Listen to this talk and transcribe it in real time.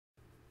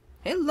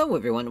Hello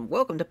everyone,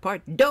 welcome to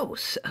part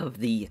dos of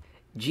the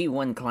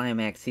G1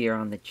 Climax here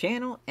on the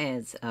channel,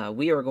 as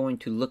we are going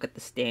to look at the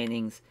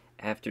standings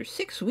after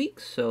 6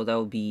 weeks, so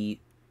that'll be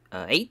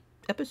 8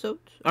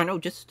 episodes, or no,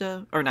 just,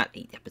 or not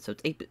 8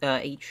 episodes,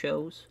 8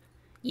 shows,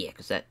 yeah,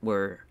 because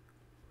we're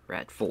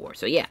at 4,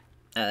 so yeah,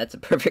 that's a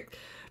perfect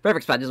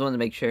spot. Just wanted to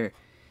make sure,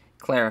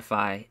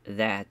 clarify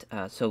that,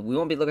 so we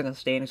won't be looking at the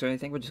standings or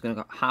anything. We're just going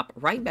to hop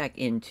right back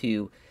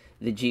into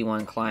the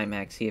G1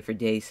 Climax here for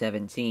day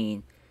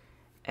 17,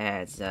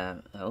 as,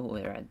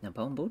 we're at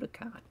Nippon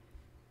Budokan.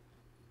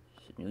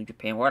 New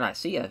Japan. What I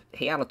see? A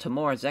Hayato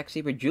Tamura Zack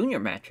Sabre Jr.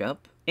 matchup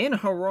and a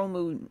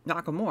Hiromu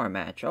Nakamura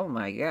match. Oh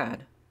my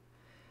god.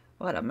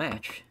 What a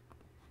match.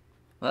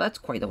 Well, that's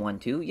quite a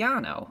 1-2.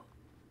 Yano.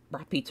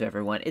 Brought pizza,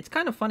 everyone. It's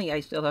kind of funny I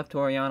still have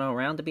Toru Yano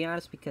around, to be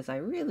honest, because I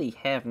really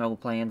have no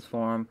plans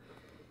for him.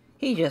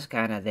 He's just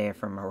kind of there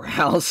for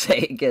morale's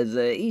sake, because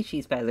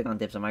Ishii's passing on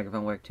tips and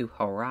microphone work to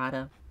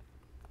Harada.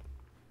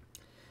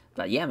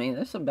 But yeah, I mean,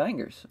 there's some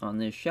bangers on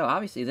this show.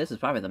 Obviously, this is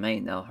probably the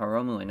main, though.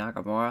 Hiromu and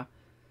Nakamura.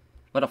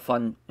 What a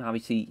fun,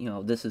 obviously, you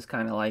know, this is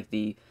kind of like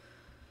the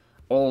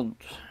old,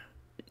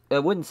 I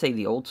wouldn't say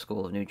the old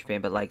school of New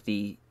Japan, but like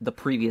the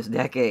previous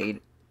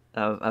decade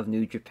of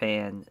New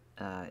Japan.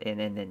 And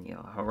then, you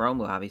know,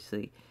 Hiromu,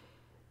 obviously,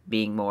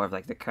 being more of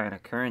like the kind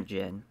of current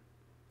gen.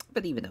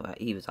 But even though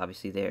he was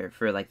obviously there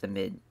for like the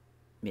mid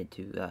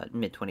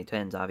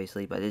 2010s,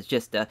 obviously. But it's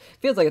just,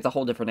 feels like it's a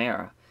whole different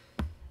era.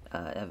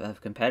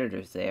 Of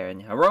competitors there,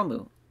 and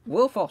Hiromu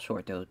will fall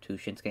short, though, to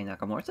Shinsuke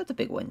Nakamura, so that's a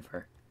big win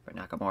for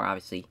Nakamura,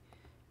 obviously,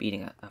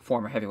 beating a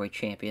former heavyweight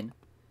champion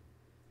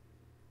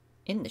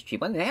in this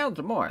G1. The hell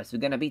Tamura is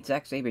going to beat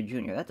Zack Sabre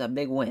Jr., that's a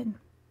big win.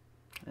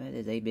 That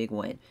is a big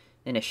win.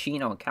 Then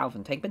Ashino and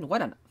Calvin Tankman,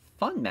 what a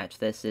fun match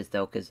this is,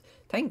 though, because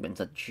Tankman's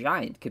a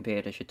giant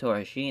compared to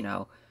Shotaro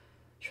Ashino.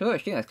 Shotaro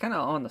Ashino is kind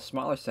of on the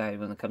smaller side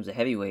when it comes to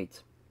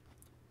heavyweights.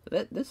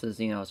 This is,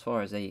 you know, as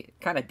far as a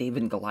kind of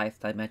David and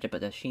Goliath type matchup,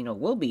 but Ashino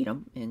will beat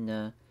him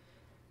and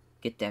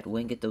get that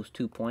win, get those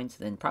 2 points.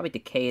 Then probably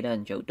Takeda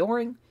and Joe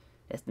Doring.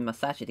 As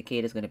Masashi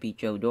Takeda is going to beat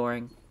Joe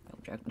Doring.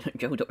 Oh,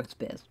 Joe Doring's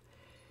pissed.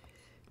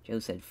 Joe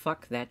said,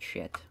 "Fuck that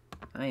shit.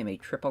 I am a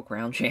Triple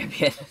Crown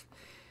champion."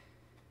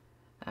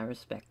 I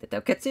respect it, though.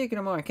 Katsuya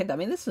Nomura and Kenta. I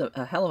mean, this is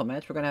a hell of a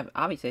match. We're going to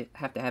obviously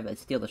have to have a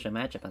Steel the Show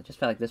matchup. I just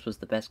felt like this was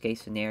the best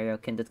case scenario.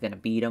 Kenta's going to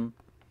beat him.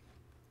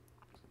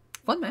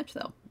 Fun match,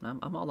 though.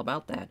 I'm all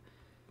about that.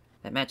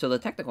 That match, so the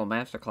technical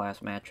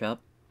masterclass matchup.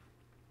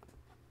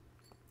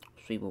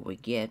 See what we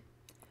get.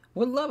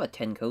 Would love a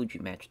Tenkoji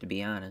match, to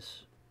be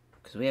honest.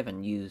 Because we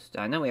haven't used,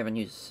 I know we haven't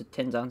used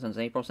Tenzan since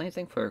April. Same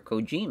thing for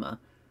Kojima.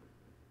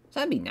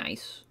 So that'd be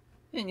nice.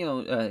 And, you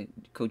know,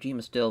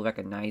 Kojima's still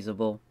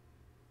recognizable.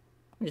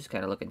 I'm just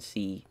kind of looking to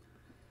see.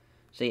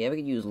 So yeah, we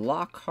could use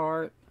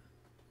Lockhart.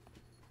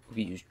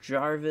 We could use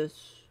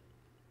Jarvis.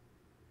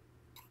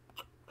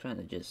 Trying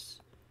to just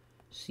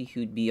see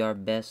who'd be our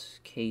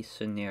best case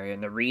scenario.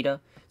 Narita.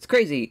 It's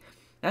crazy.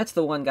 That's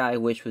the one guy I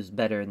wish was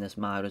better in this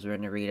mod, was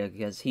Narita,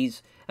 because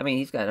he's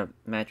got a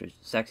match with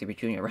Zack Sabre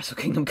Jr. at Wrestle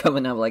Kingdom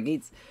coming up. Like,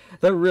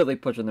 they're really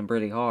pushing him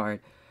pretty hard.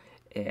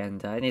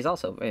 And he's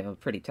also, you know,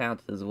 pretty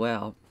talented as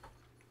well.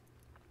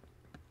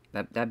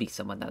 That'd be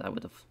someone that I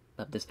would have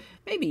loved this.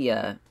 Maybe,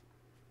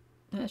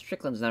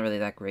 Strickland's not really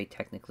that great,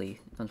 technically,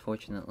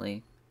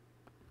 unfortunately.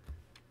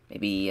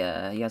 Maybe,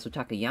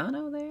 Yasutaka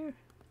Yano there?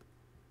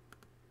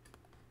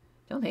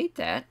 Don't hate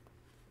that.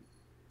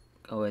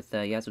 Go with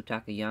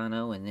Yasutaka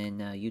Yano and then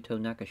Yuto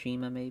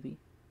Nakashima, maybe.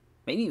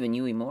 Maybe even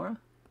Uemura.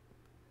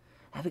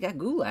 We got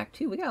Gulak,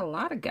 too. We got a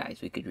lot of guys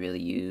we could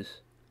really use.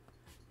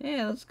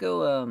 Yeah, let's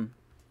go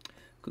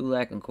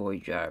Gulak and Corey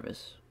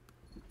Jarvis.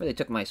 Really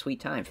took my sweet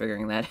time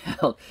figuring that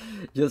out.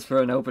 Just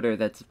for an opener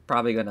that's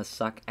probably going to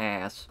suck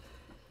ass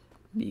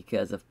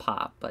because of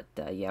Pop. But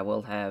yeah,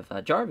 we'll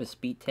have Jarvis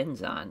beat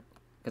Tenzan.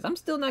 Because I'm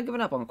still not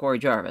giving up on Corey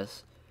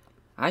Jarvis.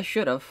 I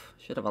should have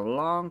a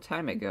long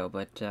time ago,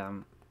 but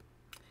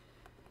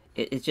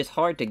it's just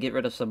hard to get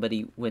rid of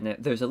somebody when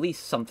there's at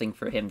least something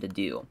for him to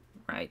do,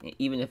 right?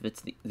 Even if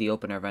it's the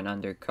opener of an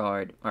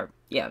undercard, or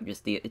yeah,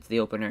 it's the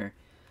opener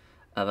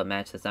of a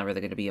match that's not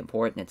really going to be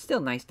important. It's still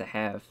nice to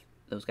have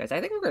those guys. I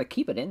think we're going to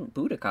keep it in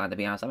Budokan, to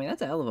be honest. I mean,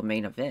 that's a hell of a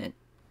main event.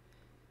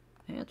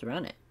 Yeah, let's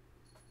run it.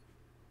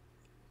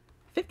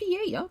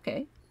 58,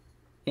 okay.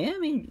 Yeah, I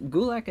mean,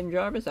 Gulak and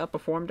Jarvis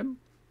outperformed him.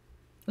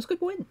 That's a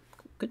good win.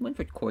 Good win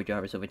for Corey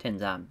Jarvis over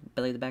Tenzan.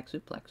 Belly to back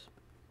suplex.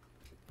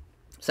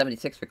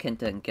 76 for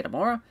Kenta and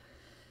Kitamura.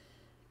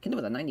 Kenta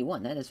with a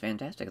 91. That is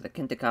fantastic. The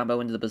Kenta combo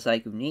into the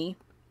Basaiku knee.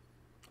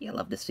 Yeah,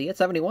 love to see it.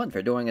 71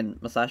 for Doring and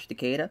Masashi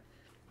Takeda.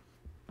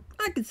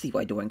 I can see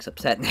why Doring's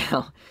upset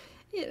now.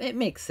 It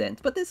makes sense.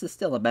 But this is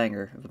still a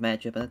banger of a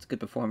matchup, and that's a good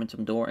performance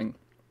from Doring.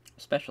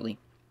 Especially.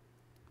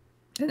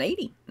 And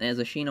 80. As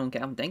Ashino and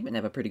Calvin Tankman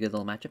have a pretty good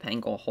little matchup.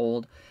 Angle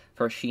hold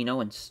for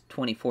Ashino and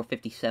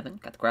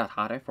 24:57. Got the crowd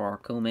hotter for our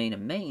co-main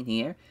and main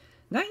here.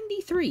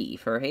 93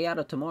 for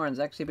Hayato Tamura and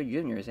Zack Sabre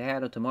Jr. As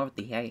Hayato Tamura with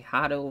the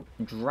Hayato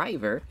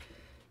driver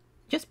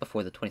just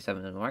before the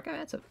 27th mark.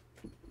 That's a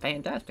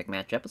fantastic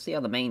matchup. Let's see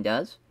how the main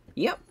does.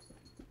 Yep.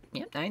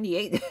 Yep,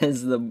 98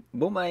 is the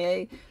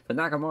Bumaye for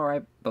Nakamura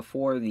right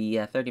before the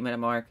 30-minute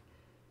mark.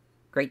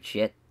 Great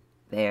shit.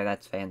 There,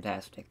 that's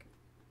fantastic.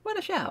 What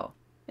a show.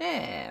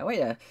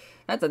 Yeah,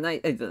 that's a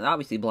nice...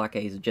 Obviously, Block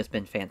A has just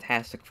been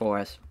fantastic for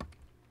us.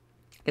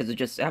 Because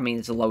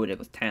it's loaded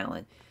with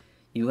talent.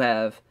 You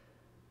have,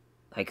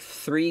 like,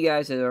 3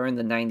 guys that are in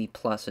the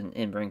 90-plus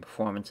in-ring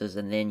performances,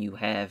 and then you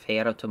have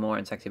Heiharu Tamura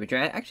and Sexy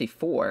Betrayal. Actually,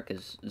 4,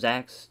 because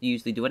Zach's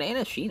usually doing it,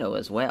 and Ashino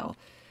as well.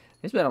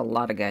 There's been a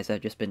lot of guys that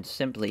have just been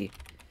simply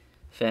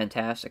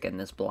fantastic in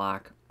this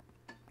block.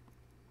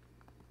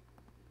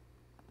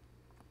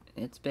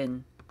 It's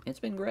been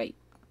great.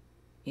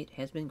 It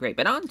has been great.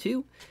 But on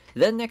to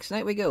the next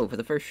night we go for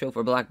the first show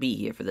for Block B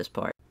here for this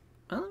part.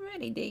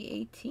 Alrighty, day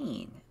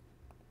 18.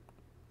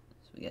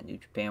 So we got New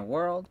Japan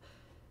World,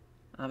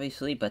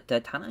 obviously, but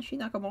Tanahashi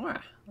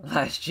Nakamura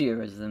last year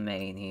was the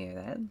main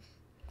here.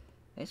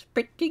 That's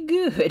pretty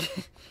good.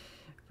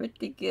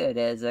 Pretty good.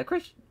 As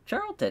Chris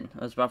Charlton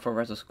was brought for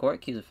Wrestler's Court,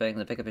 accused of failing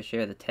to pick up his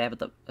share of the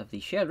tab of the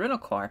shared rental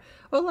car.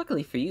 Well,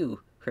 luckily for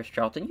you, Chris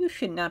Charlton, you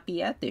should not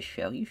be at this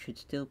show. You should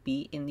still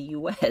be in the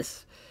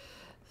U.S.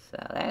 So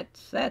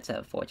that's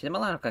unfortunate.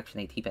 Milano Collection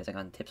AT passing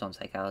on tips on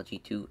psychology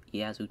to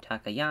Yasu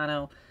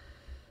Takayano.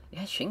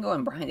 Yeah, Shingo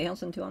and Bryan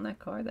Danielson too on that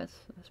card. That's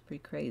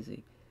pretty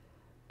crazy.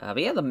 But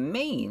yeah, the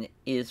main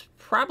is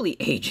probably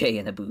AJ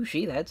and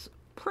Ibushi. That's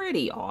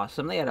pretty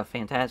awesome. They had a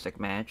fantastic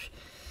match.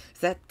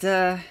 I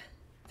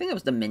think that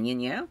was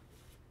Dominion, yeah?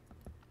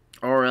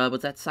 Or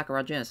was that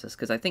Sakura Genesis?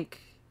 Because I think...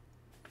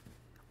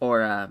 Or,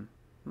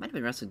 might have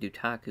been Wrestling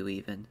Dutaku,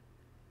 even.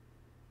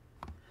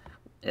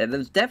 Yeah, that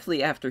was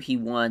definitely after he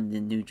won the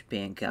New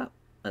Japan Cup,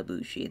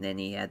 Ibushi, and then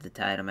he had the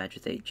title match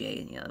with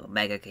AJ, and,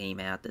 Omega came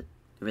out to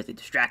really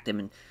distract him,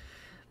 and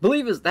I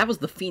believe that was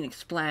the Phoenix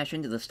Splash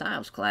into the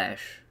Styles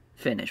Clash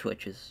finish,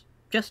 which is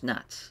just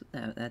nuts.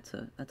 That's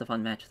a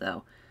fun match,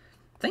 though.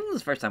 I think this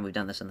is the first time we've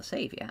done this in the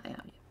save, yeah,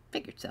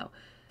 figured so.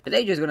 But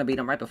AJ's going to beat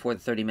him right before the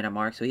 30-minute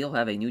mark, so he'll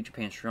have a New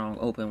Japan Strong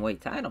Openweight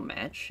title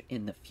match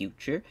in the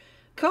future.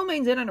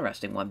 Co-main's an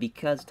interesting one,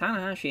 because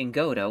Tanahashi and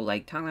Goto,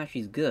 like,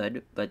 Tanahashi's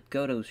good, but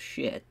Goto's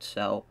shit,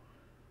 so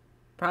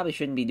probably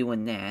shouldn't be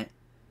doing that.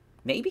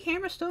 Maybe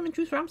Hammerstone and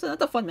Juice Robinson.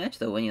 That's a fun match,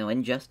 though,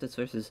 Injustice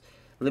versus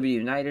Liberty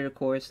United, of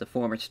course, the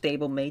former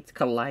stablemates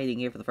colliding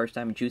here for the first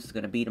time, and Juice is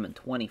going to beat him in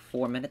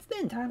 24 minutes,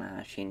 then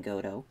Tanahashi and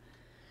Goto.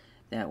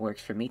 That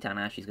works for me.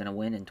 Tanahashi's going to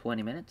win in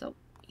 20 minutes. Oh,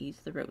 he's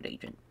the road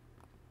agent.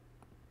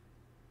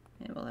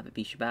 And we'll have it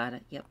be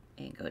Shibata. Yep,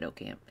 and Goto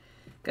camp.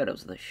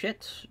 Goto's the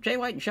shits. Jay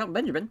White and Shelton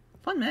Benjamin.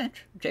 Fun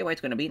match. Jay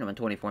White's going to beat him in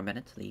 24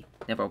 minutes, the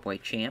Never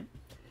Openweight champ.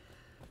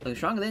 Looking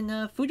stronger than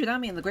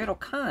Fujinami and the Great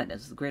Okan.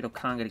 As the Great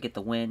Okan going to get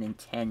the win in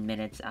 10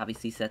 minutes.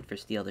 Obviously set for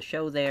steal the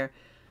show there.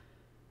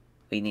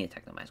 We need a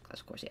Techno Mass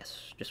Class, of course,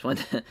 yes. Just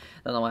wanted to...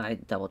 don't know why I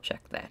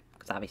double-checked that.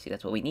 Because obviously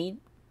that's what we need.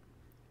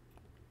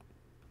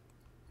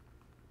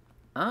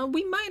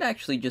 We might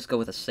actually just go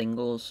with the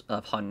singles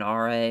of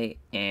Hanare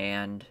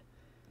and...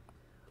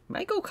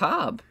 might go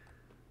Cobb.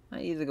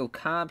 Might either go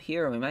Cobb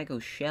here, or we might go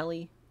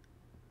Shelly.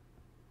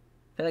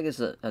 I feel like it's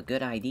a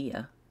good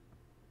idea.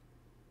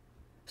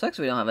 Sucks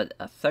we don't have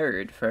a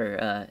third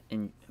for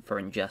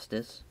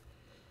Injustice.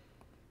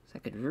 So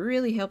that could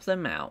really help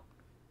them out.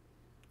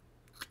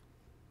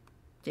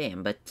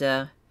 Damn, but,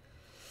 yeah,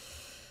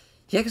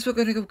 I guess we're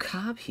gonna go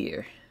Cobb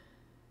here.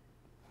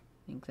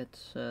 I think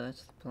that's the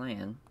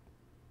plan.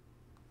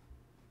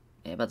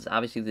 Yeah, but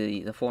obviously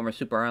the former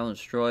Super Island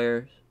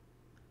Destroyers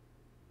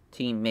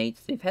teammates.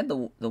 They've had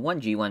the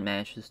one G1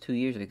 match 2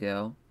 years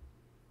ago.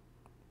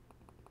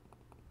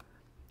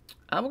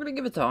 We're going to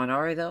give it to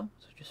Hanare, though.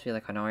 So I just feel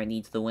like Hanare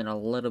needs to win a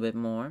little bit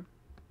more.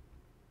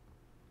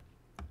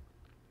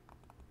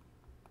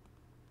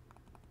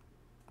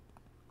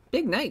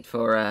 Big night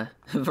for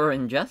for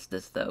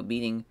Injustice, though.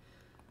 Beating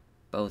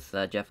both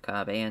Jeff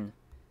Cobb and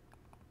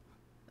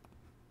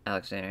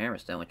Alexander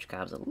Hammerstone, which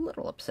Cobb's a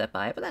little upset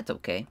by it, but that's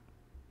okay.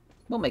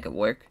 We'll make it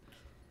work.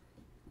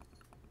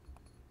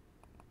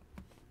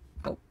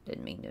 Oh,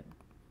 didn't mean to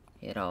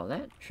hit all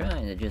that.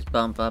 Trying to just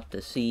bump up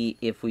to see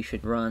if we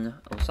should run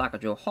Osaka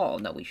Joe Hall.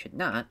 No, we should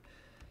not.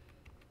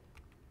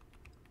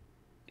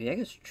 Yeah, I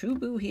guess True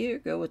Boo here.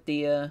 Go with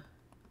the,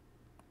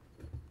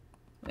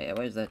 yeah,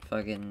 where's that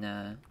fucking,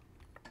 yeah,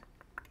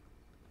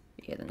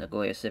 the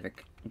Nagoya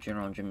Civic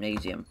General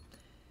Gymnasium.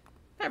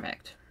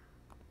 Perfect.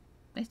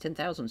 Nice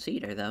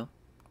 10,000-seater, though.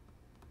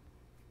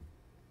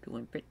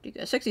 Doing pretty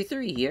good.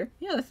 63 here.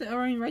 Yeah, that's the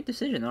right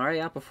decision. Already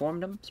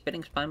outperformed him.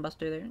 Spinning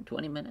Spinebuster there in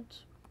 20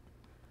 minutes.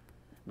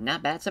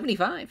 Not bad.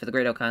 75 for the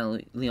Great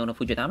Okan Leona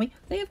Fujinami.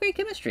 They have great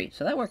chemistry,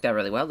 so that worked out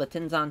really well. The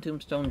Tenzan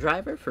Tombstone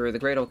Driver for the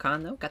Great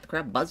Okan, though. Got the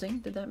crowd buzzing.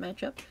 Did that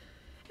matchup.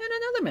 And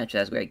another match that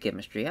has great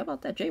chemistry. How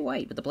about that? Jay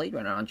White with the Blade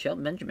Runner on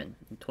Shelton Benjamin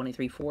in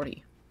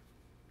 23:40.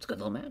 It's a good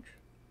little match.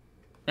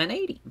 And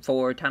 80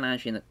 for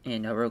Tanahashi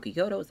and Hiroki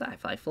Goto with the High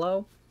Fly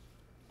Flow.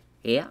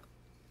 Yeah.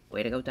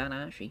 Way to go,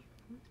 Tanahashi.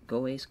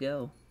 Go Ace,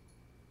 go.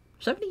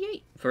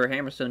 78 for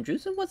Hammerstone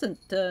Juice. It wasn't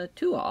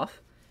too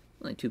off.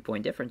 Only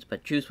 2-point difference,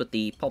 but Juice with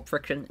the Pulp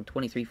Friction in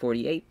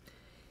 23:48.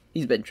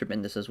 He's been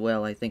tremendous as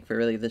well, I think, for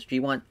early this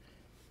G1.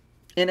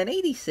 And an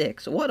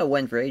 86, what a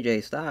win for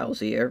AJ Styles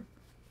here.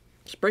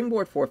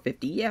 Springboard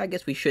 450, yeah, I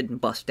guess we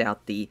shouldn't bust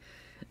out the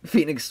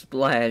Phoenix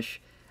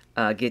Splash,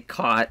 get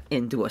caught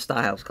into a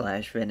Styles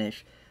Clash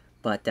finish.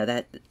 But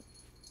that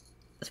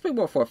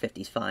Springboard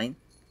 450 is fine.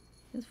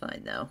 It's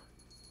fine now.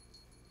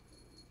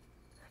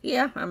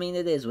 Yeah, I mean,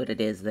 it is what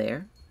it is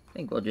there. I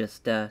think we'll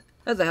just, that's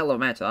a hell of a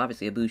match. So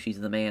obviously, Ibushi's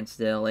the man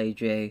still.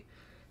 AJ, I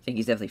think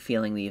he's definitely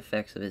feeling the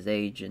effects of his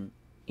age and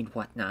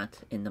whatnot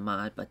in the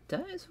mod. But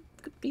it's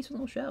a good, decent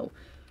little show.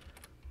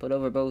 Put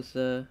over both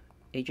AJ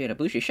and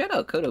Ibushi. Shout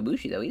out Kota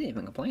Ibushi, though. He didn't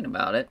even complain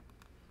about it.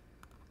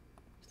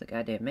 He's the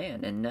goddamn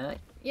man. And,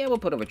 yeah, we'll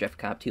put over Jeff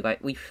Cobb, too.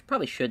 We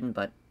probably shouldn't,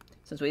 but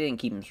since we didn't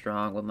keep him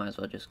strong, we might as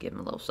well just give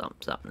him a little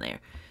something there.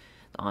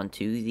 On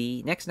to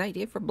the next night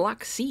here for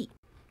Block C.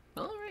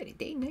 Alrighty,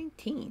 day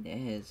 19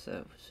 is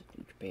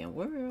New Japan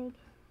World.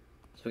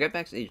 So we got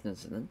backstage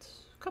incidents,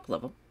 a couple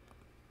of them.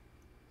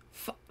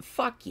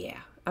 Fuck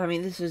yeah. I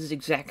mean, this is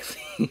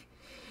exactly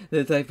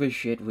the type of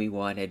shit we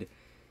wanted.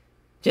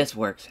 Just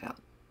works out.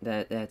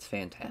 That's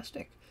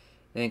fantastic.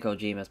 Then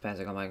Kojima's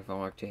passing on microphone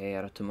work to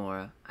Hayato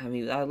Tamura. I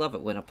mean, I love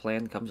it when a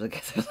plan comes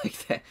together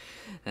like that.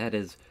 That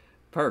is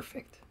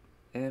perfect.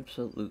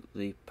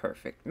 Absolutely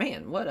perfect.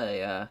 Man, what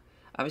a,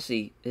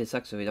 obviously, it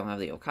sucks that we don't have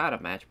the Okada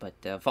match, but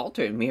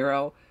Walter and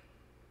Miro,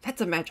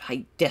 that's a match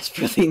I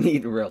desperately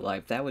need in real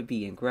life. That would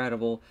be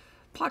incredible.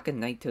 Pac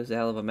and Naito's a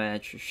hell of a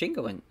match.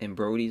 Shingo and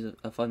Brody's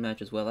a fun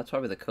match as well. That's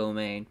probably the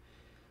co-main.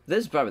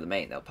 This is probably the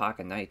main, though. Pac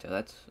and Naito.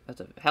 That's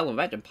a hell of a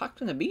match, and Pac's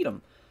gonna beat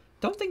him.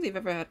 Don't think they've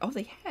ever had... Oh,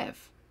 they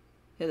have.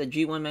 They had a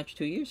G1 match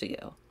 2 years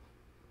ago.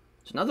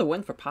 It's another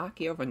win for Pac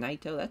here over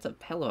Naito. That's a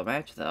hell of a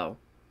match, though.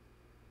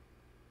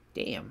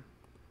 Damn.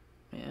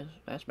 Yeah,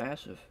 that's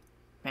massive.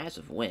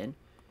 Massive win.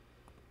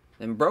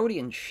 Then Brody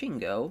and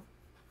Shingo,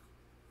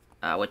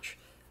 which,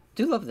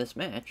 do love this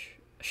match.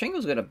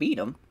 Shingo's gonna beat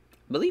him.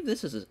 I believe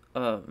this is,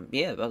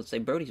 yeah, I would say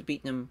Brody's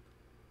beaten him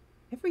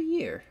every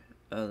year.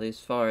 As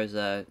far as,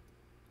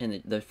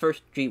 in the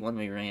first G1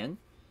 we ran,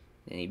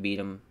 and he beat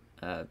him,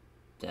 the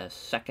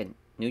second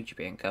New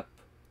Japan Cup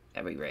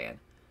that we ran.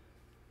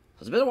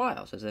 So it's been a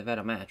while since they've had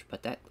a match,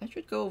 but that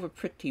should go over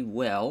pretty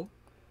well.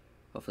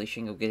 Hopefully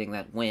Shingo getting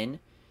that win.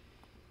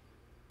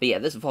 But yeah,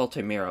 this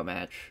Walter Miro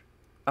match,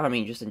 I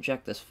mean, just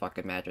inject this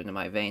fucking match into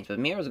my veins. But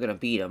Miro's gonna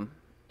beat him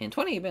in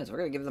 28 minutes. We're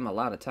gonna give them a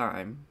lot of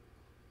time,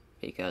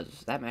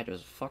 because that match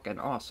was fucking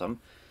awesome.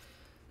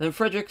 Then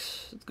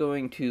Fredericks is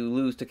going to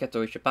lose to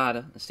Keto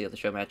Shibata and steal the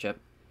show matchup.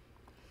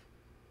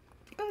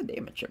 God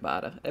damn it,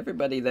 Shibata.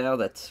 Everybody now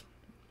that's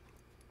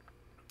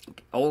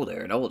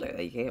older and older,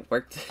 they can't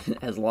work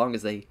as long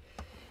as they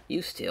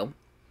used to.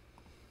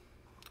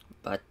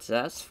 But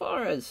as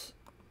far as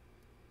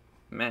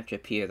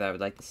matchup here that I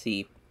would like to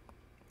see,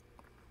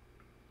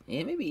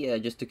 yeah, maybe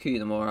just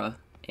Takuya Nomura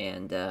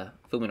and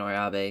Fuminori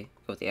Abe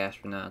go with the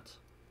Astronauts.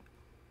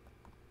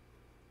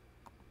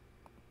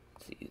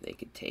 Let's see who they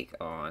could take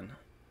on.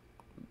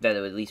 That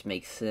would at least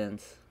make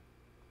sense.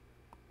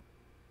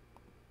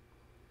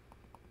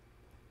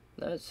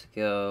 Let's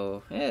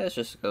go. Yeah, let's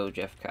just go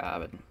Jeff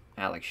Cobb and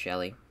Alex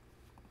Shelley.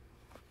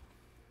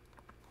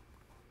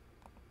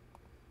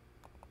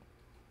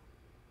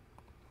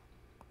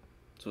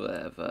 So we'll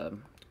have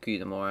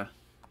Takuya Nomura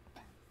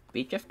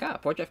beat Jeff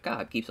Cobb. Poor Jeff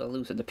Cobb keeps on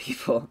losing to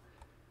people.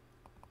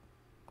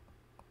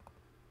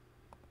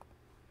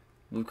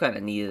 We kind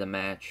of needed a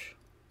match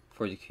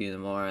for Takuya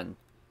Nomura, and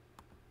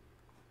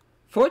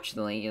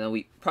fortunately, you know,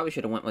 we probably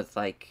should have went with,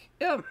 like,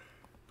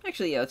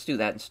 actually, yeah, let's do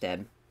that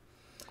instead.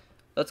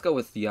 Let's go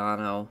with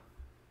Yano,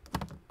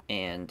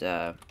 and,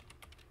 yeah,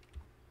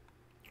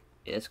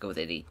 let's go with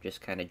any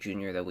just kind of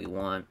junior that we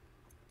want.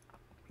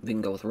 We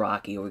can go with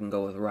Rocky, or we can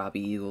go with Robbie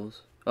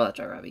Eagles. Oh, that's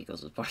right, Robbie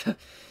Eagles is part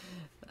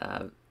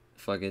of,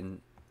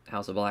 fucking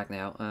House of Black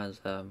now, as,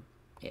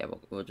 yeah,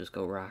 we'll just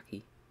go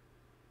Rocky.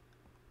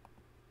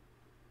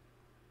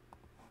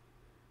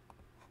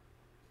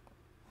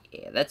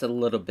 Yeah, that's a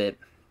little bit...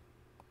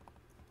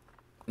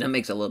 That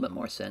makes a little bit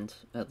more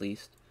sense, at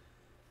least.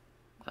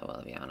 We'll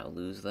have Yano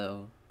lose,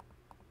 though.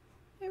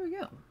 There we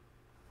go.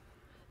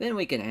 Then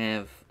we can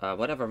have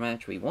whatever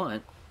match we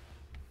want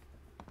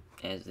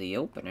as the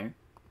opener.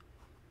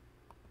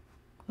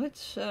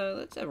 Let's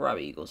have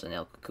Robbie Eagles and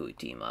El Kakui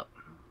team up.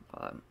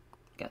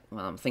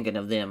 While I'm thinking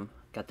of them,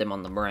 got them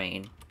on the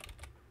brain.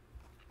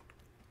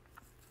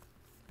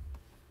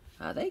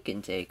 They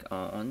can take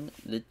on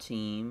the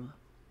team.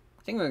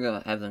 I think we're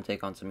gonna have them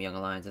take on some Young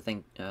Alliance. I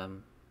think,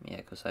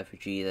 yeah, Kosai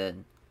Fujita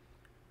and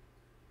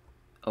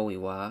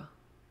Oiwa.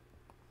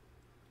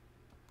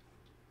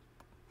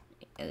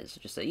 And it's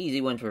just an easy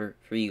one for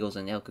Eagles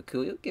and El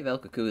Kakui. We'll give El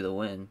Kakui the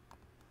win.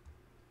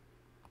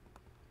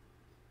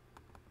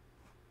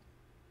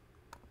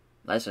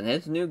 Listen,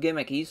 his new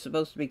gimmick, he's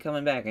supposed to be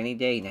coming back any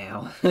day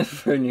now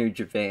for New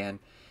Japan.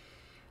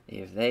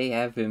 If they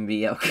have him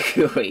be El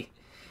Kakui,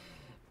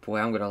 boy,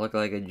 I'm gonna look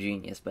like a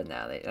genius. But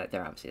no,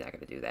 they're obviously not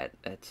gonna do that.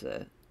 That's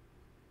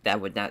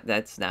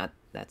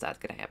not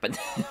gonna happen.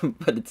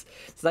 But it's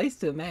nice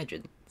to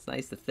imagine. It's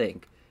nice to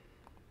think.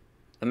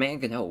 A man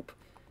can hope.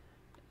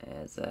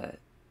 As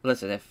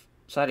listen, if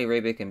Saudi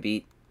Arabia can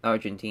beat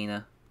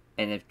Argentina,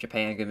 and if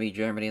Japan can beat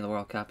Germany in the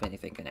World Cup,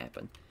 anything can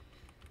happen.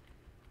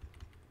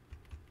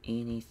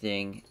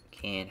 Anything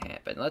can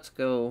happen. Let's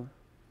go.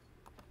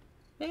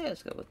 Yeah,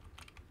 let's go with.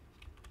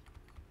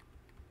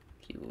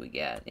 See what we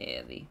got.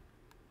 Yeah, the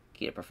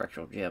key to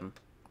perfectional gem.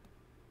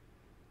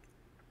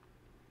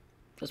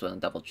 Just want to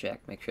double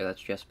check, make sure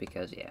that's just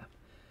because, yeah.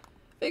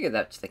 Figure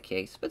that's the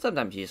case, but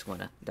sometimes you just want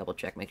to double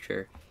check, make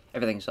sure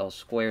everything's all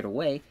squared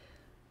away.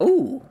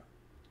 Ooh!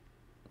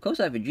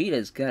 Kosai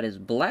Vegeta's got his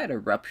bladder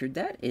ruptured.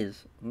 That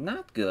is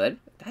not good.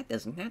 That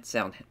does not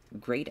sound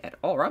great at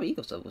all. Robbie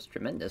Eagleson was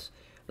tremendous.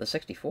 The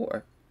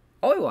 64.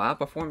 Oiwa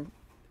outperformed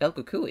El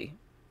Kukui.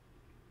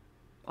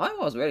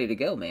 Oiwa's ready to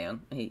go,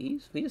 man. We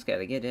just got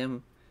to get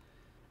him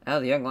out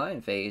of the young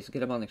lion phase,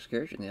 get him on the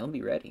excursion, and he'll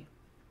be ready.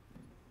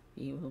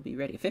 He will be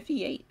ready.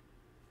 58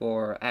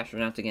 for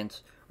astronauts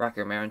against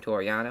Rocker Marin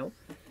Toriano.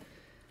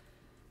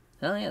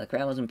 Oh yeah, the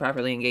crowd wasn't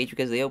properly engaged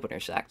because the opener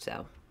sucked,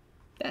 so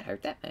that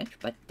hurt that match.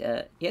 But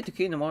yeah,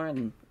 Takuya Nomura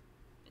and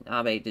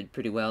Abe did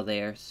pretty well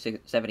there,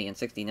 70 and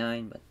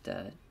 69.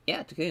 But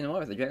yeah, Takuya Nomura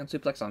with the Dragon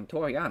Suplex on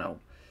Toriano.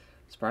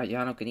 Surprised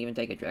Yano could even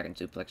take a Dragon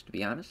Suplex, to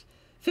be honest.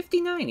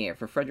 59 here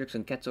for Fredericks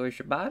and Ketsui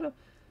Shibata.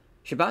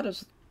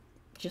 Shibata's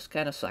just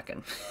kind of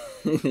sucking.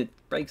 It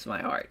breaks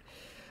my heart.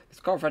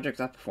 Because Carl Fredericks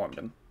outperformed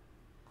him.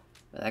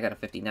 But I got a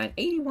 59.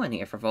 81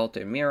 here for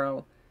Walter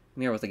Miro.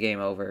 Miro with the game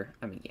over.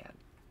 I mean, yeah.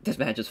 This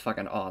match is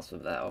fucking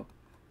awesome, though.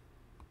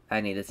 I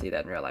need to see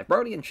that in real life.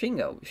 Brody and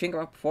Shingo.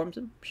 Shingo outperforms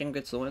him. Shingo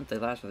gets the win if they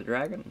last for the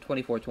Dragon.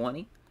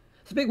 24-20.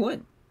 It's a big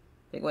win.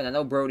 Big win. I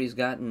know Brody's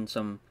gotten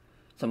some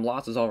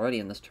losses already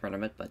in this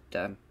tournament, but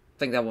I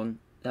think that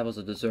was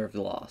a deserved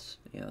loss,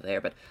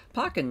 there. But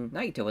Pac and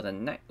Naito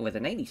with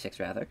an 86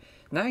 rather.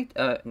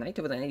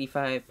 Naito with an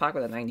 85, Pac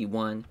with a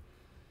 91.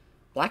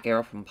 Black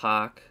Arrow from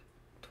Pac,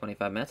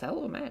 25 minutes. Hell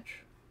of a match.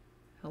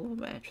 Hell of a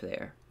match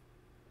there.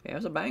 Yeah, it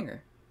was a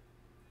banger.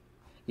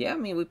 Yeah, I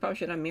mean, we probably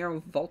should have Miro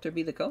and Walter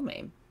be the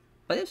co-main,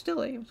 but it was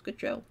a good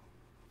show.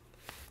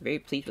 Very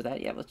pleased with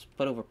that. Yeah, let's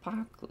put over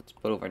Pac. Let's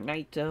put over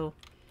Naito.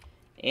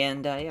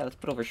 And, yeah, let's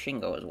put over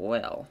Shingo as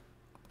well.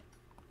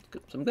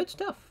 Some good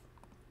stuff.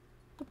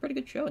 A pretty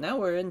good show. Now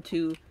we're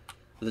into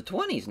the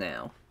 20s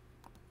now.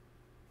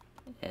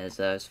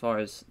 As far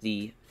as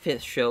the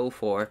 5th show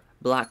for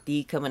Block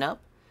D coming up,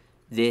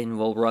 then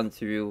we'll run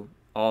through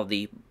all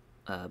the,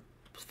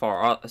 as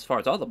far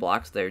as all the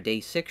blocks, their Day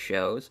 6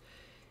 shows,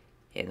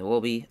 and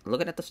we'll be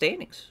looking at the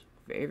standings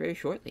very, very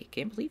shortly.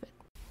 Can't believe it.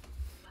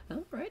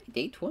 Alrighty,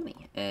 Day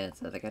 20, as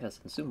they got us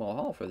in Sumo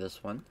Hall for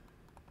this one.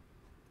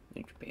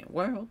 New Japan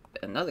World,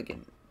 another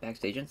game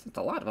backstage instance,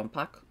 a lot of them.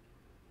 Pac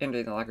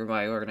entering the locker room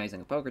by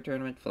organizing a poker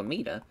tournament.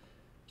 Flamita,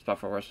 spot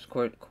for versus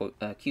court,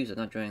 accused of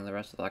not joining the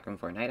rest of the locker room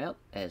for a night out,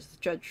 as the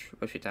judge,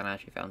 Roshi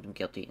Tanahashi, found him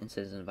guilty and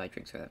says invite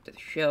drinks right after the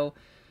show.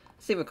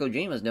 See what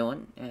Kojima's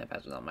doing.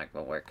 Passes on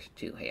microphone work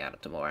to Hayata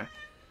Tamura.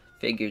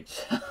 Figured,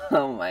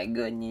 oh my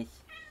goodness.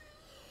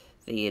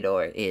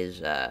 Theodore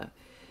is,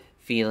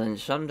 feeling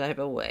some type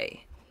of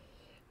way.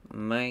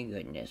 My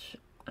goodness.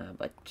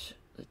 But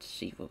let's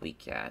see what we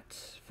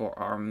got for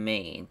our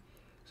main.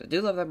 So I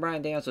do love that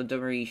Bryan Danielson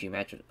Tomohiro Ishii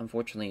match.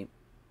 Unfortunately,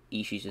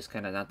 Ishii's just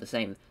kind of not the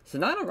same.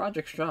 Sonata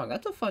Roderick Strong.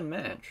 That's a fun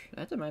match.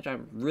 That's a match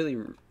I'm really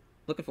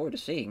looking forward to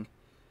seeing.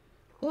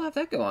 We'll have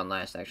that go on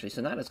last, actually.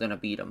 Sonata's going to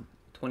beat him.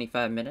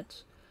 25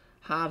 minutes.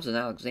 Hobbs and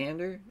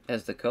Alexander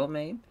as the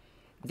co-main.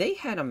 They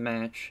had a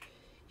match.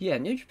 Yeah,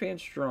 New Japan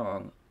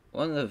Strong.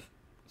 One of the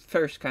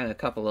first kind of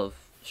couple of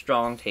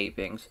Strong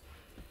tapings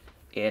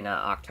in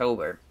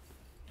October.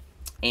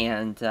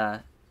 And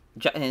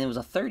it was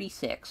a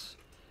 36.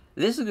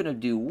 This is going to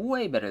do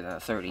way better than a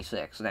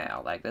 36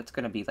 now. Like, that's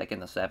going to be, like, in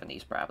the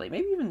 70s, probably.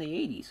 Maybe even the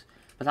 80s.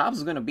 But Hobbs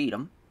is going to beat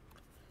him.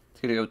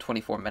 It's going to go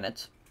 24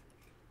 minutes.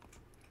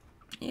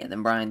 Yeah,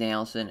 then Bryan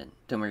Danielson and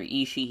Tomohiro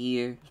Ishii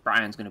here.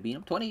 Bryan's going to beat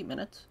him. 28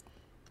 minutes.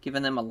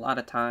 Giving them a lot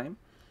of time.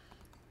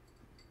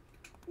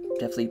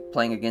 Definitely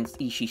playing against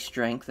Ishii's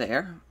strength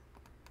there.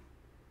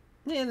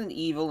 And then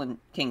Evil and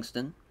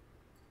Kingston.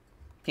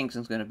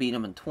 Kingston's going to beat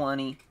him in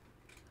 20.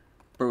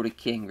 Brody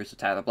King versus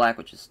Tyler Black,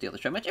 which is Steal the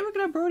Show match. And we're going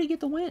to have Brody get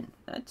the win.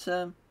 That's,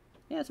 yeah,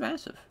 it's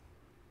massive.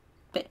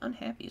 Bit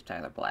unhappy is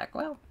Tyler Black.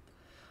 Well,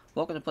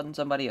 welcome to putting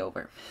somebody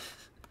over.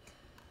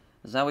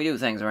 That's how we do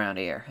things around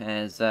here.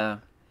 As, yeah,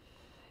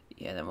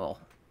 then we'll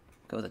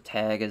go with the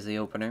tag as the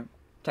opener.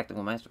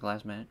 Technical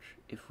Masterclass match,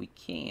 if we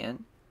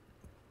can.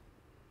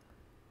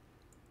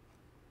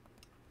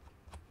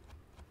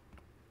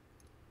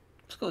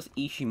 Let's go with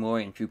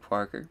Ishimori and Drew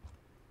Parker.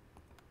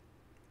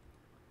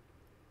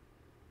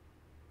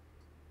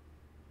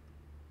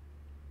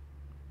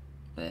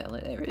 Well,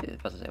 there it is. I was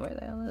about to say, where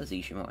the hell is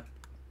Ishimori?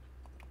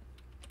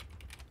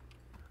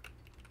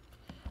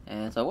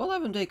 And so we'll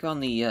have him take on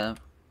the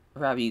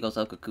Robbie Eagles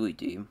El Kukui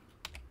team.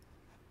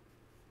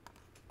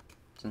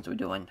 Since we're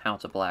doing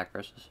House of Black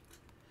versus...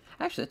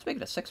 Actually, let's make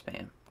it a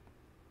 6-man.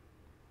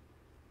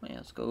 Yeah,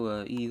 let's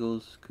go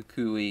Eagles,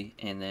 Kukui,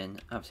 and then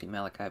obviously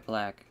Malachi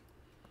Black.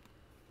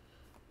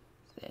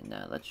 Then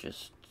let's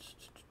just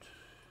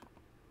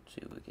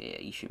see what we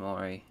get. Yeah,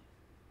 Ishimori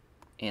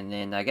And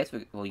then I guess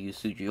we'll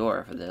use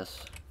Sugiura for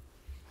this.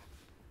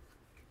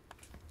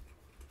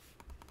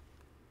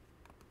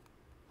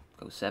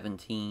 Go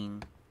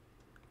 17.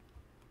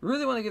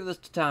 Really want to give this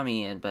to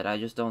Tommy Ian, but I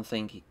just don't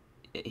think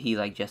he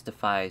like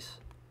justifies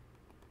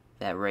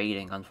that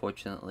rating,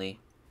 unfortunately.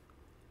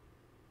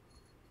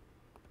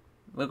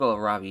 We'll go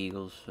with Robbie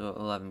Eagles,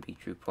 11 B.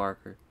 Drew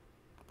Parker.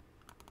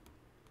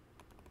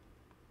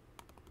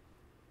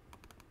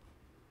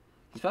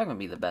 He's probably going to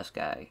be the best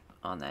guy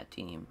on that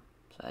team,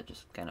 so that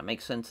just kind of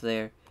makes sense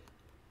there.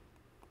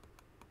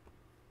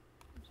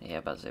 So yeah,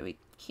 about to say, we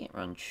can't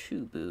run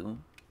Chubu.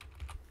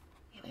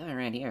 Yeah, we haven't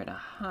ran here in a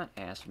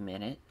hot-ass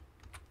minute.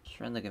 Just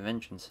run the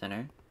convention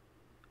center.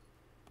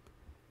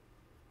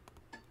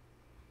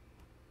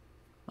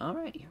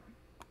 Alrighty.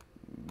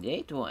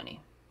 Day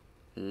 20.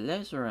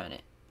 Let's run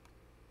it.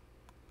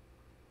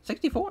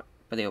 64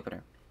 for the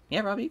opener.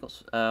 Yeah, Rob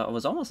Eagles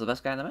was almost the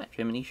best guy in the match.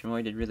 Him and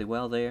Ishimori did really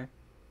well there.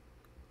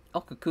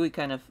 Kukui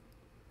kind of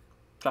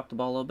dropped the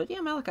ball a little bit.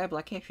 Yeah, Malachi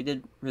Black, he actually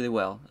did really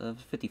well.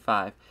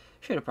 55.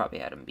 Should have probably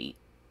had him beat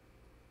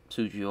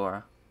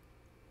Sugiura.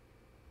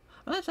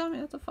 Well, that's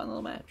a fun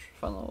little match.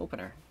 Fun little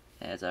opener.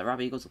 As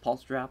Rob Eagles, the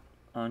pulse drop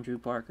on Drew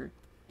Parker.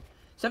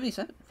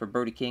 77 for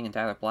Brody King and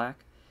Tyler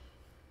Black.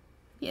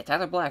 Yeah,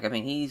 Tyler Black, I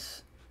mean,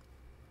 he's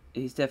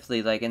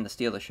definitely, like, in the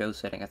steal the show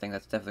setting. I think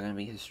that's definitely going to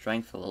be his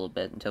strength a little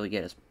bit until we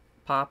get his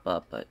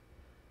pop-up, but,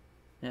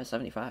 yeah,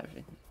 75.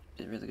 He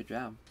did a really good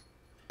job.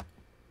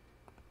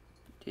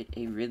 Did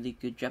a really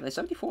good job.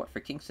 74 for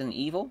Kingston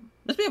Evil.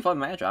 This would be a fun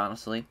match,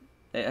 honestly.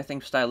 I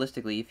think,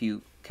 stylistically, if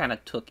you kind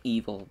of took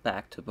Evil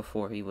back to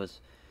before he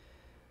was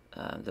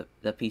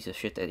the piece of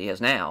shit that he is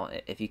now,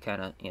 if you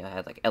kind of,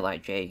 had, like,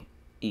 L.I.J.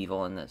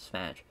 Evil in this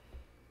match,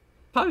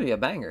 probably be a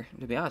banger,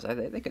 to be honest.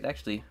 They could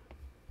actually,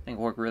 I think,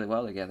 work really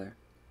well together.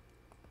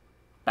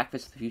 Back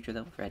Fist of the Future,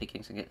 though, for Eddie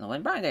Kingston getting the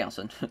win. Brian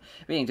Danielson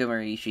beating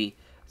Tomohiro Ishii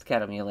with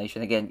cat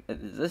emulation. Again,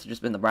 this has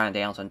just been the Brian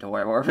Danielson tour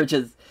where we're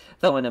just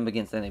throwing him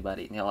against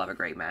anybody, and he'll have a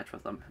great match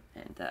with them.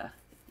 And,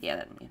 yeah,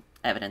 that's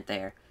evident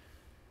there.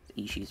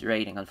 Ishii's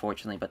rating,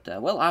 unfortunately.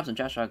 But Will Hobbs and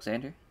Josh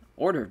Alexander,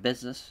 order of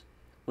business.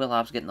 Will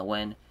Hobbs getting the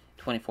win,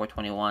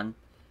 24-21.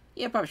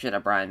 Yeah, probably should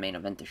have Brian main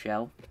event the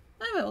show.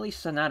 Well, at least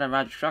Sonata and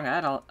Roderick Strong, I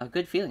had a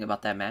good feeling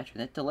about that match,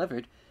 and it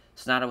delivered.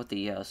 Sonata with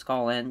the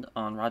skull end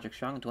on Roderick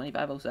Strong in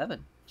 25-07.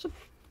 It's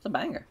a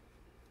banger.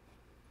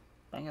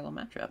 Banger little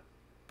matchup.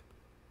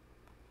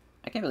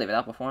 I can't believe it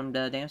outperformed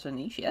Danielson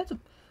and Ishii. That's a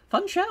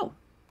fun show.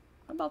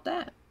 How about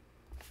that?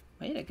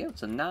 Way to go.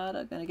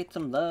 Sonata, gonna get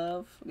some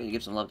love. We're gonna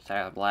give some love to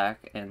Tyler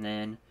Black, and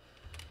then,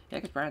 yeah,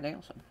 I guess Brian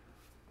Danielson.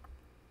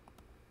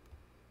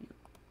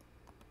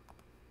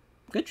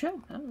 Good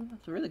show.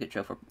 That's a really good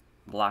show for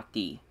Block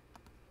D.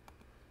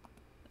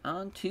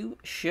 On to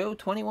show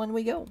 21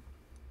 we go.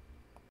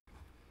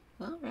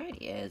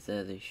 Alrighty, as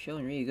the show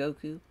in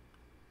Ryogoku.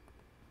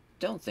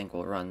 Don't think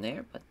we'll run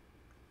there, but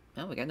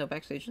well, we got no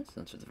backstage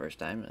incidents for the first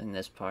time in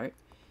this part.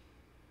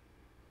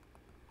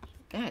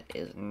 That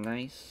is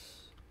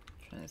nice.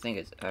 I'm trying to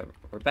think,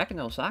 we're back in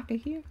Osaka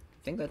here.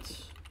 I think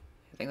that's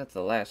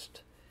the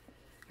last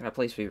kind of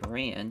place we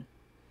ran.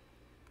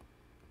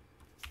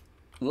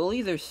 We'll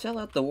either sell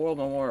out the World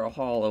Memorial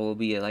Hall, or we'll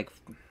be like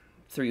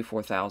 3,000 or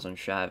 4,000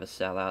 shy of a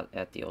sellout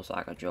at the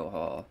Osaka Joe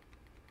Hall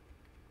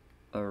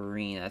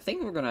Arena. I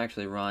think we're gonna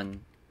actually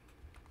run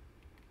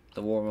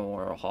the War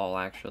Memorial Hall,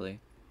 actually,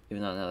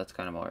 even though I know that's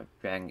kind of more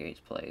Dragon Gate's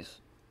place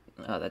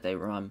that they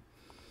run.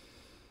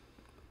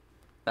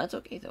 That's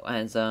okay though.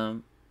 As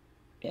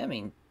yeah, I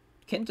mean,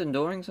 Kenton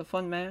Doring's a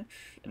fun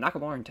match.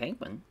 Nakamura and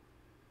Tankman,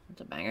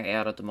 that's a banger.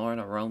 Hayato Tamura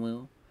and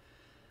Romu.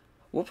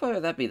 We'll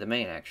probably that be the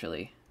main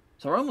actually.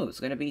 So Romu's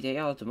gonna beat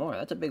Hayato Tamura.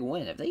 That's a big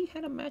win. If they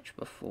had a match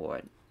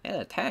before, they had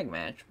a tag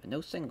match, but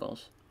no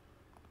singles.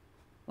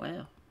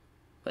 Wow.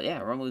 But yeah,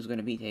 Romu's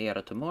gonna beat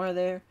Hayato Tamura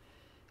there.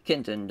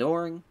 Kenton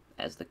Doring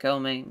as the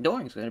co-main.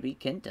 Doring's going to beat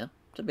Kenta.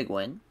 It's a big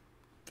win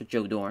for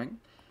Joe Doring.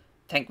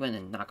 Tankman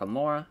and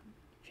Nakamura.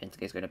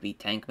 Shinsuke's going to beat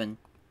Tankman.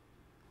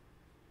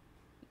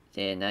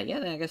 And, yeah,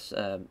 then I guess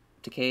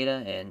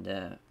Takeda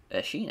and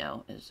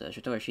Ashino. Is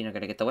Shotaro Ashino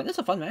going to get the win? That's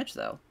a fun match,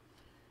 though.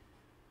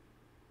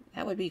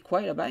 That would be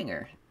quite a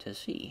banger to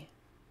see.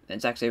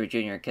 Then Zack Sabre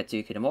Jr. and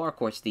Ketsuya Kitamura. Of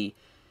course, the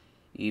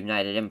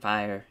United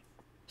Empire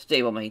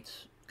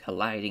stablemates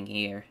colliding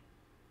here.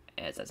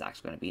 As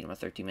Zack's going to beat him in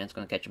 13 minutes.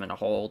 Going to catch him in a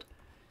hold.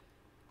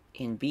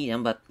 And beat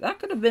him, but that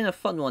could have been a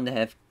fun one to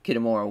have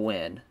Kitamura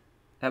win.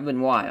 That would have been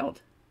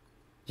wild.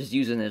 Just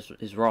using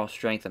his raw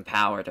strength and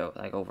power to,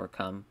 like,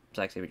 overcome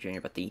Zack Sabre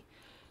Jr., but the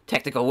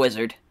technical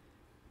wizard,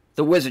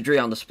 the wizardry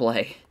on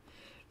display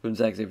from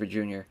Zack Sabre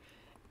Jr.,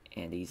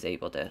 and he's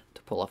able to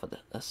pull off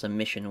a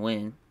submission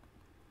win.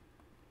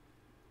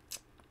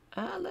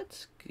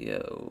 Let's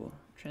go.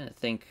 I'm trying to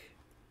think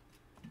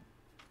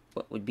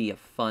what would be a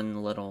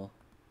fun little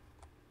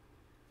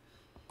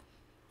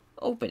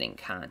opening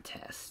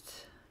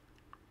contest.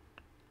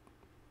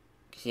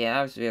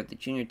 Yeah, obviously we have the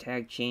Junior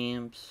Tag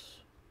Champs.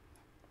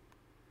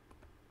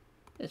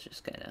 Let's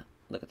just kind of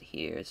look at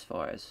here as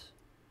far as...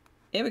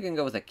 Yeah, we can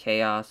go with a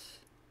Chaos.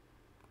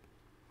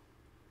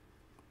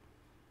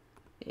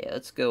 Yeah,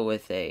 let's go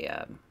with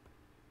a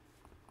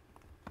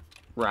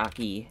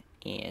Rocky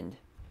and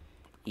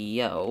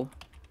Yo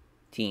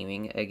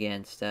teaming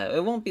against.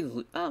 It won't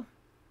be. Oh,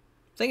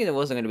 thinking it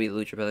wasn't going to be the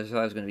Lucha Brothers. I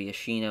thought it was going to be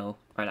Ashino,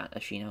 or not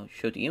Ashino,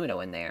 Shota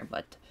Umino in there,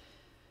 but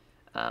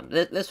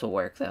this will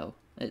work though.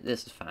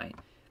 This is fine.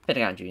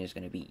 Pentagon Jr. is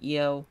going to be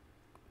Yo.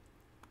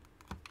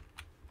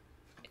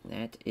 And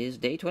that is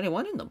day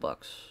 21 in the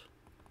books.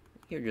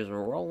 You're just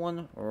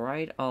rolling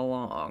right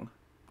along.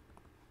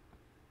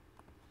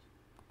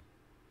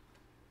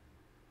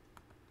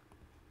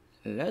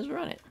 Let's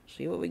run it.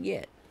 See what we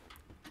get.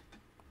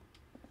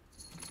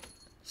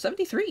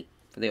 73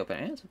 for the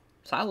opener. It's a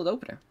solid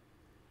opener.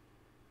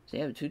 So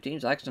you have two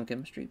teams like some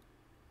chemistry.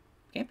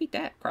 Can't beat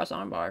that. Cross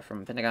armbar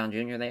from Pentagon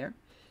Jr. there.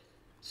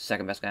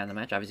 Second best guy in the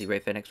match. Obviously, Ray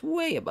Phoenix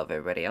way above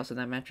everybody else in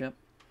that matchup.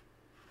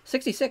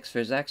 66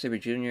 for Zack Sabre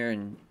Jr.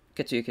 and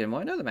Katsuya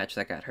Kitamoy. Another match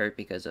that got hurt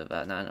because of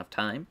not enough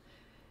time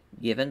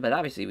given. But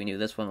obviously, we knew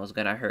this one was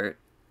going to hurt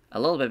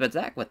a little bit. But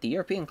Zack with the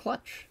European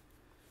clutch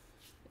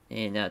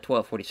in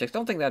 12:46.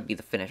 Don't think that would be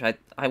the finish.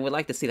 I would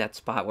like to see that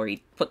spot where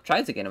he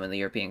tries to get him in the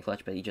European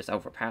clutch, but he just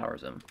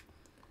overpowers him.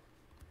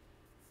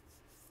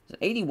 So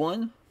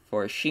 81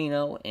 for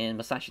Shino and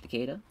Masashi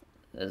Takeda.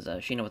 As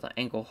Shino with an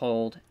ankle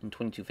hold in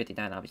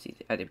 22:59. Obviously,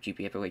 the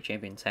IWGP Heavyweight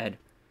Champions had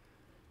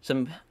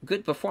some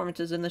good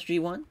performances in this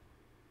G1,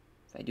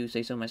 if I do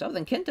say so myself.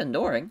 Then Kenta and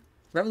Doring.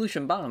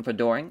 Revolution Bomb for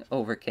Doring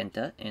over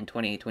Kenta in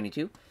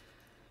 28:22.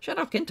 Shout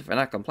out Kenta for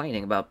not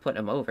complaining about putting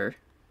him over.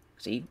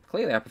 See,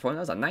 clearly outperformed.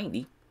 That was a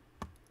 90.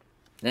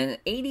 Then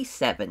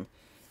 87.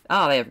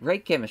 Oh, they have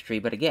great chemistry,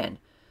 but again,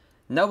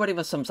 nobody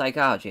with some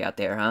psychology out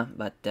there, huh?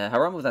 But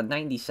Hiromu with a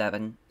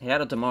 97.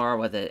 Hayato Tamura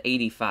with an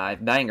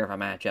 85. Banger of a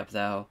matchup,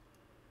 though.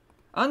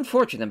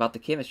 Unfortunate about the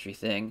chemistry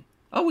thing.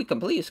 Oh, we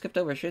completely skipped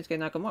over Shinsuke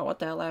Nakamura. What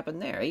the hell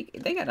happened there?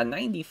 They got a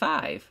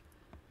 95.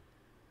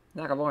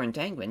 Nakamura and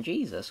Tangman.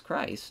 Jesus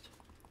Christ.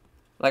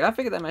 Like, I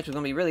figured that match was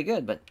going to be really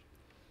good, but...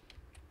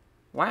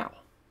 Wow.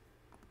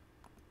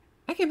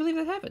 I can't believe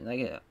that happened.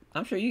 Like,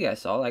 I'm sure you guys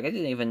saw. Like, I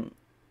didn't even...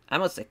 I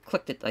must have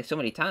clicked it, like, so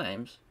many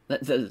times.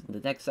 The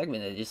next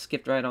segment, it just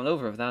skipped right on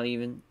over without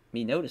even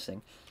me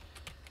noticing.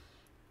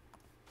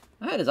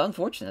 That is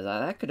unfortunate.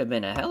 That could have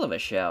been a hell of a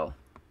show.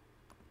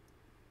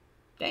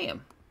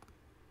 Damn.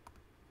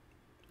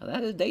 Well,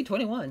 that is day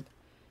 21.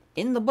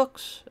 In the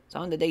books. It's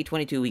on to day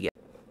 22 we get.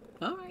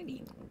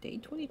 Alrighty, day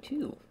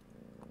 22.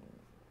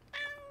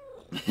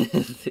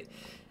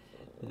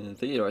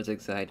 Theodore's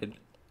excited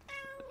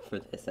for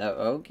this. Oh,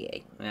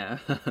 okay. Yeah.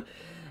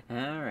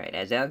 Alright,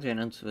 as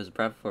Alexander was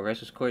brought before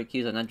Wrestler's Court,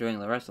 accused of not joining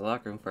the rest of the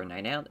locker room for a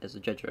night out, as the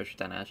judge Hiroshi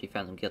Tanahashi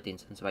found him guilty and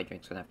sentenced by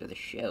drinks after the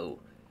show.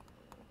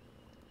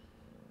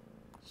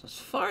 So as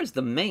far as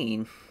the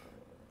main,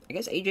 I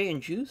guess AJ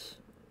and Juice?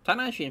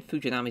 Tanahashi and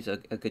Fujinami's a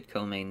good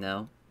co-main,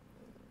 though.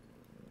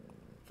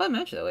 Fun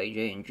match, though,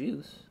 AJ and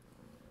Juice.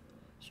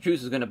 So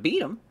Juice is going to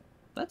beat him.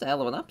 That's a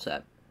hell of an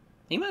upset.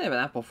 He might have an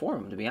apple for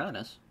him, to be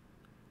honest.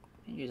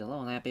 AJ's a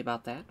little happy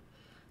about that.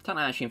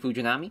 Tanahashi and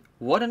Fujinami.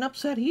 What an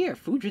upset here.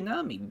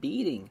 Fujinami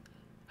beating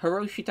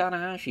Hiroshi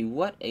Tanahashi.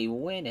 What a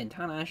win, and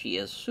Tanahashi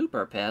is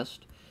super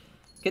pissed.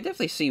 Could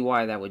definitely see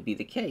why that would be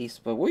the case,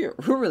 but we're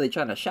really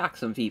trying to shock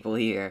some people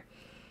here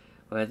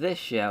with this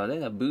show.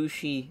 Then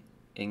Ibushi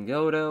and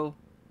Goto.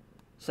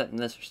 Setting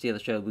this for Steal the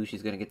Show.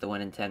 Bushi's going to get the win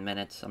in 10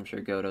 minutes. I'm sure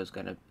Goto's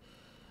going to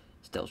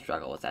still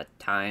struggle with that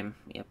time.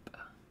 Yep.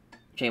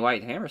 Jay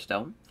White and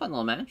Hammerstone. Fun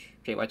little match.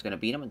 Jay White's going to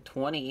beat him in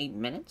 28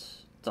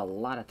 minutes. It's a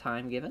lot of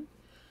time given.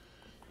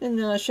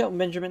 Then Shelton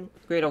Benjamin,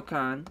 Great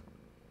O'Khan.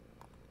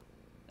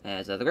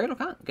 As the Great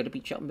O'Khan going to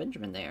beat Shelton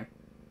Benjamin there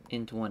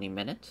in 20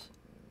 minutes.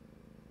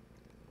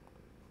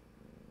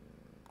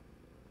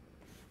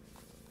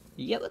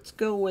 Yeah, let's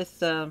go with...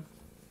 let's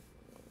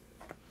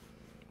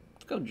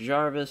go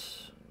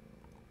Jarvis...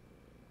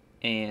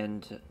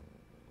 And I'm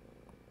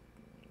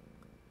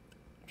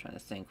trying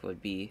to think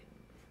would be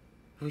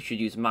if we should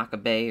use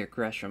Makabe or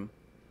Gresham.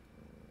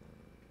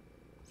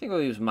 I think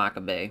we'll use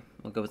Makabe.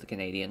 We'll go with the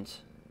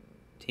Canadians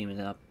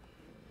teaming up.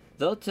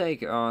 They'll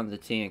take on the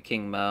team of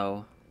King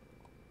Mo.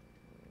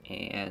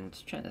 And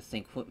trying to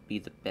think what would be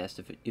the best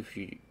if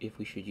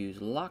we should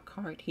use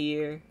Lockhart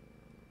here.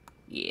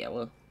 Yeah,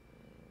 well,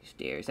 use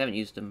Darius. I haven't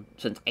used him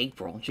since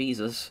April.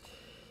 Jesus,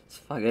 it's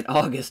fucking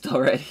August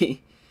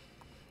already.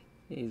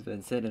 He's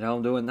been sitting at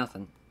home doing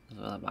nothing. So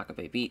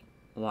Makabe beat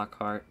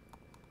Lockhart.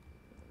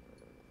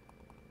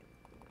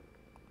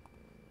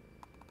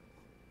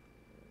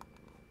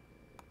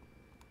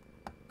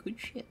 Good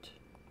shit.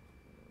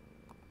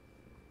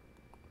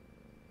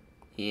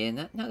 Yeah,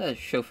 not a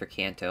show for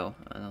Kanto.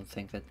 I don't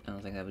think that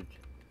would.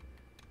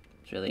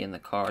 It's really in the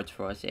cards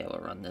for us. Yeah,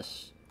 we'll run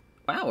this.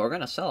 Wow, we're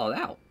gonna sell it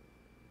out.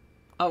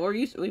 Oh,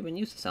 we've been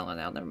used to selling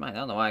out. Never mind.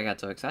 I don't know why I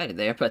got so excited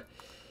there, but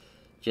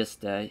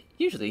just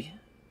usually.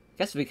 I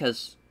guess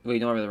because we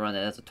normally run it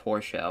as a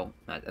tour show.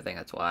 I think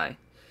that's why.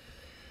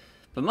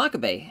 But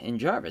Makabe and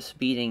Jarvis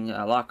beating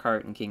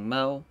Lockhart and King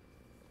Mo.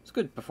 It's a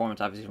good performance,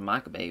 obviously, from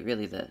Makabe.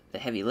 Really the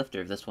heavy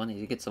lifter of this one.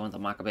 He gets the one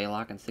with the Makabe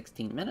lock in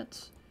 16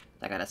 minutes.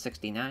 That got a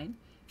 69.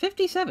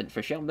 57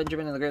 for Shelton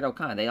Benjamin and the Great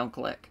O'Khan. They don't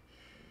click.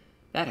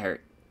 That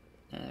hurt.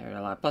 That hurt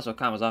a lot. Plus,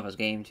 O'Khan was off his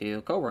game,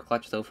 too. Cobra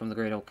clutch, though, from the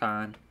Great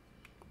O'Khan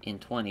in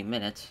 20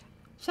 minutes.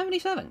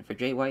 77 for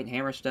Jay White and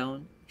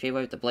Hammerstone. Jay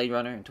White with the Blade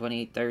Runner in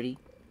 28-30.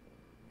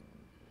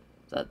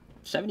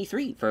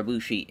 73 for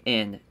Ibushi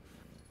and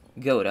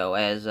Goto,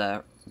 as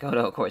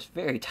Goto, of course,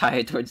 very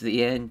tired towards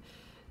the end.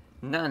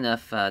 Not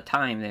enough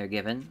time there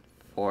given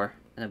for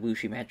an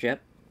Ibushi matchup.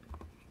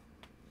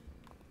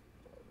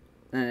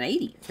 And an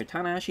 80 for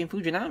Tanahashi and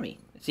Fujinami.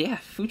 So yeah,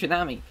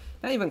 Fujinami,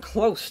 not even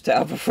close to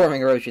outperforming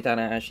Hiroshi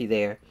Tanahashi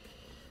there.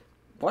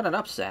 What an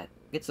upset.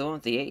 Gets the one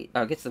with the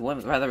gets the one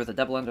with the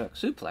double underhook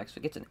suplex,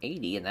 but gets an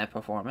 80 in that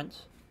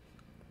performance.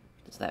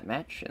 That's that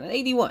match. And an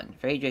 81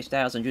 for AJ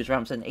Styles and Juice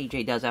Robinson.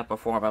 AJ does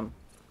outperform him,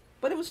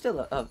 but it was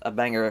still a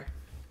banger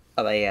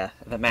of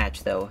a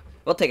match, though.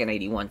 We'll take an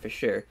 81 for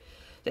sure.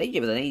 So AJ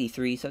with an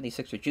 83,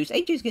 76 for Juice.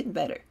 AJ's getting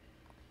better.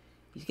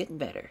 He's getting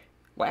better.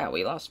 Wow,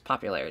 we lost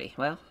popularity.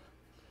 Well,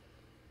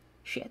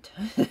 shit.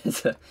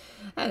 So,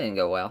 that didn't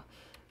go well.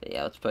 But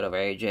yeah, let's put over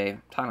AJ.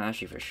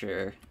 Tanahashi for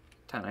sure.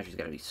 Tanahashi's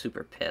got to be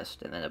super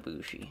pissed. And then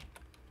Ibushi.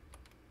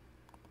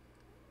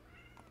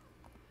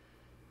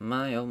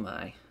 My, oh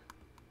my.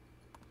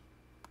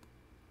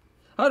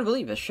 Hard to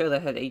believe a show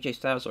that had AJ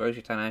Styles,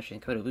 Hiroshi Tanahashi,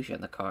 and Kota Ibushi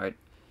on the card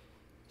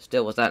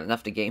still was not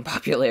enough to gain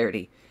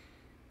popularity.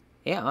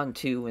 Yeah, on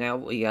to now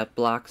we got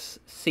blocks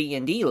C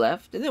and D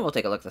left, and then we'll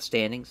take a look at the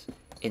standings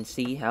and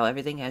see how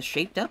everything has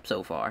shaped up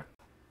so far.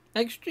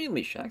 I'm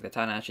extremely shocked that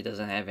Tanahashi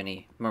doesn't have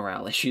any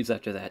morale issues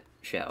after that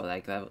show.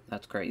 Like,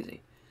 that's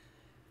crazy.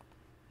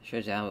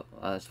 Shows how,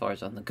 as far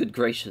as on the good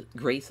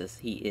graces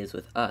he is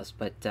with us.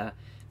 But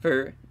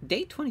for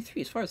day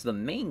 23, as far as the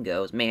main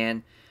goes,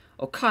 man,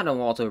 Okada and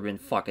Walter have been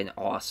fucking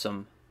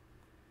awesome.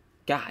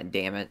 God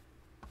damn it.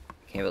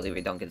 Can't believe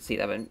we don't get to see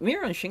that. But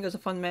Miro and Shingo's a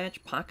fun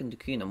match. Pac and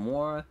Takuya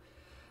Nomura.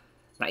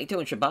 Naito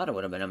and Shibata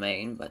would have been a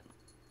main, but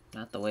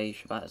not the way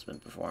Shibata's been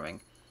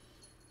performing.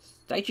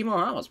 Daichi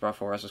Morihama was brought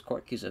for Wrestler's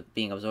Court accused of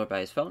being absorbed by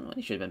his phone when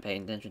he should have been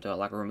paying attention to a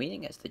locker room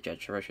meeting, as the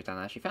judge Hiroshi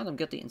Tanahashi found him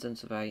guilty and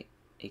sentenced by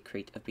a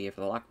crate of beer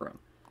for the locker room.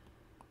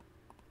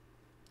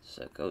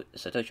 So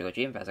Satoshi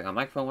Kojima passing on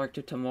microphone work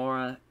to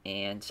Tamura,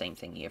 and same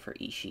thing here for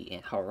Ishii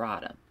and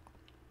Harada.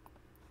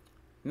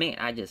 Man,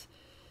 I just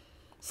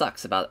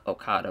sucks about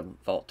Okada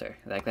Volter.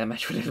 Like, that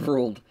match would have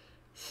ruled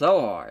so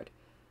hard.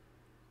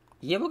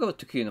 Yeah, we'll go with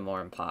Takuya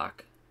Nomura and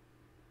Pac.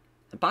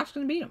 And Pac's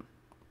gonna beat him.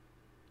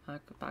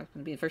 Pac's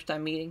gonna be the first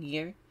time meeting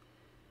here.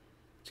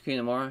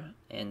 Takuya Nomura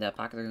and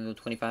Pac are gonna go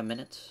 25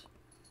 minutes.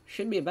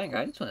 Should be a banger.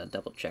 I just want to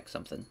double check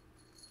something.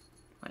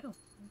 Wow.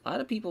 A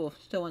lot of people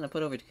still want to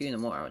put over Takuya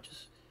Nomura, which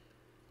is...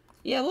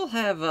 Yeah, we'll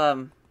have,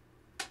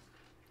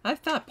 I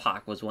thought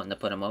Pac was wanting to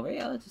put him over.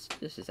 Yeah, let's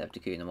just have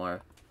Takuya Nomura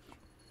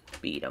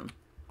beat him.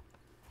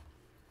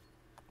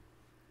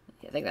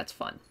 Yeah, I think that's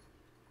fun.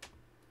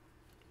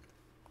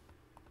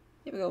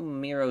 Here we go,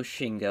 Miro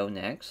Shingo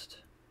next.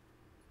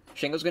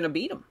 Shingo's gonna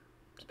beat him.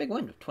 It's a big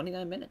win.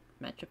 29-minute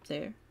matchup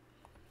there.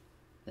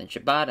 Then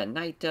Shibata and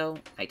Naito.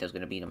 Naito's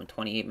gonna beat him in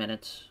 28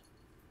 minutes.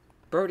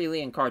 Brody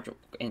Lee and Carl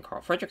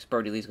Fredericks.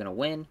 Brody Lee's gonna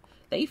win.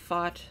 They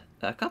fought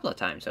a couple of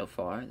times so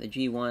far. The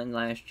G1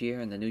 last year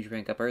and the New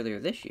Japan Cup earlier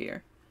this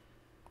year.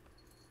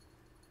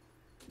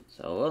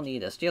 So we'll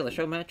need a Steal the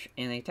Show match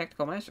and a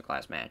Technical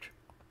Masterclass match.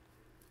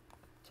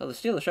 So the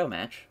Steal the Show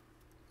match,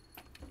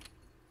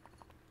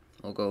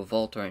 we'll go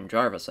Volter and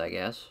Jarvis, I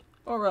guess.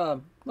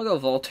 Or, we'll go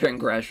Volter and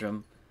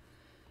Gresham.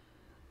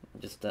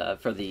 Just,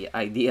 for the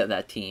idea of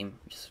that team.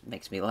 Just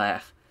makes me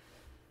laugh.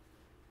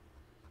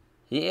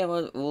 Yeah,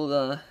 we'll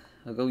go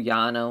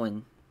Yano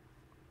and...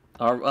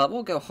 Or,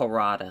 we'll go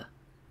Harada.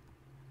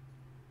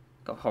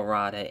 Go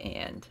Harada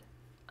and,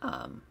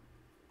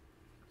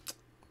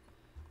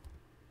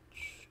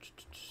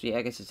 yeah,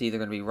 I guess it's either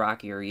going to be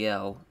Rocky or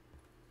Yo.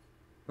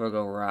 We'll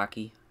go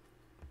Rocky.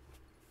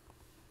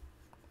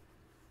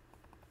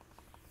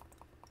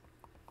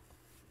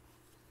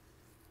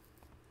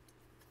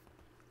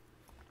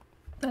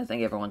 I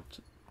think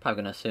everyone's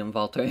probably going to assume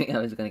Volter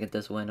is going to get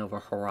this win over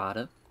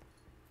Harada.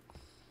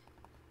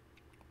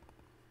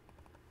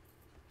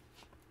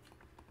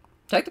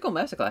 Technical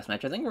Masterclass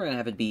match. I think we're going to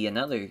have it be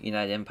another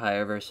United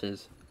Empire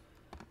versus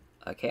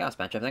a Chaos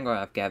match. I think we're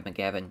going to have Gav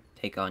McGavin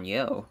take on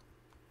Yo.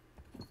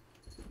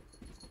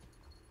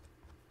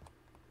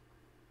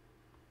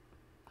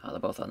 Oh, they're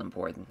both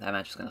unimportant. That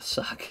match is going to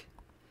suck.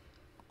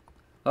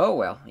 Oh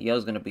well,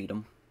 Yo's going to beat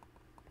him.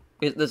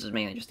 This is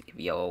mainly just to give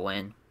Yo a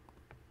win.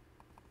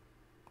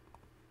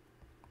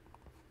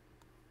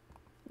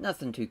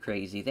 Nothing too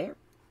crazy there.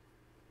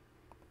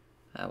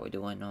 How are we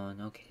doing on?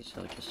 Okay,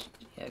 so just,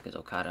 yeah, because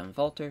Okada and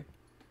Volter.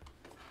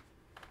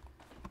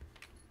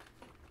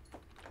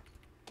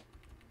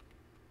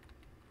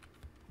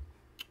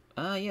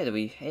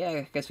 Yeah,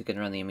 I guess we can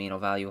run the Amino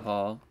Value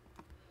Hall.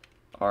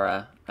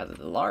 Or, rather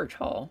the Large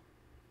Hall.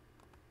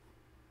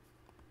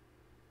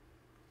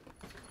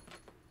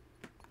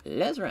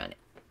 Let's run it.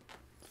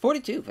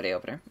 42 for the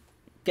opener.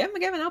 Gavin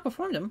McGavin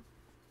outperformed him.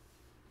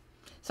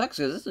 Sucks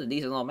because this is a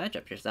decent little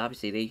matchup. Just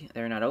obviously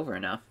they're not over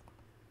enough.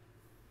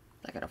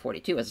 I got a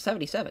 42 as a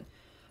 77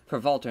 for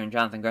Walter and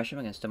Jonathan Gresham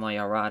against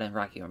Tomoya Harada and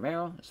Rocky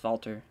Romero. It's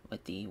Walter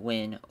with the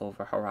win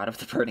over Harada with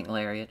the burning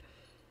lariat.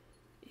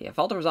 Yeah,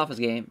 Walter was off his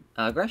game.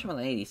 Gresham with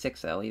an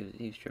 86, though. He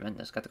was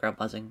tremendous. Got the crowd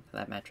buzzing for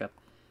that matchup.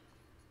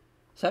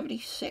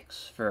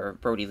 76 for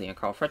Brody Lee and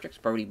Carl Fredericks.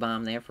 Brody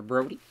bomb there for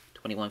Brody.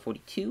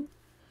 21-42.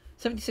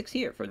 76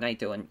 here for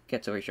Naito and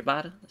Katsuyori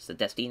Shibata. It's the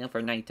Destino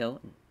for Naito.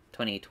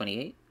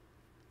 28-28.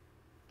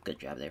 Good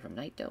job there from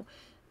Naito.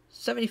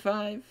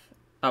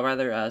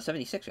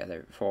 76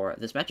 rather, for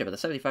this matchup. But the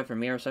 75 for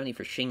Miro, 70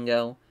 for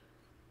Shingo.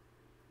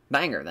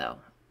 Banger, though.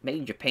 Made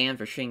in Japan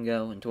for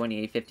Shingo in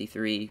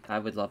 28-53. I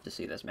would love to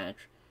see this match.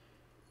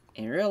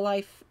 In real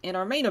life, in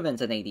our main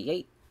events in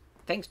 88,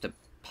 thanks to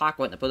Pac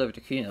wanting to put over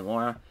Takuya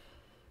Nomura.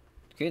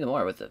 Takuya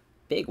Nomura with a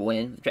big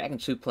win. Dragon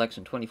Suplex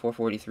in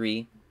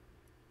 24-43.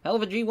 Hell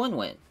of a G1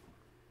 win.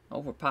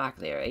 Over Pac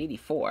there,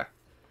 84.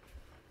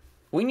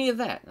 We needed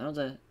that.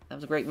 That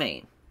was a great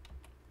main.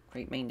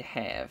 Great main to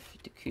have.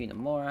 Takuya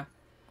Nomura.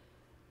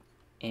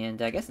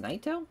 And I guess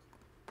Naito?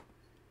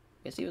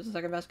 Guess he was the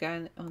second best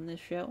guy on this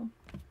show.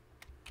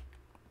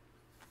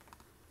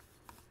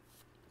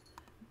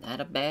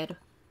 Not a bad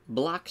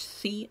Block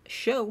C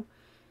show.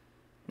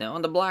 Now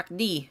on to Block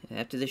D.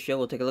 After this show,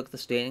 we'll take a look at the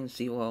standings,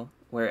 see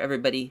where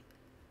everybody,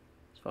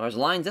 as far as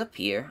lines up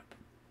here,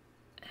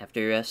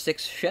 after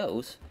 6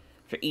 shows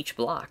for each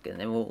block, and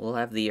then we'll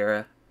have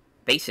the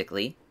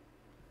basically,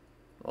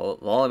 we'll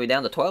all be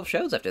down to 12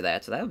 shows after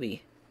that. So that would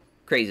be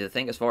crazy to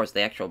think as far as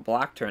the actual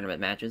block tournament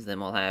matches.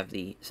 Then we'll have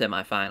the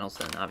semifinals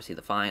and obviously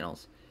the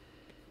finals.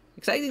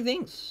 Exciting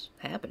things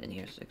happening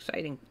here.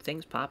 Exciting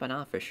things popping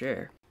off for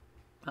sure.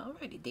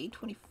 Alrighty, day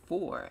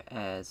 24,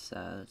 as,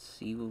 let's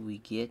see what we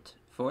get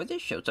for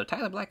this show. So,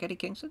 Tyler Black, Eddie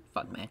Kingston,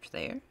 fun match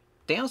there.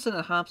 Danielson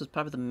and Hobbs is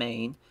probably the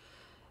main.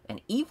 An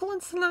Evil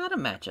and Sonata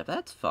matchup,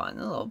 that's fun.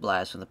 A little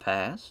blast from the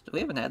past. We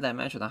haven't had that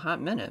match in a hot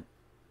minute.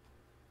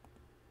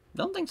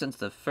 Don't think since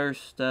the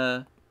first,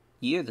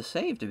 year of the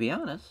save, to be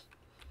honest.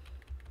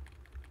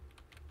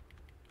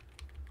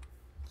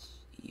 Let's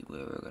see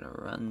where we're gonna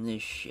run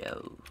this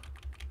show.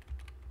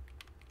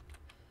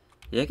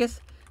 Yeah, I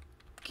guess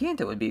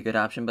Kanto would be a good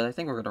option, but I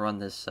think we're going to run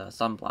this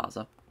Sun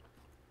Plaza.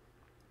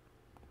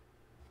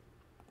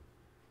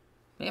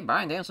 Yeah,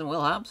 Brian Danielson,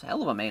 Will Hobbs,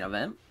 hell of a main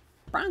event.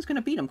 Brian's going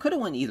to beat him. Could have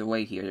went either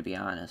way here, to be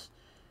honest.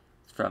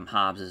 From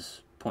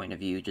Hobbs' point of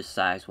view, just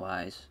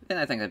size-wise. And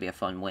I think that'd be a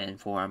fun win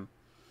for him.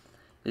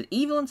 With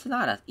Evil and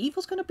Sonata,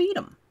 Evil's going to beat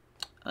him.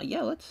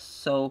 Yeah,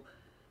 so,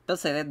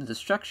 let's say they had the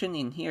Destruction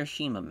in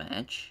Hiroshima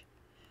match,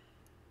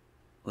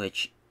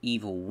 which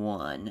Evil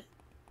won.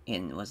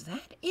 And was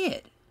that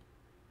it?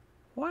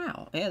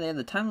 Wow. Yeah, they had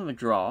the time limit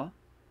draw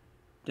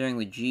during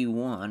the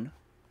G1.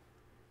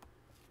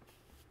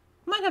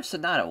 Might have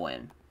Sonata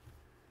win.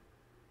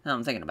 Now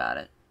I'm thinking about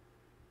it.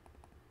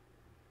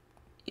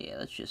 Yeah,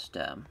 let's just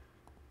do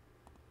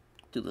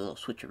the little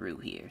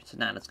switcheroo here.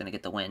 Sonata's going to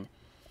get the win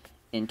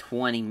in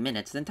 20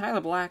 minutes. Then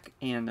Tyler Black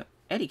and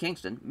Eddie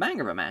Kingston,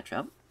 banger of a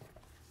matchup.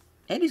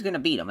 Eddie's going to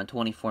beat him in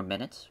 24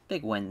 minutes.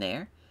 Big win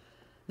there.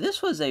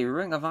 This was a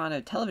Ring of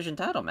Honor television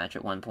title match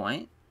at one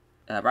point.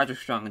 Roderick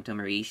Strong and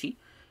Tomohiro Ishii.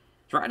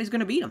 Roddy's going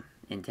to beat him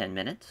in 10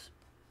 minutes.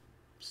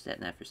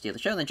 Setting that for Steal the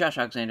Show. Then Josh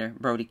Alexander,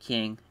 Brody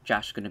King.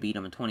 Josh is going to beat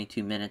him in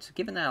 22 minutes.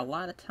 Giving that a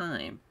lot of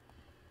time,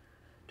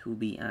 to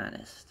be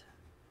honest.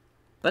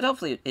 But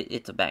hopefully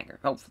it's a banger.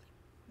 Hopefully.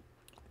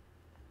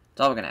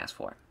 That's all we're going to ask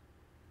for.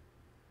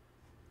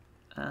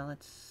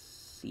 Let's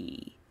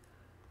see.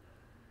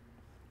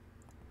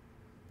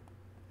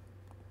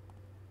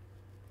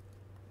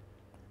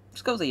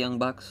 Let's go with the Young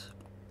Bucks.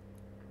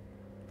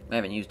 We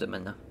haven't used them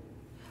in at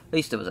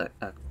least it was a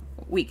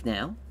week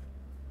now.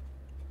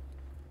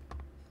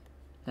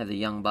 Have the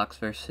Young Bucks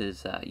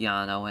versus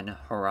Yano and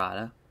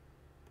Harada.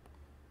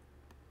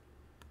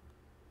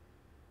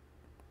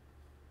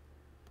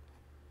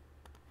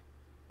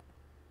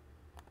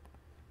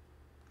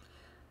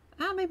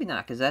 Maybe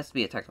not, because that has to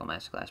be a technical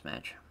masterclass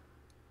match.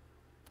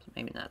 So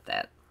maybe not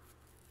that.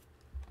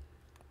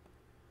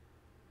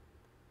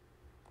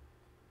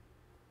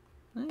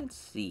 Let's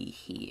see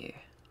here.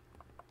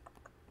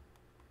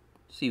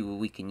 See what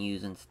we can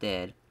use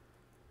instead.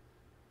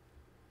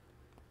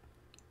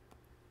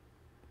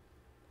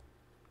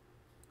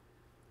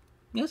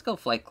 Yeah, let's go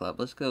Flight Club.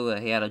 Let's go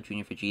Hayato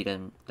Jr. Vegeta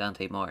and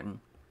Dante Martin.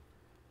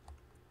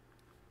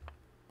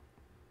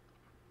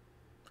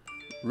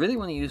 Really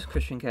want to use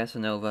Christian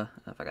Casanova.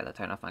 I forgot to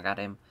turn off my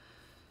goddamn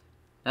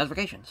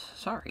notifications.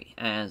 Sorry.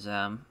 As,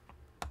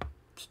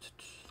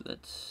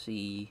 let's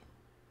see.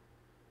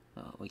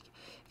 Oh, we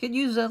could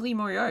use Lee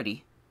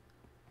Moriarty.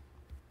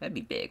 That'd be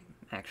big,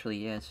 actually.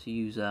 Yes,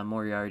 use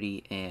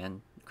Moriarty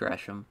and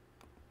Gresham.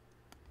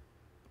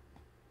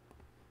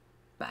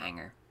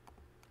 Banger.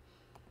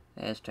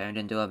 Has turned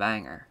into a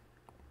banger.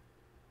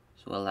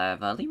 So we'll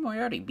have Lee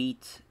Moriarty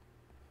beat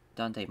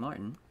Dante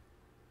Martin.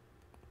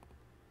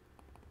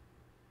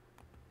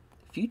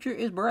 Future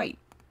is bright.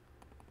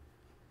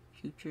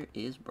 Future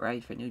is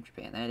bright for New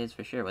Japan. That is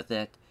for sure. With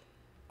that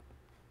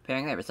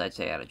pairing there, besides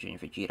Hayato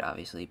Jr. Vegeta,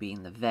 obviously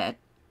being the vet.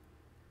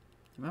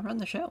 I'm gonna run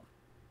the show.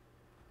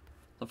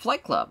 the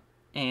Flight Club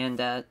and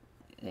the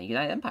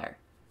United Empire.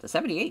 It's a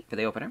 78 for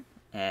the opener.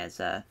 As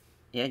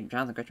yeah,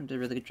 Jonathan Gresham did a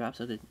really good job.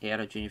 So did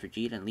Aoto Jr. for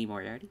Jeet and Lee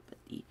Moriarty. But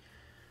the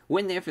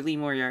win there for Lee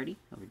Moriarty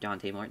over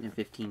Dante Martin in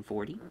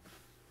 1540.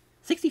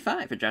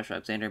 65 for Josh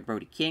Alexander and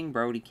Brody King.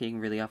 Brody King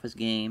really off his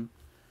game.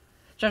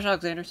 Josh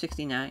Alexander,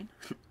 69.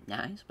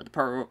 Nice. But the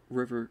Pearl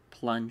River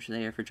Plunge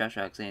there for Josh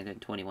Alexander in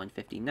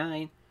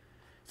 2159.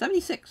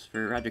 76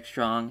 for Roderick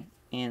Strong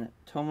and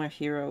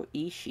Tomohiro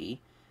Ishii.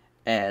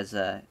 As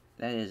that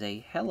is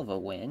a hell of a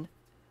win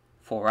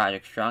for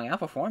Roderick Strong.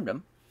 Outperformed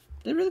him.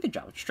 Did a really good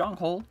job.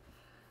 Stronghold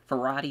for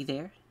Roddy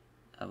there.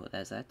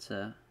 As that's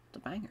a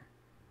banger.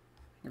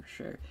 For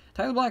sure.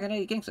 Tyler Black and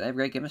Eddie Kingston have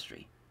great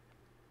chemistry.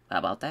 How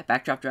about that?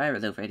 Backdrop driver,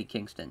 though, for Eddie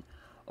Kingston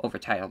over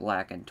Tyler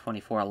Black in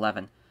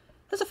 24-11.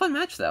 That's a fun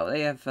match, though.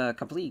 They have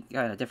complete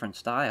different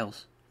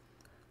styles.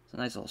 It's a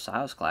nice little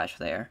styles clash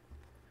there.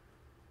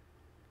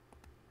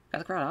 Got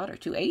the crowd otter.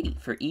 280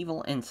 for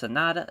Evil and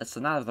Sonata. A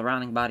Sonata of the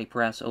rounding body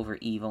press over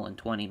Evil in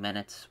 20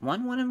 minutes.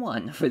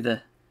 1-1-1 for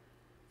the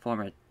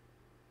former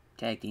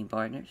tag team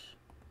partners.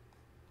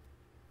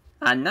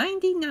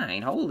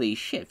 99. Holy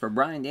shit for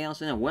Brian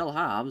Danielson and Will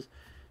Hobbs.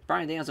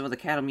 Brian Danielson with a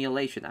cattle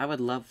mutilation. I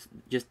would love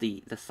just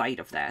the sight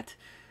of that.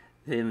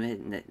 Him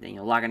hitting,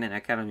 logging in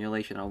a cattle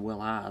mutilation on Will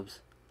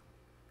Hobbs.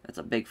 That's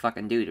a big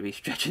fucking dude to be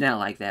stretching out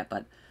like that,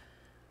 but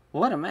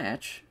what a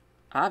match.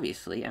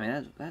 Obviously, I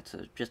mean, that's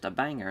just a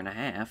banger and a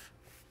half.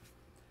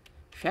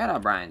 Shout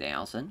out Brian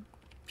Danielson.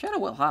 Shout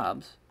out Will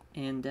Hobbs.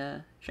 And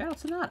shout out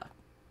Sonata.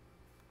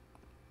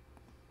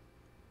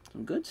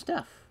 Some good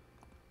stuff.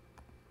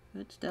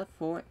 Good stuff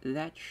for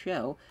that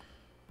show.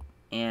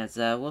 As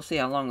we'll see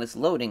how long this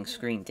loading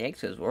screen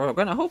takes, because we're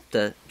going to hope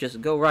to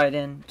just go right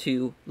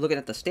into looking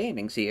at the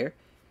standings here.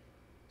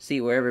 See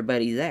where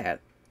everybody's at.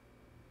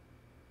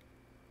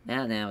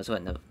 Now is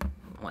when to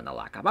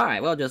lock up.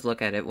 Alright, we'll just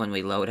look at it when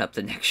we load up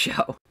the next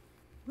show.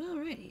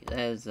 Alrighty,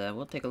 as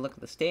we'll take a look at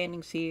the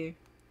standings here.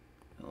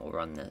 We'll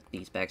run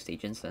these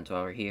backstage incidents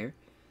while we're here.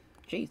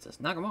 Jesus,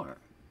 Nakamura.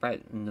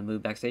 Right in the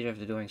mood backstage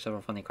after doing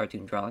several funny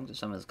cartoon drawings with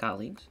some of his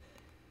colleagues.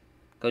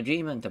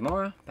 Kojima and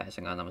Tamura,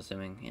 passing on, I'm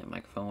assuming,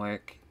 microphone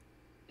work.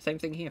 Same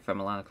thing here from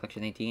Milano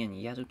Collection 18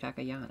 and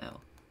Yasutaka Yano.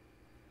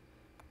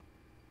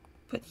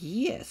 But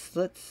yes,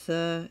 let's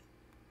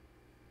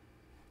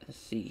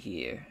see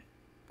here.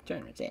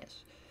 Tournaments,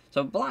 yes.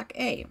 So Block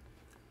A,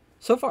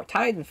 so far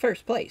tied in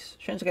first place.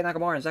 Shinsuke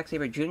Nakamura and Zack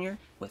Sabre Jr.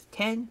 with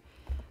 10.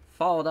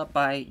 Followed up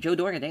by Joe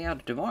Doring and Daniel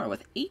Tamura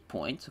with 8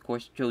 points. Of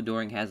course, Joe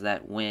Doring has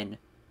that win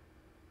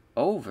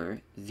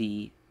over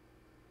the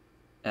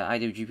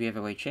IWGP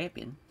Heavyweight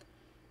Champion.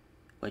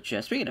 Which,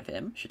 speaking of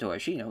him, Shito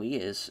Ashino, he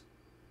is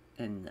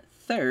in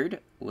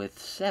third with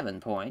 7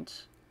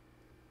 points.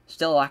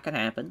 Still a lot can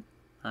happen,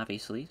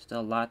 obviously.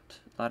 Still a lot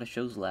of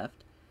shows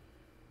left.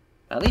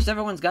 But at least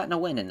everyone's gotten a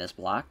win in this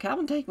block.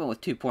 Calvin Tankman with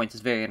 2 points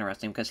is very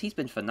interesting because he's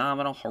been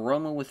phenomenal.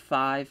 Hiromu with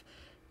 5.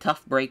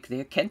 Tough break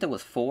there. Kenta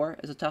with 4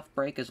 is a tough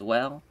break as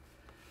well.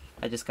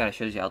 That just kind of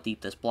shows you how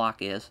deep this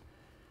block is.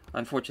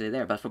 Unfortunately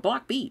there. But for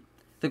Block B,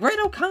 the Great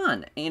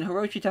Okan and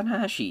Hiroshi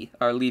Tanahashi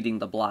are leading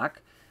the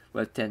block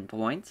with 10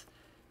 points.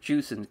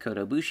 Juice and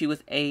Kota Ibushi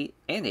with 8,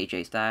 and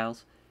AJ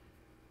Styles.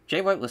 Jay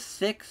White with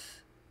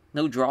 6.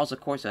 No draws, of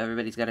course, so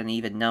everybody's got an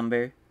even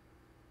number.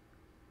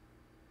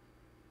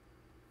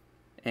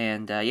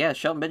 And, yeah,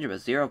 Shelton Benjamin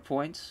with 0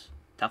 points.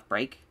 Tough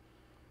break.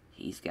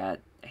 He's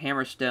got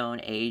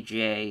Hammerstone,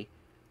 AJ,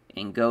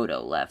 and Goto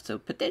left, so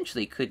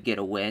potentially could get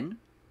a win.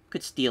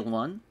 Could steal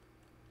one.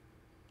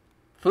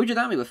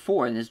 Fujinami with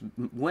 4, and his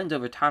wins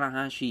over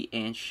Tanahashi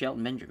and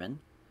Shelton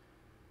Benjamin.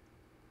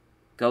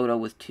 Goto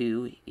with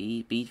 2,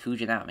 he beat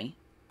Fujinami.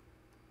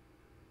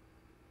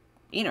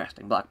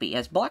 Interesting, Block B.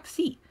 As Block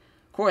C,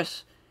 of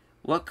course,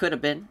 what could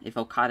have been if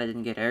Okada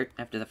didn't get hurt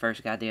after the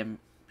first goddamn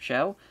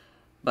show.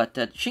 But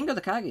Shingo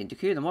Takagi and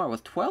Takuya Nomura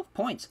with 12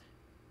 points.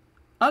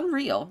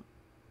 Unreal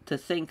to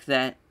think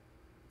that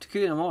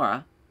Takuya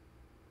Nomura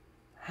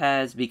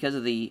has, because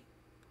of the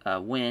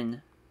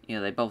win,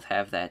 they both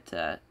have that,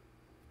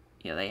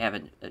 they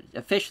haven't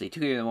officially,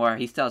 Takuya Nomura,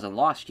 he still hasn't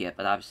lost yet,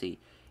 but obviously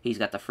he's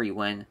got the free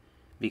win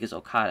because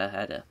Okada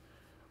had to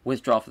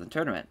withdraw from the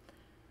tournament.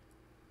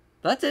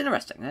 But that's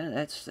interesting.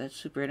 That's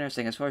super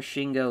interesting. As far as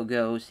Shingo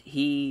goes,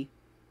 he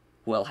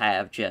will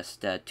have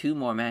just 2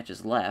 more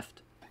matches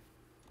left.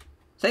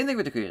 Same thing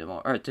with Takuya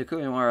Nomura.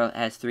 Takuya Nomura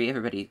has 3.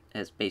 Everybody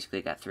has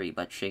basically got 3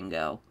 but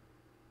Shingo.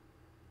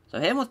 So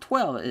him with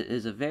 12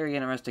 is a very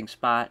interesting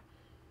spot.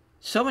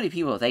 So many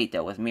people with 8,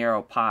 though, with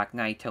Miro, Pac,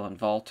 Naito, and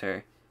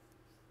Walter.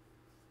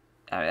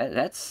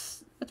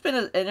 That's been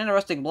an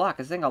interesting block.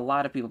 I think a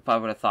lot of people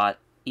probably would have thought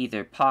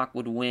either Pac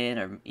would win,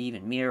 or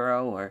even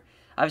Miro, or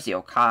obviously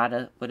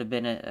Okada would have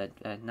been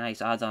a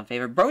nice odds-on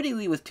favorite. Brody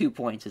Lee with 2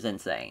 points is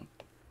insane.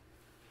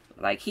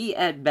 Like, he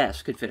at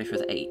best could finish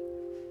with 8.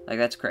 Like,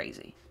 that's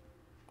crazy.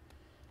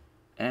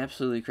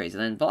 Absolutely crazy.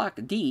 Then Block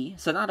D,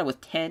 Sonata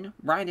with 10,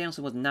 Brian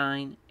Danielson with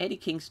 9, Eddie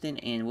Kingston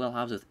and Will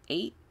Hobbs with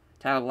 8,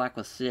 Tyler Black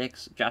with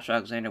 6, Josh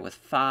Alexander with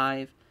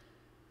 5,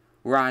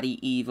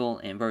 Roddy, Evil,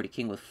 and Brody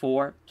King with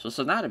 4. So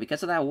Sonata,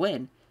 because of that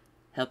win,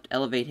 helped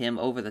elevate him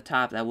over the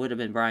top. That would have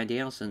been Bryan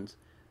Danielson's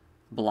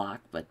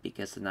block, but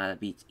because Sonata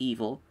beats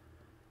Evil,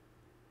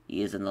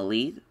 he is in the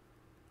lead.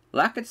 A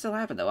lot could still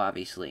happen, though,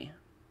 obviously.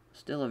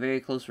 Still a very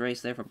close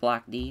race there for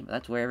Block D.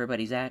 That's where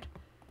everybody's at.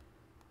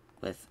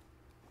 With,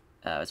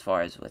 as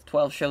far as with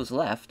 12 shows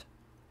left.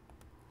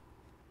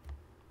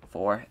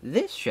 For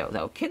this show,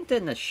 though, Kenta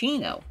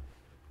Nishino.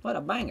 What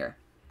a banger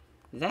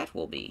that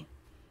will be.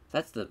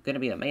 That's going to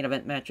be the main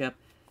event matchup.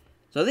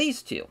 So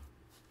these two.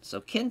 So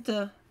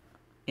Kenta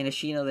and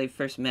Nishino, they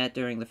first met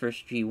during the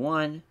first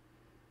G1.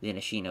 Then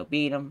Nishino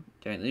beat him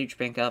during the New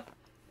Japan Cup.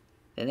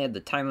 Then they had the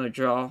time limit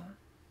draw.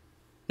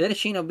 Then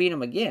Nishino beat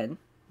him again.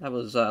 That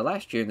was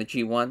last year in the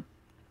G1.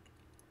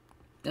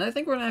 And I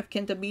think we're going to have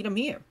Kenta beat him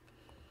here.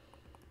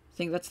 I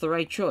think that's the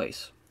right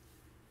choice.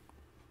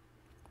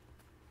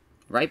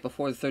 Right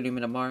before the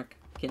 30-minute mark.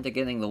 Kenta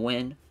getting the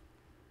win.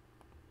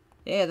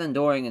 Yeah, then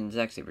Doring and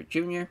Zack Sabre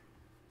Jr.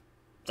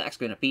 Zack's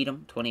going to beat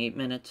him. 28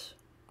 minutes.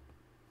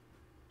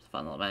 It's a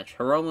fun little match.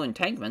 Hiromu and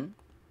Tankman.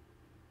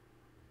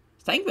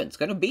 Tankman's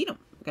going to beat him.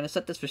 We're going to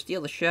set this for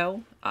Steal the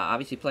Show.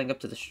 Obviously playing up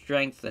to the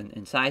strength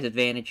and size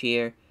advantage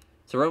here.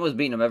 So Hiromu's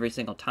beating him every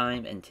single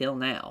time until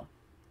now.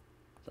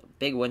 So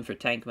big win for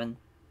Tankman.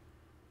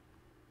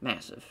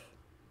 Massive.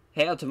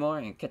 Hail Tamura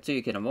and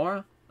Katsuya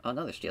Kitamura.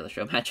 Another Steal the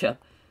Show matchup.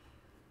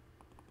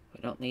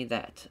 We don't need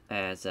that.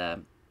 As, yeah,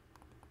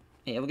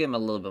 we'll give him a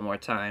little bit more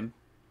time.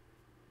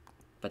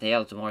 But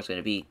Hail Tamura's going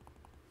to beat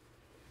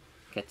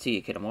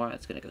Katsuya Kitamura.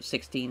 It's going to go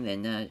 16.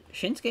 Then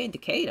Shinsuke and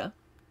Takeda.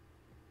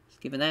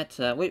 Given that,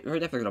 we're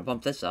definitely going to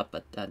bump this up,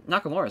 but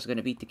Nakamura's going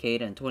to beat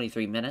Takeda in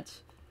 23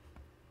 minutes.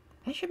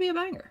 That should be a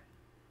banger.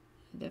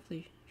 It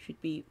definitely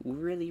should be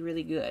really,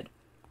 really good.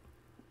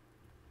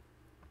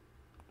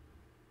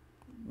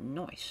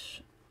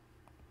 Nice.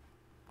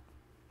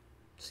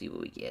 Let's see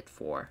what we get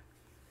for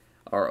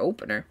our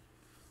opener.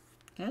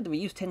 Do we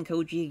use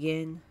Tenkoji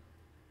again?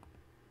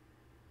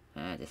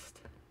 I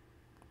just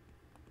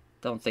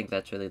don't think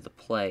that's really the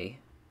play.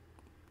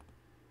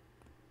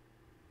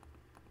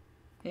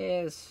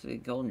 Yes,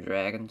 Golden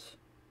Dragons.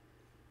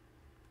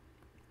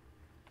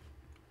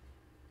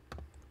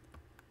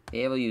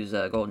 Yeah, we'll use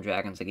Golden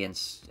Dragons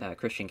against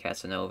Christian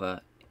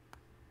Casanova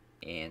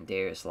and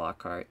Darius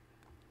Lockhart.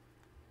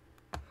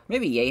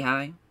 Maybe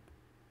Yehai.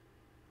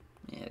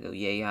 Yeah, go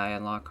Yehai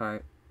on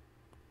Lockhart.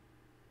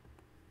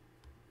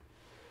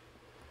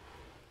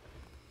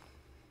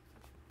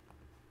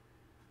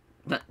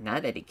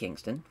 Not Eddie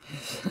Kingston.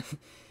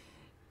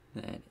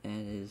 That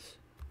is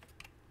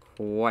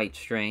quite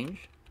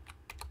strange.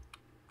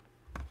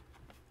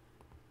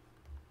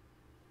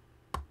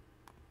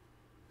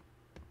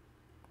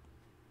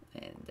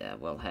 And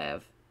we'll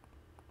have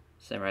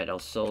Samurai Del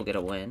Sol get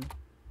a win.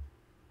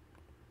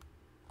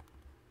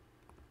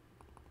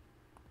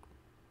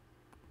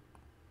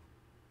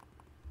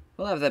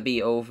 We'll have that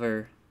be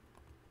over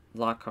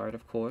Lockhart,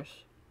 of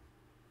course.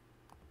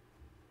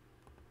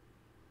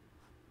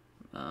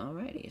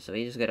 Alrighty, so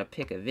we just gotta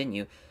pick a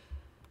venue.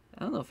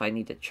 I don't know if I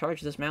need to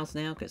charge this mouse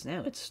now, because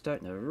now it's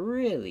starting to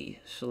really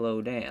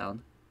slow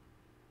down.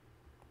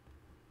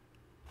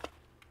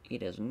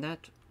 It is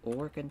not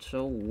working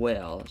so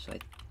well, so I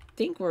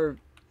think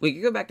we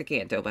could go back to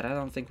Kanto, but I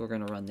don't think we're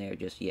going to run there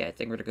just yet. I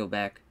think we're going to go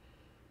back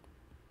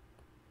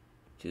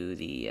to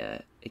the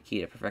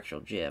Akita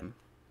Perfectional Gym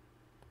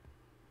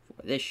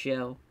for this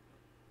show.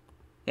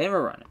 And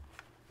we're running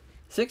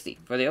 60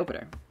 for the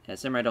opener.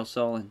 As Samurai Del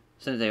Sol and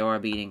Sensei Ora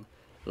beating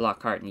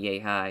Lockhart and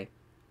Yehai.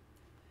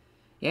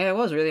 Yeah, it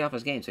was really off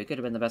his game, so he could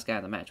have been the best guy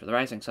in the match. With the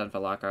Rising Sun for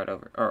Lockhart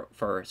or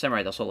for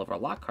Samurai Del Sol over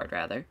Lockhart,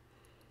 rather.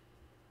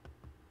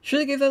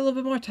 Should have given that a little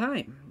bit more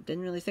time.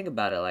 Didn't really think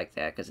about it like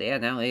that. Because, yeah,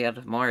 now they got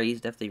Tamura. He's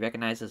definitely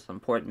recognized as an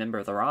important member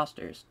of the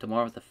rosters.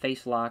 Tamura with a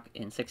face lock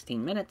in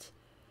 16 minutes.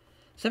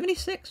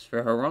 76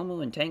 for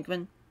Hiromu and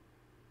Tankman.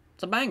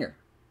 It's a banger.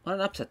 What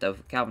an upset, though,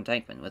 for Calvin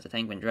Tankman. With the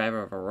Tankman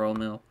driver of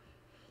Hiromu.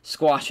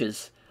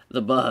 Squashes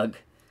the bug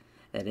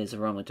that is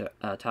Hiromu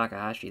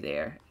Takahashi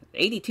there.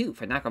 82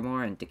 for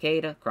Nakamura and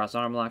Takeda. Cross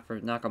arm lock for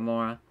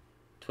Nakamura.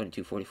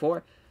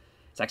 22-44.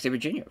 Zack Sabre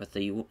Jr. with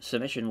the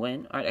submission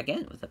win. Alright,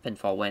 again, with the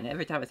pinfall win.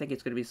 Every time I think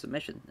it's going to be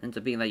submission. Ends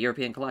up being that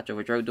European clutch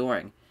over Drew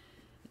Doring.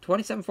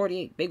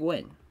 27-48. Big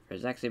win for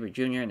Zack Sabre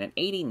Jr. And an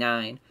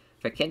 89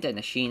 for Kenta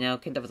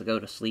Nishino. Kenta with a go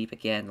to sleep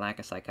again. Lack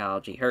of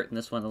psychology. Hurting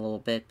this one a little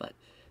bit, but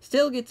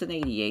still gets an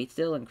 88.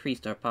 Still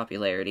increased our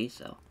popularity,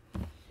 so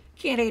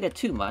can't hate it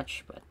too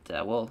much.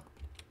 But we'll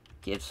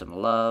give some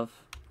love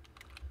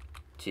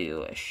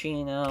to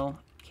Ashino,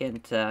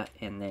 Kenta,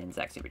 and then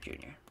Zack Sabre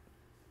Jr.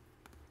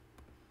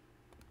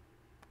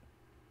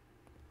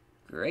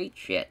 Great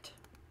shit.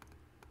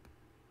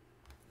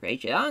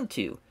 Great shit. On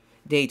to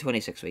day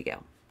 26 we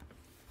go.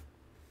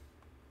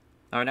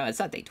 Oh, no, it's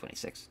not day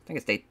 26. I think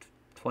it's day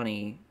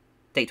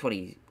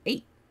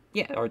 28.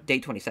 Yeah, or day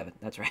 27.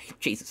 That's right.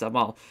 Jesus, I'm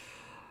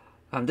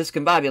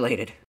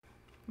discombobulated.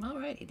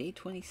 Alrighty, day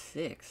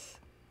 26.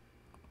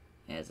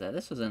 As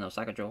this was in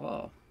Osaka Joe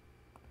Hall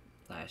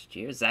last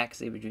year. Zack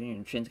Sabre Jr.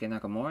 and Shinsuke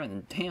Nakamura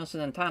and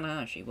Danielson and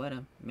Tanahashi. What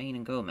a main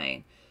and go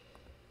main.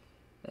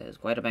 That is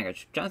quite a banger.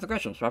 Jonathan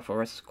Gresham's brought for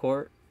West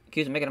Court,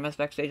 accused of making a mess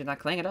backstage and not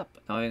cleaning it up.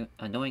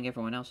 Annoying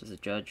everyone else as the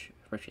judge,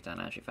 Rishi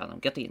Tanahashi found him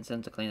guilty and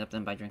sentenced to clean up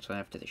then buy drinks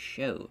after the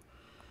show.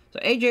 So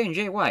AJ and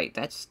Jay White,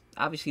 that's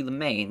obviously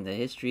the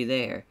history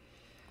there.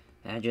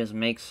 That just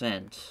makes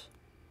sense.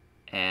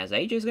 As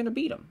AJ's going to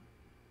beat him.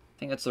 I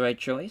think that's the right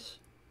choice.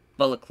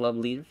 Bullet Club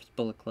leader.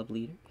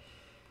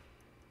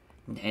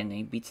 And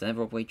he beats the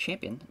Neverweight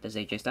champion, as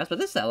AJ Styles. But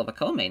this is a hell of a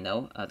co-main,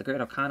 though. The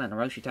Great Okada and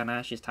Hiroshi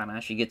Tanahashi.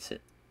 Tanahashi gets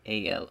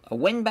a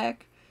win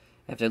back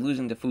after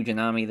losing to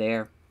Fujinami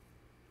there.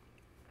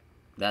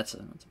 That's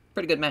a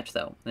pretty good match,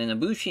 though. And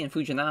Ibushi and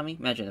Fujinami.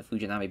 Imagine if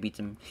Fujinami beats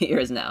him here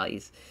as now.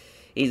 He's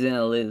going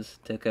to lose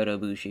to Kota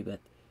Ibushi, but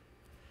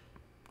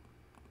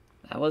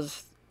that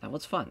was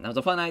fun. That was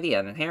a fun idea.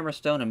 And then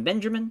Hammerstone and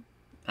Benjamin.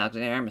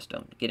 Alexander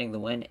Hammerstone getting the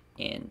win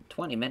in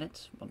 20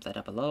 minutes. Bump that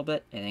up a little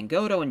bit. And then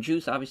Goto and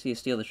Juice, obviously a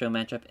steal the show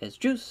matchup, as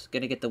Juice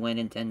going to get the win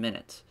in 10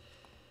 minutes.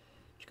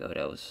 Which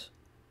Goto's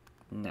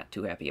not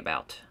too happy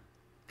about.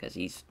 Because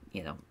he's,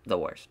 the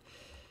worst.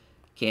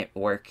 Can't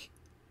work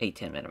a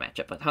 10-minute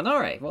matchup. But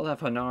Hanare, we'll have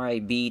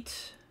Hanare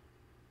beat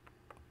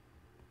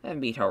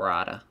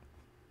Harada.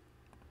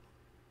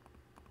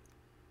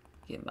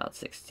 Get him about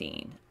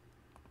 16.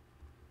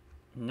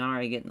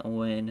 Hanare getting the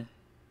win.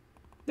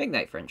 Big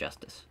night for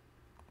Injustice.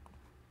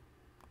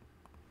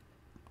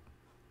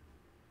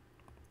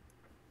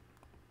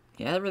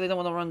 Yeah, I really don't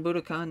want to run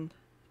Budokan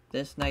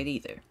this night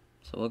either.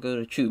 So we'll go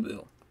to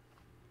Chubu.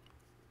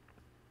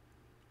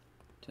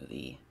 To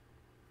the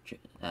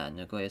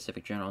Nagoya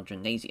Civic Journal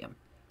Gymnasium.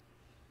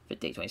 Fit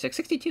day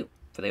 2662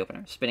 for the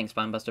opener. Spinning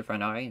Spinebuster for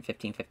Hanare in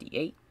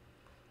 15:58.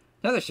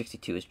 Another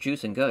 62 is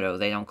Juice and Goto.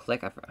 They don't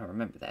click. I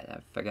remember that. I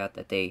forgot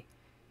that they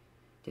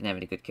didn't have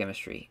any good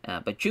chemistry.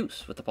 But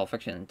Juice with the Pulp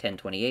Friction in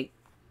 10:28.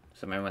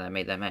 So remember when I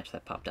made that match,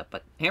 that popped up.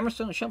 But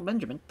Hammerstone and Shelton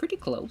Benjamin, pretty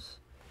close.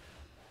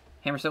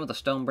 Hammerstone with a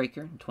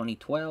Stonebreaker in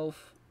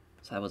 2012.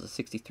 So that was a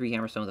 63.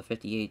 Hammerstone with a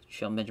 58.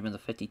 Shelton Benjamin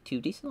with a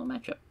 52. Decent little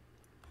matchup.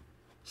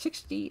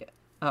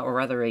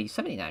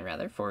 79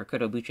 rather, for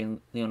Kota Ibushi and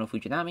Leono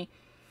Fujinami.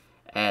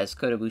 As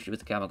Kota Ibushi with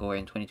the Kamagori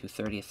in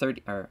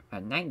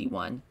 22:30.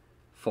 91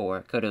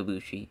 for Kota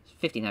Ibushi.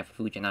 59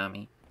 for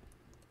Fujinami.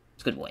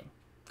 It's a good win.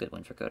 Good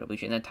win for Kota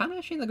Ibushi. And then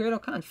Tanahashi and the Great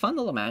Okan. Fun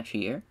little match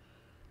here.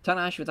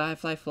 Tanahashi with the High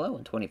Fly Flow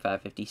in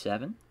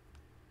 25:57.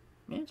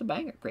 Yeah, it's a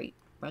banger. Great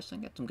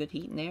wrestling. Got some good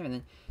heat in there. And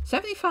then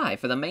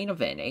 75 for the main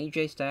event.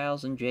 AJ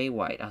Styles and Jay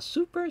White. A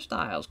Super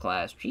Styles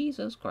class.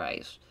 Jesus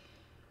Christ.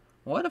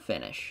 What a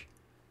finish.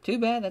 Too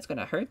bad that's going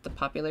to hurt the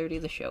popularity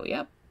of the show.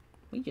 Yep.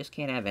 We just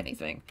can't have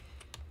anything.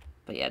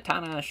 But yeah,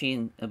 Tanahashi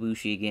and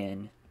Ibushi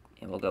again.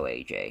 And we'll go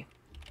AJ.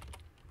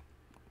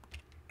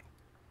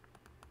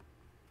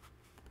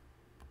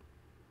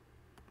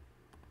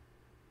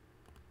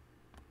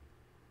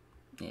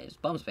 Yeah, it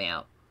just bums me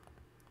out.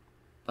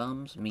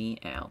 Bums me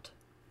out.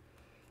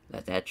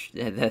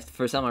 That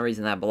for some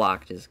reason that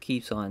block just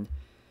keeps on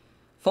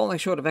falling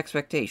short of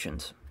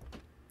expectations.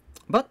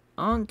 But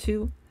on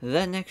to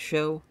the next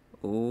show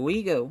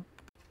we go.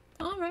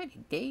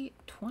 Alrighty, day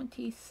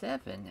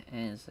 27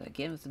 as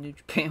again with the New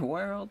Japan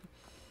World.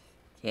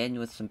 Again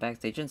with some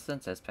backstage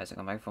incidents as passing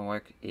on microphone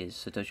work is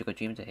Satoshi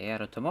Kojima to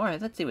Hayato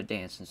Tamura. Let's see what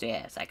Dan says.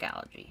 Yeah,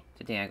 psychology.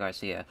 To Dan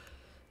Garcia.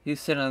 You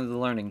sit under the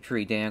learning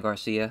tree, Dan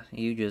Garcia.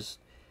 You just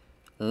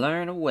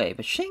learn away.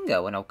 But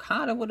Shingo and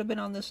Okada would have been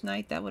on this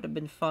night. That would have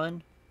been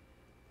fun.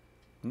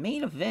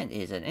 Main event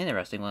is an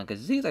interesting one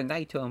because either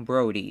Naito and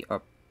Brody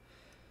are.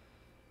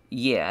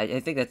 Yeah, I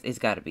think that it's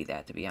got to be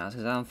that, to be honest.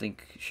 Because I don't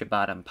think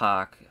Shibata and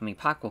Pac. I mean,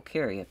 Pac will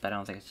carry it, but I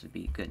don't think it should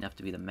be good enough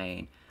to be the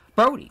main.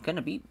 Brody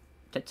gonna beat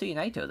Tetsuya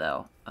Naito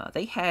though.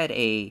 They had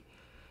they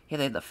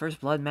had the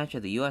first blood match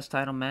of the U.S.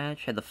 title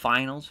match. Had the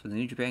finals for the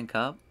New Japan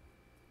Cup.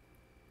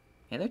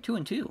 Yeah, they're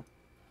 2-2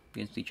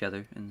 against each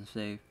other in the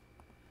save.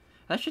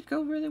 That should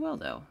go really well,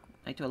 though.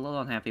 Naito a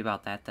little unhappy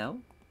about that, though.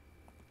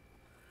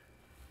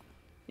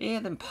 Yeah,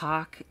 then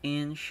Pac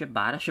and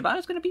Shibata.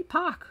 Shibata's going to beat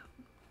Pac.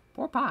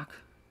 Poor Pac.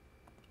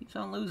 Keeps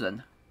on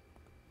losing.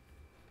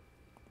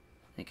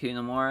 And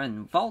Kunamura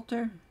and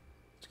Walter.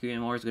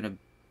 Kunamura's going to...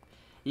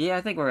 Yeah,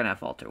 I think we're going to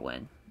have Walter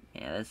win.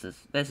 Yeah,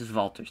 this is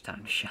Walter's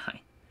time to shine.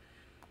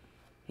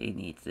 He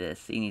needs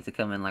this. He needs to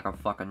come in like a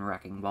fucking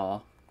wrecking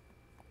ball.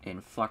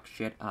 And fuck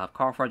shit up.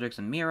 Carl Fredericks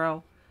and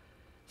Miro.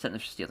 Setting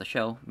to steal the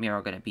show.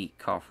 Miro going to beat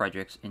Carl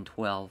Fredericks in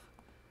 12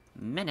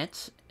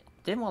 minutes.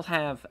 Then we'll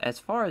have, as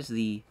far as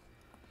the...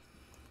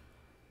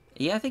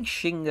 Yeah, I think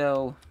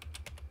Shingo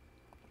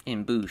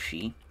and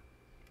Bushi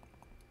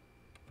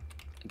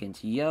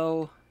against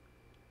Yo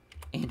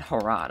and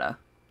Harada.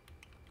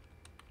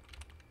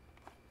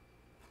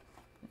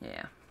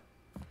 Yeah.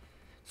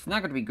 It's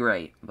not going to be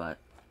great, but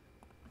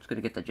it's going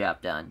to get the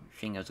job done.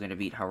 Shingo's going to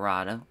beat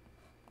Harada.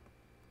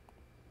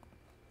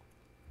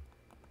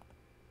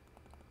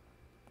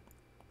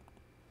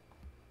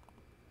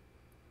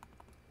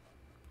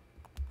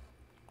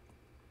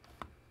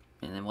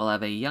 And then we'll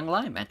have a Young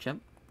Lion matchup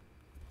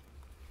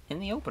in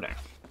the opener.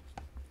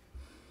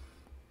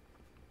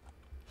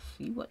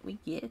 See what we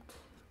get.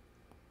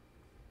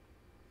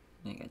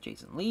 I got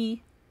Jason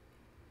Lee,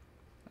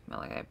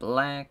 Malachi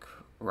Black.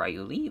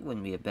 Ryu Lee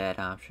wouldn't be a bad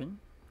option.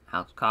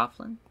 Alex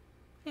Coughlin.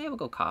 Yeah, we'll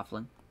go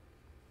Coughlin.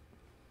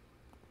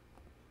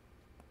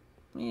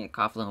 Yeah,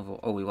 Coughlin over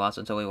Oiwa,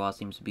 since Oiwa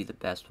seems to be the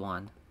best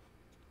one.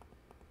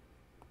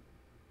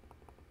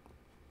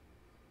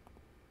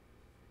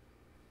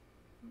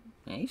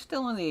 Yeah, he's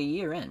still only a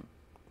year in.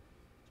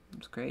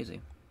 It's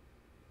crazy.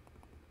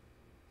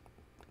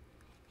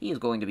 He is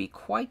going to be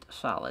quite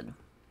solid.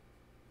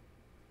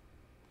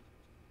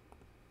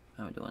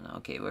 How are we doing?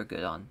 Okay, we're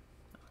good on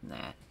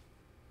that.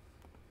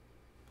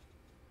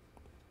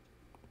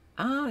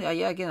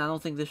 Yeah, again, I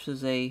don't think this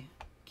is a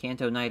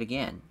Kanto night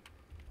again.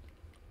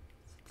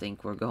 I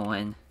think we're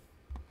going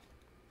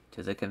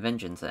to the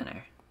convention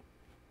center.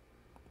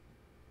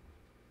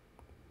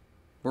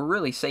 We're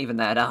really saving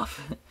that up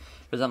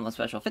for something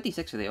special.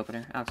 56 for the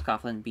opener. Alex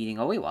Coughlin beating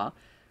Oiwa,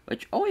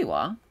 which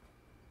Oiwa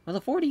was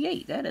a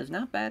 48. That is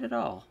not bad at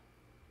all.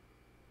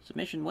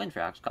 Submission win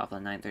for Alex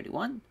Coughlin,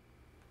 931.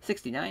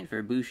 69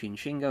 for Ibushi and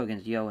Shingo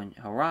against Yo and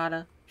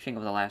Harada.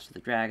 Shingo the last of the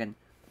dragon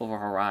over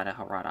Harada.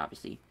 Harada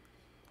obviously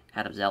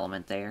out of his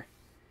element there.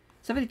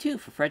 72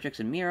 for Fredericks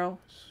and Miro.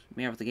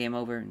 Miro with the game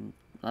over in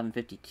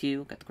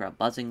 11:52. Got the crowd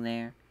buzzing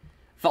there.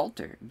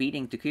 Walter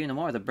beating Takuya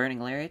Nomura, the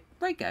Burning Lariat.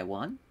 Right guy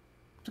won.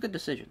 It's a good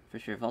decision for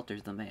sure.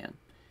 Walter's the man.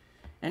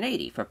 And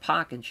 80 for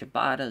Pac and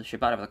Shibata.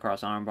 Shibata with the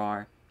cross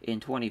armbar in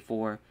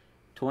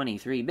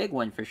 24-23. Big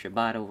win for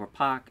Shibata over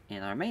Pac.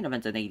 And our main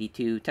event's in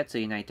 82.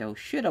 Tetsuya Naito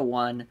should have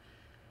won,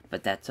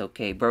 but that's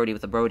okay. Brody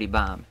with the Brody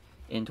bomb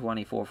in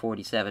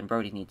 24-47.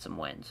 Brody needs some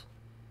wins.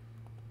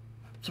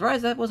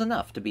 Surprised that was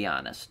enough, to be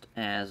honest.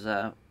 As,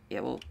 yeah,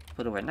 we'll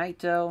put over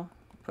Naito,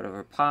 put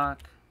over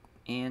Pac,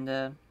 and,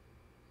 yeah,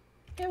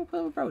 we'll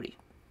put over Brody.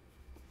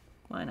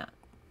 Why not?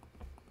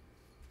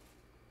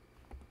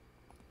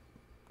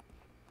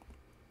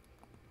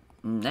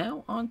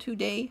 Now, on to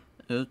day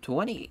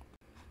 28.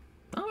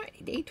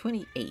 Alright, day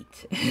 28.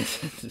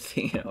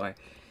 Theodore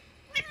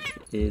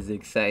is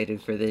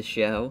excited for this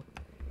show,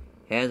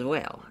 as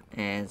well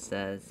as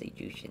the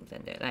Jushin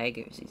and the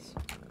Tigers. He's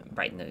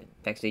bright in the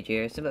backstage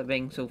area, simply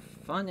being so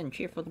fun and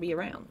cheerful to be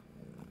around.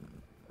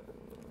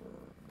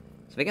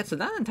 So we got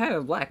Sanada and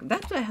Tyler Black.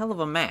 That's a hell of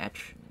a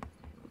match.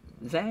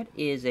 That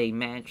is a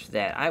match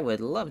that I would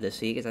love to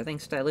see, because I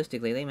think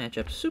stylistically they match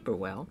up super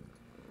well.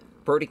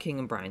 Brody King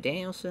and Bryan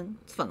Danielson.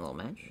 It's a fun little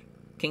match.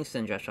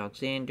 Kingston, Josh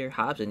Alexander,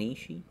 Hobbs and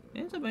Ishii.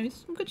 Yeah,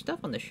 some good stuff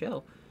on the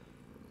show.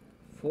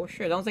 For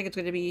sure. I don't think it's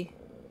going to be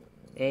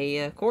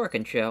a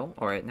Korakuen show,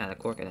 or not a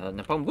Korakuen, a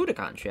Nippon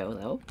Budokan show,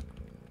 though.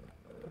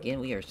 Again,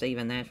 we are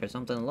saving that for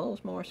something a little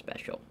more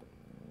special.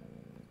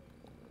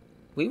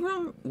 We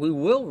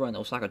will run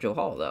Osaka Joe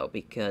Hall, though,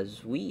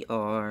 because we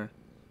are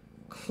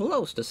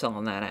close to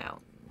selling that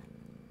out.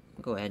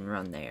 Go ahead and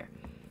run there.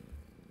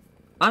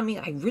 I mean,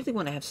 I really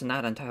want to have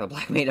Sanada and Tyler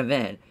Black main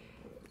event.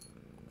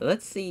 But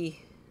let's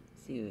see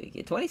what we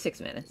get. 26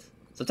 minutes.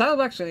 So Tyler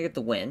Black's going to get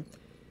the win.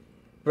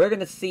 We're going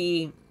to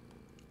see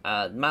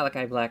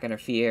Malachi Black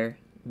interfere.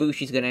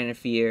 Bushi's going to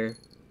interfere.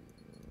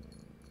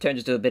 Turns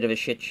into a bit of a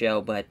shit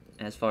show, but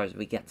as far as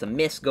we got some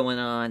mist going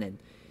on, and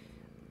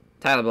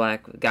Tyler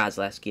Black, God's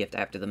last gift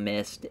after the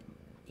mist.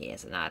 Yeah,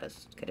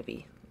 Sanada's going to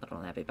be a little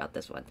unhappy about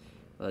this one.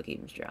 We'll keep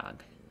him strong.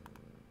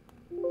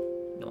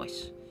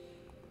 Nice.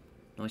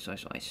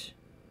 Nice.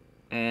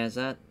 As,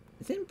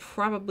 then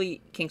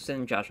probably Kingston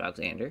and Josh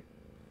Alexander.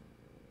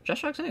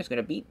 Josh Alexander's going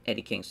to beat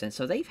Eddie Kingston,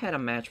 so they've had a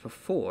match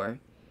before.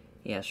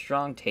 Yeah,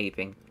 strong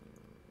taping.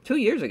 2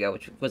 years ago,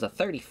 which was a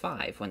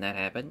 35 when that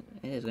happened.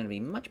 It is going to be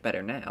much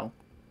better now.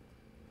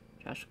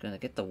 Josh is going to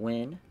get the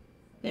win.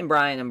 Then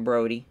Bryan and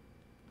Brody.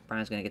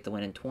 Bryan's going to get the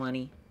win in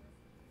 20.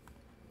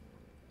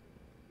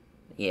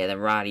 Yeah, then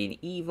Roddy and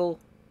Evil.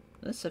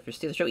 Let's for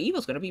Steal the Show.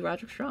 Evil's going to be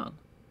Roderick Strong.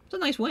 It's a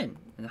nice win.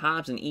 And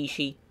Hobbs and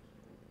Ishii.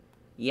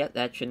 Yep,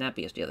 that should not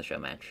be a Steal the Show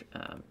match.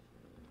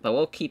 But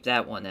we'll keep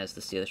that one as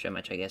the Steal the Show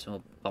match, I guess, and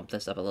we'll bump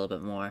this up a little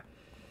bit more.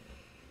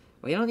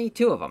 We don't need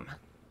two of them.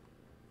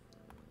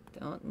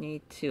 Don't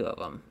need two of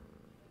them.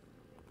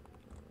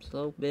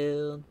 Slow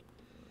build.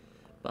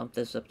 Bump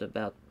this up to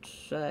about,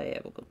 yeah,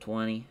 we'll go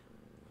 20.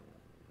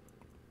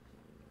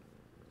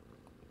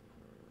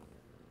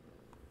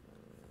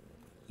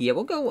 Yeah,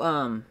 we'll go,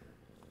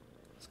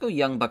 let's go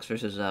Young Bucks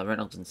versus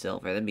Reynolds and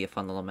Silver. That'd be a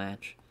fun little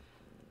match.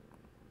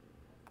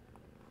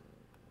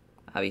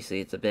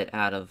 Obviously, it's a bit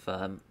out of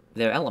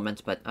their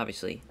elements, but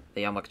obviously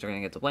the Young Bucks are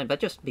going to get the win. But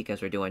just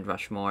because we're doing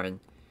Rushmore and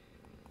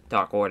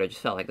Dark Order,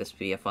 just felt like this would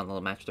be a fun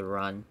little match to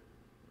run.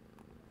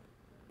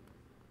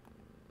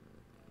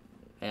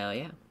 Hell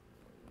yeah.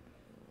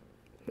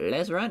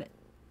 Let's run it.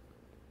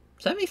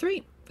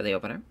 73 for the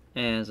opener,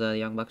 as the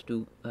Young Bucks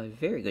do a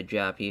very good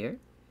job here.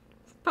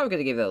 Probably going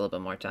to give that a little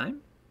bit more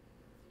time.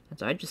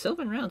 That's alright, just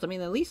Silver rounds. I mean,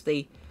 at least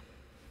they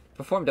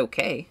performed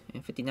okay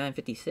in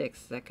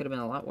 59-56. That could have been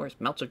a lot worse.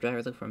 Meltzer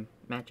driver from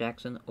Matt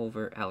Jackson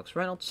over Alex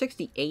Reynolds.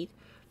 68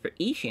 for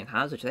Ishii and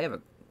Haas, which they have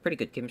a pretty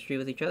good chemistry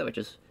with each other, which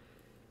is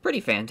pretty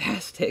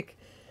fantastic.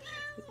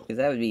 Because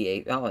that would be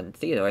a... Oh, and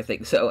Theodore, I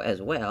think so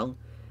as well.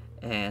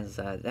 As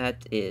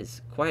that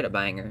is quite a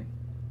banger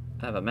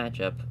of a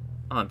matchup.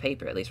 on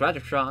paper at least.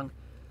 Roderick Strong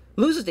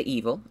loses to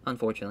Evil,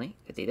 unfortunately,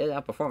 because he did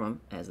outperform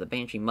him as the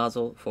Banshee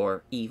muzzle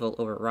for Evil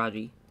over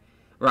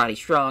Roddy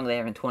Strong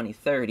there in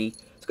 2030.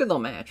 It's a good little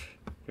match,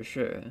 for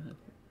sure.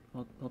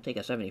 We'll take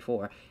a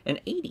 74. An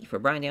 80 for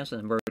Bryan Danielson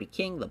and Brody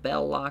King. The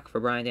Bell Lock for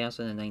Bryan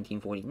Danielson in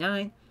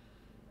 1949.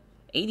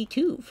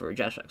 82 for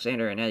Josh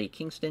Alexander and Eddie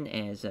Kingston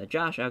as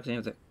Josh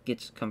Alexander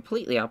gets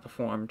completely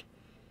outperformed.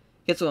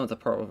 Gets the one with the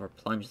Pearl River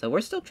Plunge, though.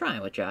 We're still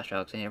trying with Josh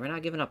Alexander. We're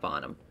not giving up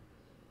on him.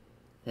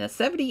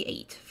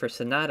 78 for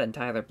Sonata and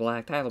Tyler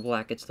Black. Tyler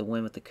Black gets the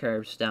win with the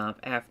curb stomp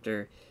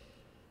after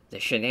the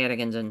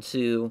shenanigans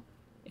ensue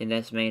in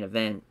this main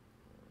event.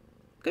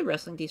 Good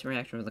wrestling, decent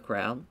reaction from the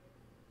crowd.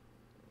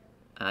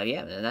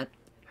 Yeah, and that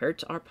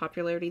hurts our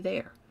popularity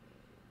there.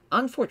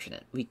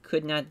 Unfortunate, we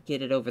could not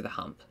get it over the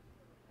hump.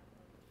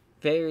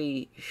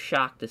 Very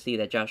shocked to see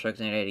that Josh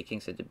Alexander and Eddie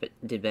Kingston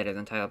did better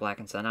than Tyler Black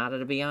and Sonata,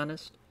 to be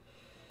honest.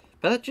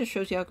 But that just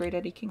shows you how great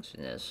Eddie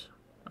Kingston is,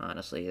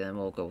 honestly. Then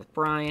we'll go with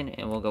Bryan,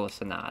 and we'll go with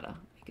Sonata,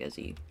 because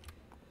he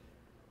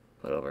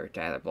put over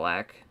Tyler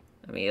Black.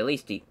 I mean, at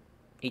least he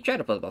tried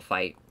to put up a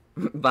fight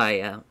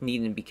by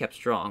needing to be kept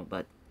strong,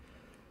 but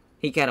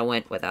he kind of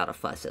went without a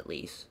fuss, at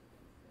least.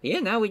 Yeah,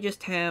 now we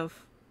just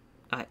have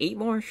 8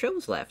 more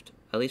shows left,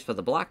 at least for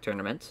the block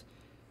tournaments,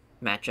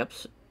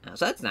 matchups,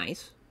 so that's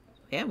nice.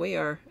 Yeah, we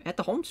are at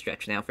the home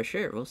stretch now, for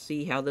sure. We'll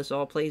see how this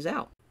all plays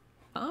out.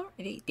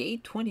 Alrighty, day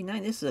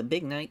 29. This is a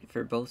big night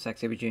for both Zack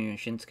Sabre Jr. and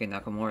Shinsuke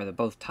Nakamura. They're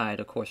both tied,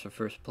 of course, for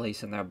first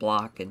place in their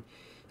block, and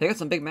they got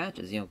some big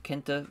matches. You know,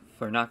 Kenta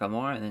for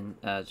Nakamura, and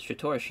then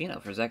Shotaro Ashino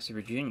for Zack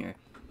Sabre Jr.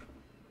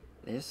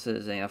 This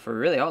is, you know, for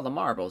really all the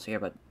marbles here,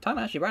 but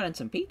Tanahashi brought in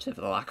some pizza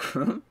for the locker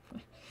room.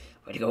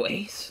 Way to go,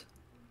 Ace.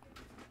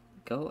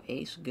 Go,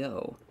 Ace,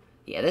 go.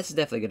 Yeah, this is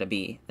definitely going to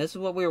be... This is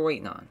what we were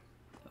waiting on.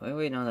 We were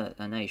waiting on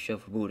a nice show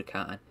for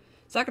Budokan.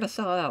 It's not going to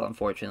sell it out,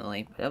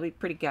 unfortunately, but it'll be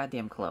pretty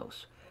goddamn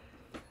close.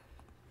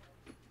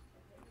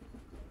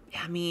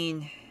 I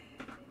mean,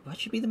 what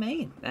should be the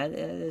main? That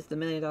is the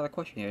million-dollar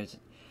question here.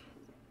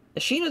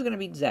 Ashino's going to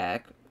beat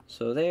Zack,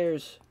 so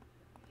there's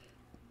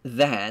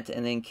that,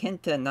 and then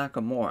Kenta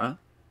Nakamura,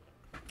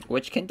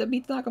 which Kenta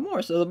beats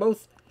Nakamura, so they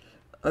both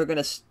are going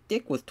to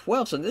stick with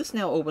 12, so this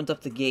now opens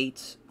up the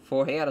gates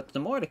for Hayato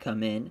Tamura to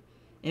come in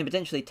and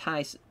potentially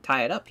tie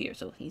it up here.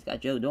 So he's got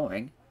Joe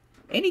Doring,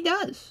 and he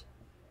does.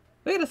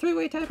 We got a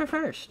 3-way tie for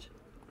first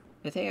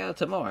with Hayato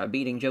Tamura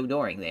beating Joe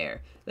Doring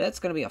there. That's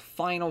going to be a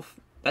final...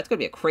 That's going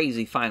to be a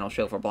crazy final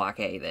show for Block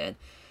A, then.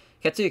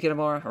 Katsuya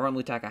Kitamura,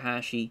 Hiromu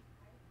Takahashi.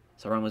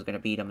 So Hiromu's going to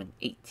beat him in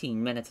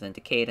 18 minutes, and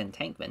then Takeda and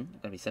Tankman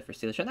going to be set for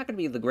Steel Show. Not going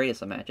to be the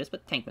greatest of matches,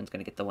 but Tankman's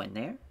going to get the win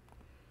there.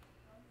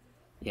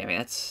 Yeah, I mean,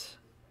 that's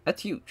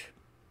huge.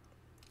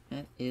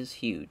 That is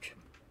huge.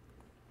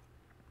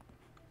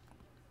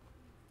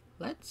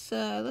 Let's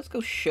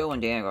go Show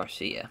and Daniel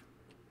Garcia.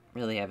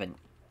 Really haven't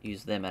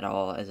used them at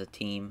all as a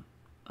team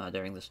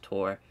during this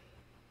tour.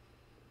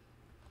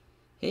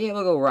 Yeah,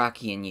 we'll go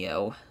Rocky and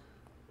Yo.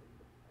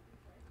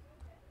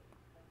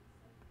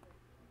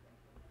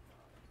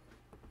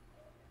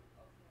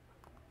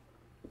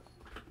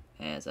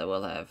 As I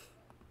will have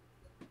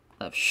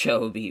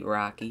Show beat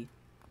Rocky.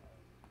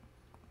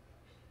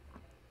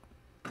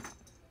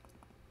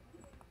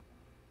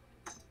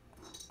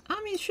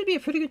 I mean, it should be a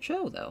pretty good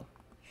show, though.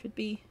 Should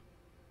be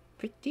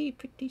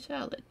pretty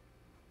solid.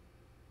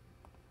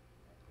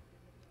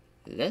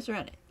 Let's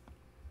run it.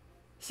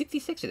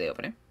 66 of the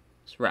opener.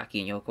 It's Rocky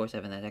and Yo, of course,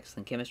 having that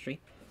excellent chemistry.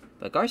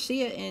 But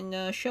Garcia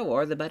and Show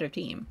are the better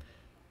team.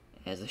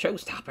 As the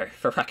showstopper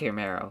for Rocky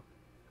Romero.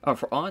 Or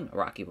on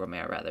Rocky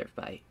Romero, rather,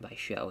 by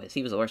Show. As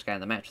he was the worst guy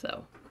in the match,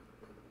 though.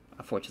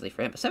 Unfortunately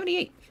for him. But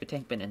 78 for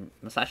Tankman and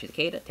Masashi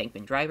Takeda.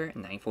 Tankman driver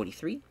in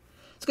 943.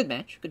 It's a good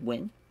match. Good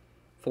win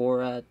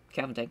for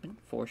Calvin Tankman,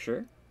 for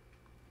sure.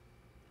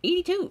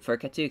 82 for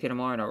Katsuya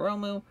Kitamura and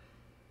Hiromu.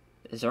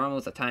 Hiromu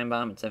with a time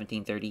bomb in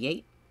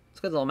 1738. It's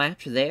a good little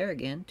match there.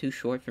 Again, too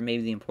short for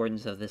maybe the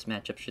importance of this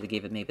matchup. Should have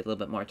gave it maybe a little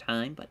bit more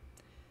time, but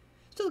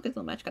still a good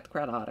little match. Got the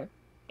crowd hotter.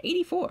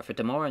 84 for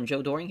Tamura and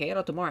Joe Doring.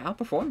 Hayato Tamura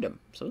outperformed him,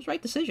 so it was the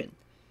right decision.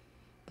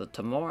 But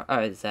Tamura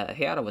is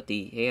Hayato with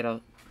the Hayato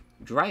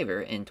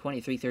driver in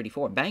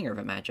 23-34. Banger of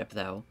a matchup,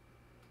 though,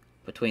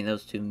 between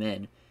those two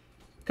men.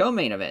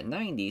 Co-main event,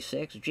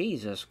 96.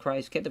 Jesus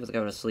Christ, Kenta was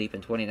going to sleep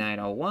in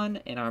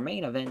 29:01. And our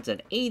main event's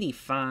at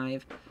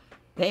 85.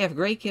 They have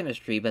great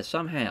chemistry, but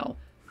somehow,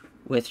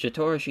 with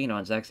Shotaro Ashino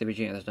and Zack Sabre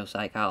Jr., there's no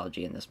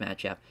psychology in this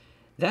matchup.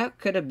 That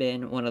could have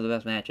been one of the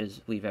best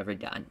matches we've ever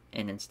done.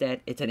 And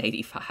instead, it's an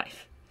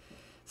 85.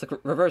 It's a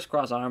reverse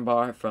cross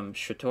armbar from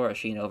Shotaro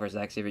Ashino over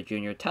Zack Sabre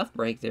Jr. Tough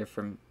break there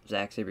from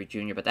Zack Sabre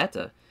Jr., but that's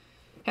a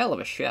hell of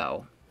a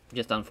show.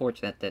 Just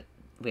unfortunate that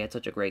we had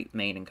such a great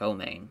main and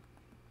co-main.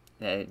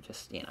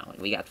 Just, you know,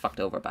 we got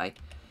fucked over by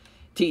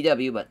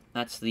TEW, but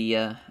that's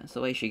the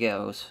way she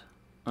goes,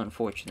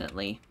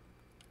 unfortunately.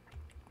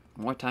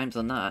 More times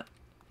than not.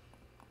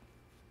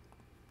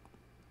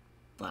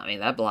 Well, I mean,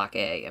 that Block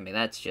A, I mean,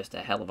 that's just a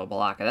hell of a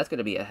block. That's going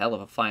to be a hell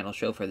of a final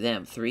show for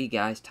them. 3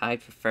 guys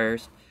tied for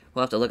first.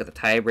 We'll have to look at the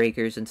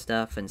tiebreakers and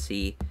stuff and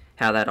see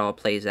how that all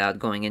plays out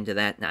going into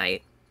that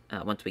night.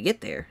 once we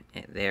get there,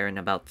 in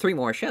about 3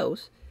 more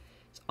shows,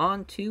 it's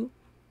on to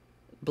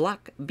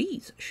Block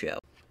B's show.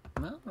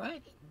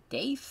 Alrighty,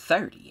 day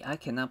 30. I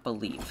cannot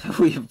believe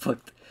we've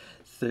booked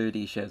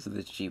 30 shows of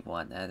this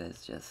G1. That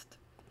is just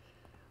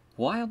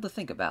wild to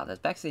think about. As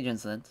backstage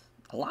incidents,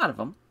 a lot of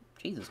them.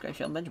 Jesus Christ,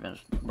 Shelton Benjamin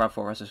was brought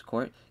before Wrestlers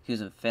Court,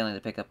 accused of failing to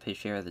pick up his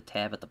share of the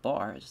tab at the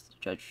bar, as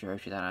Judge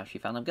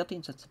Hiroshi found him guilty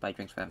and sentenced to buy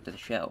drinks after the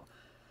show.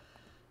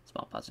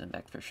 Small positive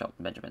impact for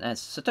Shelton Benjamin. As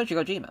Satoshi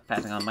Kojima,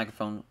 passing on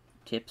microphone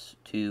tips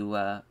to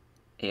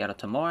Eira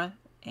Tamura,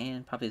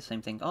 and probably the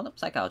same thing. Oh, no,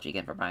 psychology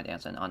again for Bryan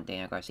Danielson on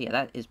Daniel Garcia.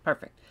 That is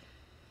perfect.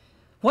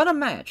 What a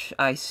match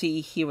I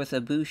see here with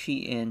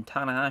Ibushi and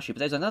Tanahashi, but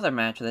there's another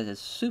match that is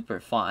super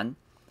fun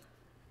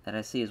that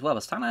I see as well.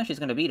 But Tanahashi's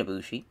going to beat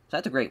Ibushi, so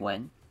that's a great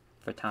win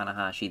for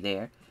Tanahashi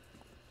there.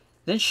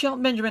 Then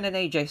Shelton Benjamin and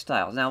AJ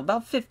Styles. Now,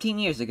 about 15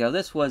 years ago,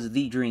 this was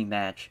the dream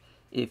match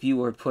if you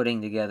were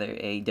putting together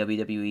a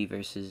WWE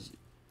versus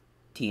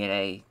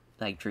TNA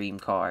like dream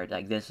card.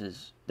 Like this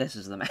is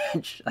the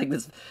match. Like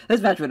this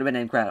match would have been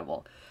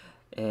incredible,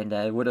 and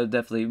it would have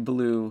definitely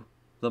blew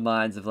the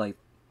minds of like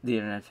the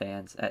internet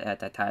fans at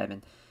that time.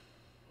 And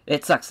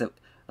it sucks that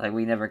like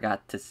we never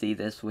got to see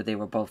this where they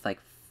were both like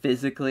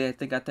physically, I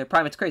think, at their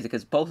prime. It's crazy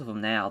because both of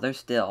them now, they're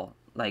still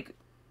like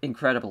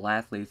incredible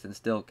athletes and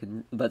still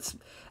can, but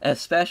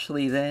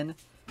especially then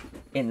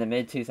in the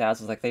mid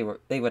 2000s, like they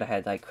would have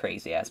had like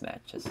crazy ass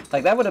matches.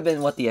 Like that would have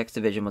been what the X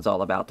Division was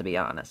all about, to be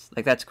honest.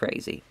 Like that's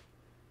crazy,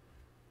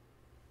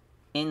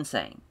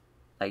 insane.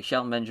 Like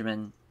Shelton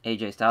Benjamin,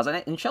 AJ Styles,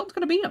 and Shelton's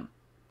gonna beat him.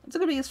 It's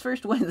gonna be his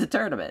first win in the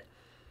tournament.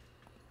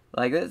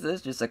 Like this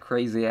is just a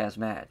crazy ass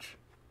match.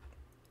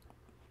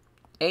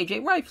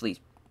 AJ, rightfully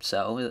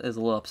so, is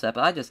a little upset,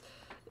 but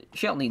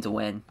Shelton needs a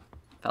win.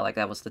 Felt like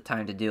that was the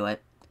time to do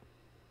it.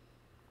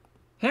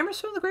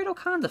 Hammerstone, the Great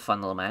O-Khan's a fun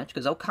little match,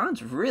 because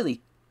O-Khan's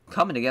really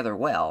coming together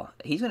well.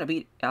 He's going to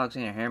beat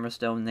Alexander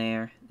Hammerstone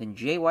there. Then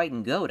Jay White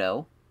and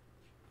Goto.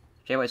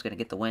 Jay White's going to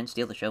get the win,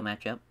 steal the show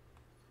matchup.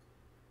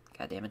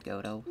 God damn it,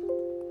 Goto.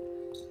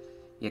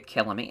 You're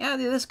killing me. Yeah,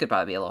 this could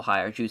probably be a little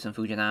higher. Juice and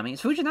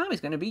Fujinami. Fujinami's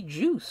going to beat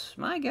Juice.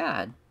 My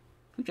God.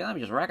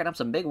 Fujinami just racking up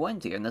some big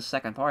wins here in this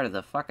second part of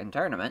the fucking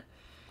tournament.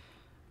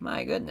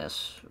 My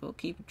goodness. We'll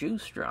keep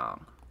Juice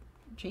strong.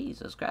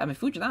 Jesus Christ. I mean,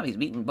 Fujinami's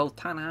beating both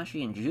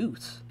Tanahashi and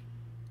Juice.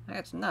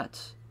 That's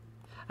nuts.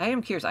 I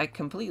am curious. I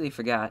completely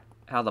forgot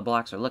how the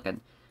blocks are looking.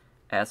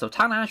 So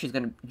Tanahashi's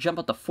going to jump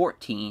up to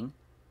 14.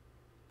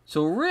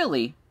 So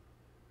really,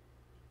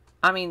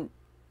 I mean,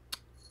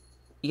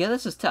 yeah,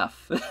 this is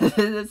tough.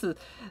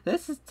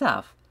 this is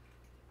tough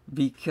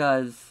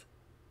because,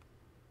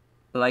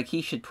 like,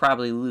 he should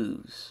probably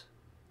lose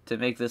to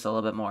make this a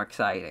little bit more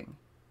exciting.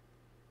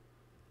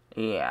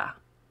 Yeah,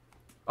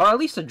 or at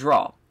least a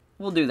draw.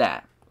 We'll do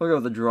that. We'll go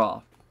with a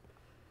draw.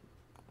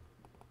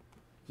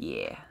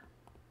 Yeah.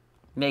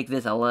 Make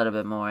this a little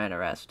bit more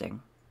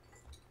interesting.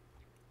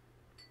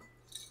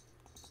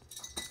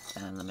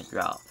 And let me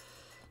draw.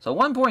 So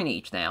 1 point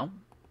each now.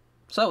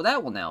 So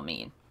that will now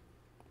mean,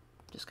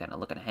 just kind of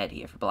looking ahead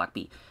here for Block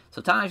B.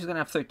 So Tanahashi's going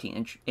to have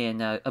 13,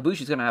 and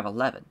Ibushi's going to have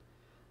 11.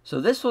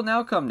 So this will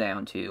now come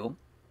down to,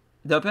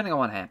 depending on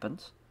what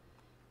happens,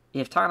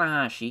 if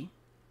Tanahashi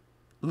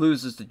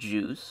loses to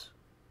Juice,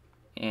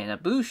 and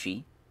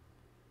Ibushi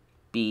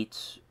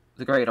beats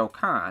the Great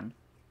O-Khan,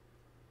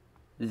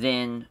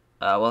 then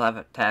we'll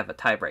have to have a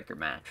tiebreaker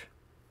match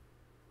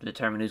to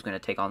determine who's going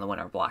to take on the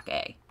winner of Block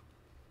A.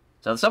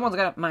 So someone's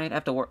might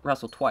have to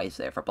wrestle twice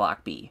there for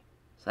Block B.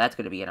 So that's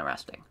going to be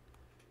interesting.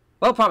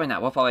 Well, probably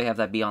not. We'll probably have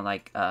that be on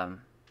like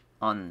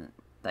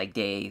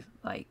day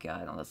like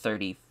I don't know,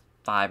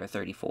 35 or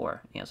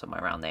 34, you know,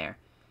 somewhere around there.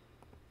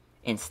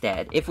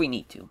 Instead, if we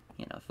need to,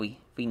 you know, if we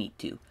need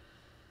to.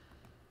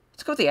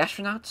 Let's go with the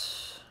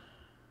astronauts.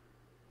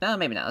 No,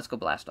 maybe not. Let's go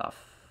Blast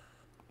Off.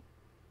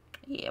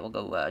 Yeah, we'll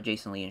go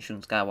Jason Lee and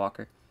Shun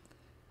Skywalker.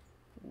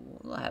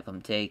 We'll have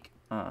them take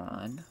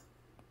on.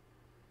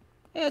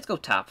 Yeah, let's go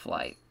Top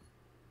Flight.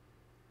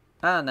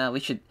 Oh, no,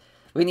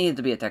 we need it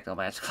to be a technical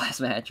match, class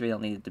match. We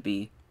don't need it to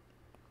be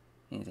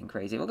anything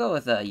crazy. We'll go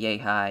with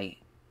Yehai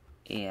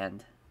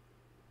and.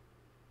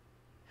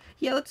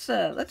 Yeah, let's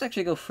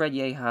actually go Fred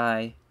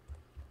Yehai.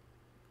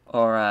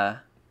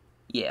 Or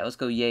yeah, let's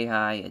go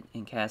Yehai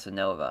and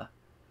Casanova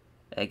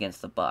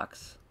against the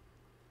Bucks.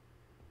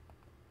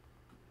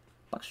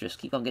 Bucks just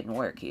keep on getting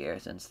work here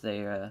since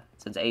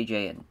since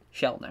AJ and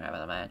Shelton are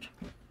having a match.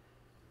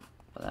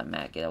 Will that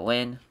Matt get a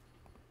win?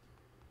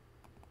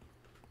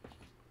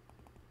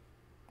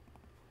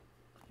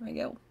 There we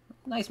go.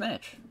 Nice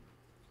match.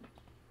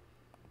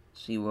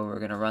 See where we're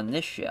gonna run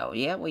this show.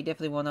 Yeah, we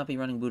definitely will not be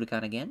running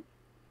Budokan again.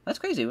 That's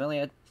crazy. We only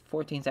had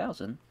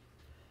 14,000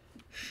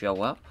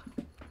 show up.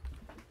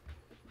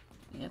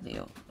 Yeah,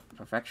 the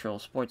Prefectural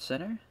Sports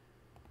Center.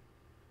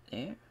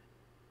 There.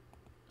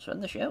 Let's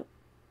run the show.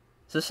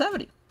 So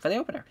 70 for the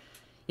opener.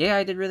 Yeah,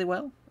 I did really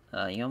well.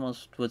 He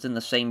almost was in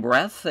the same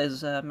breath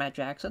as Matt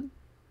Jackson.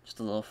 Just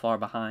a little far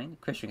behind.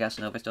 Christian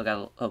Casanova still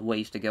got a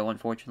ways to go,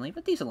 unfortunately.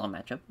 But decent little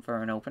matchup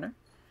for an opener.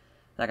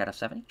 That got a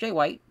 70. Jay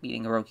White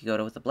beating Hiroki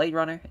Goto with the Blade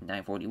Runner in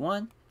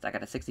 9:41. That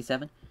got a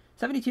 67.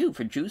 72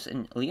 for Juice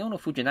and Leona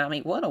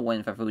Fujinami. What a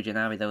win for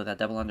Fujinami, though, with that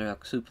double underhook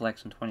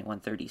suplex in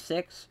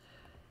 21:36.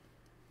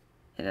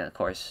 And then, of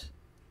course,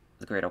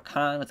 the Great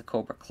O'Khan with the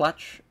Cobra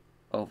Clutch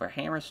over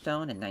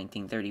Hammerstone in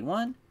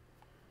 1931.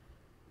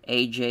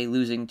 AJ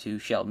losing to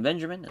Shelton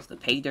Benjamin as the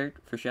pay dirt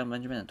for Shelton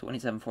Benjamin in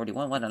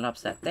 27:41. What an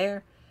upset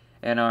there.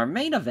 And our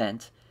main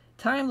event,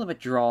 time limit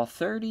draw,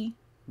 30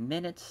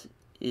 minutes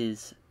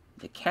is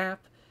the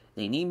cap.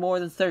 They need more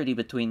than 30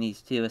 between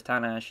these two, as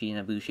Tanahashi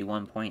and Ibushi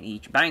 1 point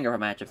each. Banger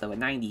of a matchup, though, at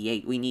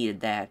 98. We needed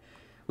that.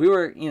 We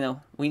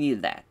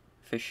needed that,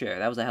 for sure.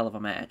 That was a hell of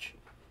a match.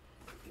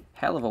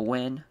 Hell of a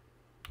win.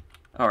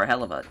 Or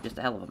just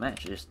a hell of a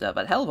match.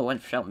 But hell of a win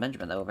for Shelton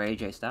Benjamin, though, over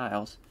AJ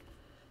Styles.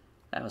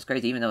 That was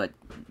crazy, even though it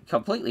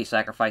completely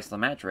sacrificed the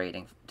match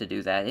rating to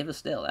do that. That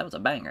was a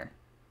banger.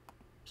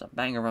 It was a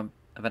banger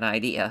of an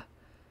idea.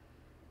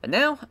 But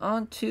now,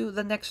 on to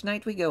the next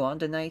night we go, on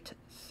to night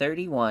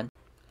 31.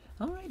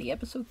 Alrighty,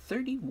 episode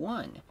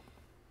 31.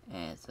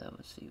 As,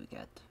 let's see, we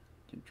got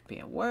New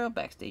Japan World,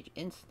 Backstage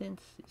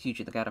Incidents. It's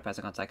usually the guy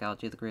passing on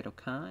Psychology of the Great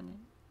O'Khan.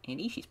 And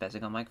Ishii's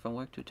passing on microphone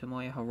work to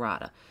Tomoya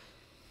Harada.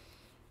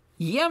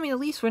 Yeah, I mean, at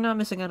least we're not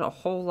missing out a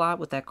whole lot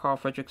with that Carl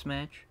Fredericks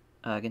match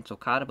against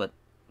Okada, but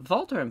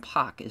Walter and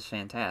Pac is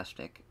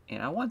fantastic,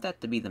 and I want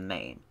that to be the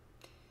main.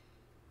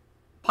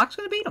 Pac's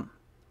going to beat him.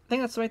 I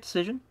think that's the right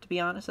decision, to be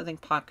honest. I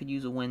think Pac could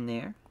use a win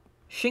there.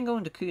 Shingo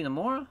and Takuya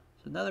Nomura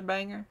is another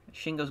banger.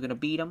 Shingo's going to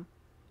beat him.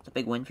 It's a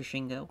big win for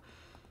Shingo.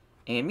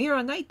 And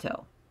Miro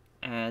Naito,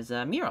 as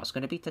Miro's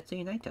going to beat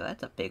Tetsuya Naito.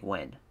 That's a big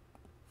win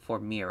for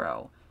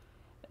Miro.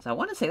 So I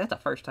want to say that's a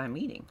first-time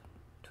meeting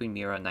between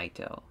Miro and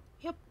Naito.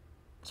 Yep,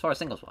 as far as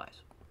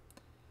singles-wise.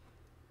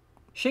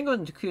 Shingo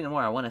and Takuya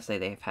Nomura, I want to say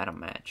they've had a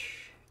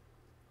match.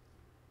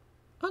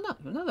 Oh, no,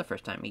 another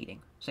first-time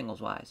meeting,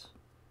 singles-wise.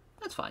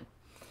 That's fine.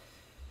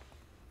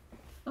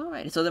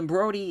 Alright, so then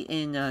Brody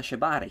and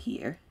Shibata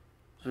here.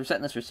 So we're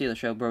setting this for Seal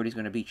Show. Brody's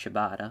going to beat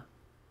Shibata.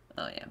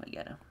 Oh, yeah, we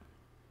got him.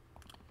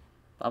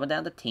 Bobbing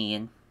down to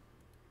 10.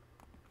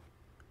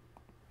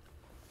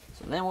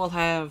 So then we'll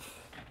have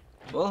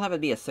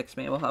it be a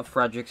 6-man. We'll have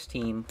Frederick's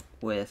team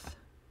with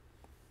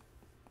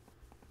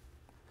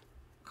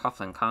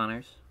Coughlin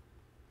Connors.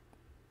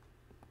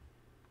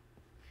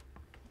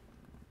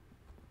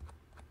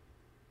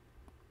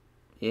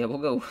 Yeah, we'll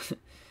go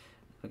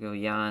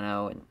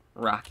Yano and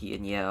Rocky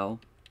and Yo.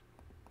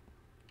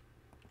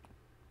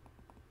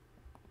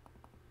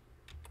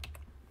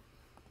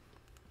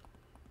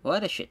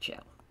 What a shit show.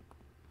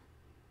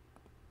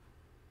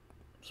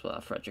 So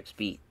Fredericks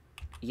beat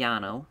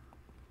Yano.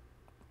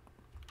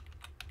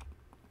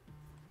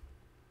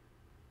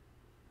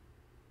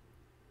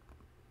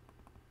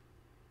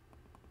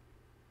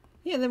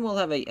 Yeah, then we'll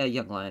have a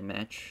Young Lion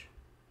match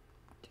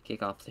to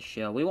kick off the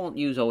show. We won't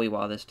use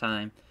Oiwa this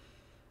time.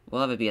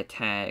 We'll have it be a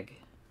tag.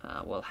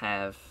 We'll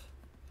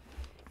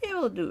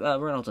do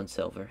Reynolds and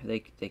Silver. They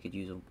could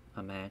use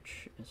a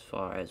match. As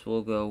far as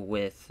we'll go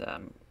with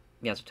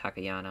Yasutaka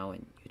Yano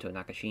and Yuto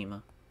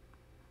Nakashima.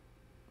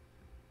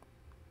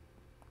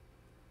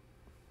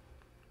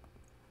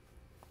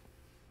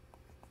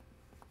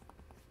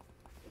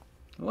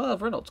 We'll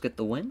have Reynolds get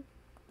the win.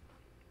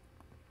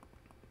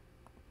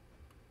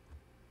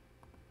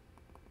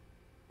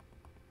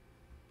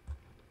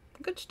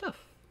 Good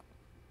stuff.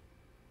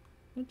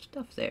 Good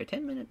stuff there.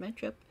 10-minute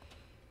matchup.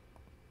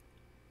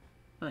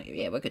 Oh,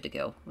 yeah, we're good to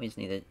go. We just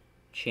need to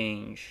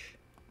change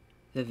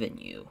the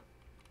venue.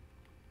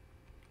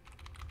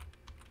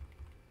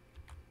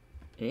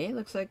 Yeah,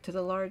 looks like to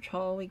the large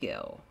hall we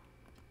go.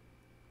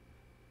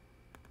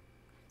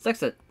 Sucks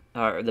that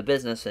the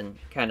business and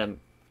kind of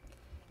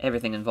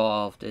everything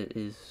involved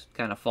is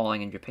kind of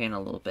falling in Japan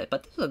a little bit.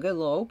 But this is a good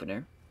little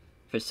opener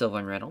for Silver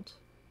and Reynolds.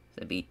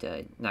 They beat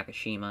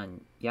Nakashima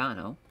and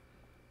Yano.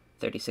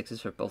 36s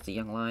for both the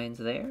Young Lions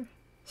there.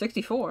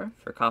 64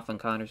 for Coughlin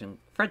Connors and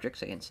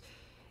Fredericks against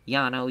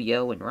Yano,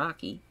 Yo, and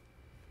Rocky.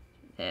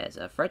 As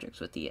Fredericks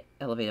with the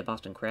elevated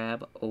Boston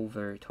Crab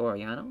over Toru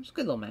Yano. It's a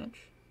good little match.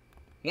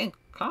 Again,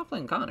 Coughlin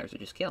and Connors are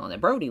just killing it.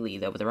 Brody Lee,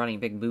 though, with the running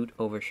big boot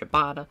over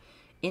Shibata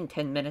in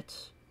 10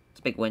 minutes. It's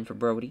a big win for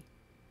Brody.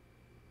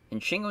 And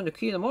Shingo and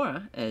Takuya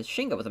Nomura, as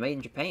Shingo was made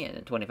in Japan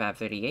in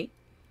 25:38.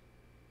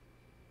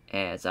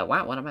 As,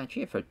 wow, what a match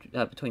here for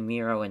between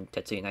Miro and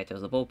Tetsuya Naito.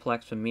 The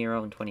Bullplex for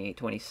Miro in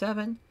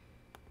 28:27.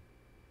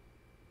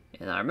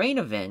 In our main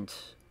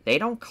event, they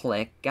don't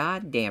click,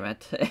 god damn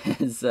it,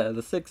 as the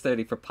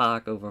 6:30 for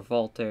Pac over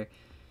Walter.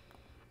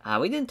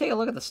 We didn't take a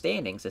look at the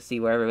standings to see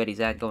where everybody's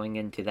at going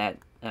into that,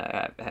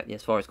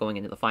 as far as going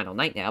into the final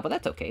night now, but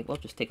that's okay. We'll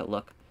just take a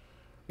look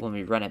when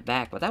we run it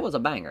back. But that was a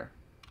banger.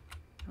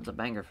 That was a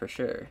banger for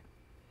sure.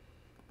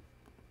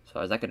 As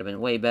far as that could have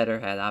been way better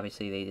had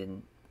obviously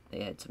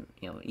they had some,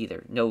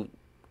 either no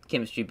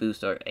chemistry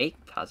boost or a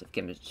positive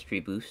chemistry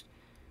boost.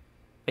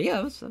 But yeah,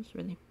 that was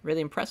really,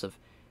 really impressive.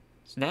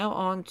 So now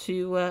on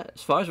to,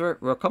 as far as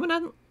we're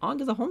coming on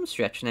to the home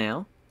stretch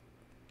now.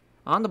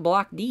 On to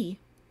Block D.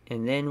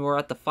 And then we're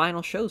at the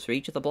final shows for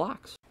each of the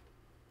blocks.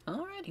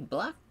 Alright, Alrighty,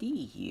 Block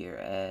D here,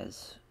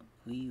 as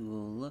we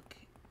will look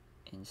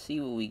and see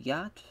what we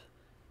got.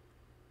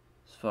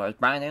 As far as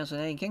Bryan Danielson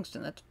and Eddie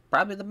Kingston, that's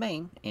probably the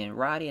main, and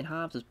Roddy and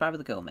Hobbs is probably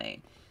the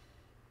co-main.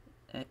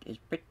 That is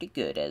pretty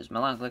good, as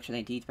Milan Collection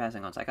AT's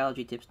passing on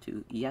psychology tips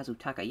to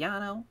Yasutaka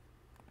Yano.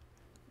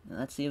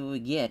 Let's see what we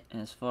get.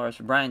 As far as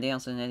for Bryan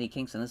Danielson and Eddie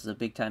Kingston, this is a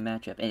big-time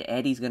matchup, and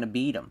Eddie's going to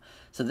beat him.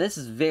 So this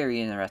is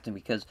very interesting,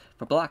 because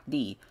for Block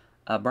D,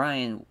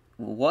 Bryan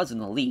was in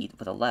the lead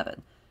with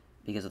 11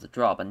 because of the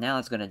draw, but now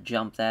it's going to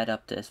jump that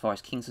up to, as far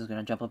as Kingston's going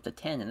to jump up to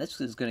 10, and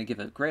this is going to give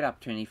a great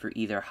opportunity for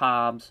either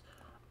Hobbs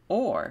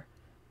or,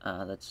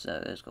 let's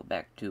go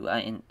back to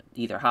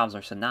either Hobbs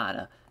or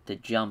Sonata to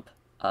jump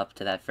up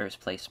to that first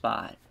place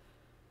spot.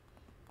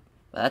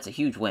 Well, that's a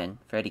huge win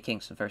for Eddie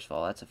Kingston, first of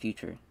all. That's a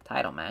future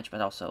title match, but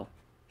also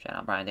shout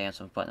out Bryan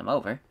Danielson for putting him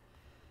over.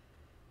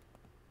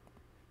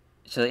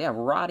 So, yeah,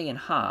 Roddy and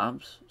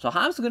Hobbs. So,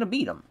 Hobbs is going to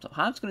beat him. So,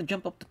 Hobbs is going to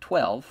jump up to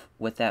 12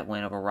 with that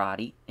win over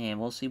Roddy,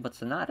 and we'll see what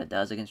Sonata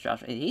does against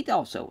Joshua. He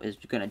also is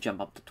going to jump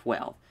up to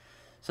 12.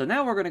 So,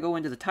 now we're going to go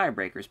into the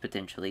tiebreakers,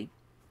 potentially,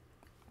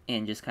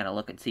 and just kind of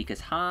look and see,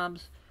 because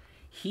Hobbs,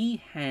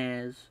 he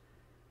has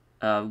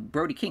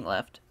Brody King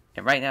left,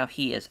 and right now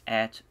he is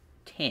at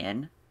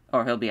 10.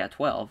 Or he'll be at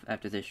 12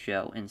 after this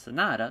show. And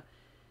Sonata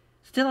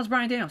still has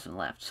Bryan Danielson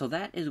left. So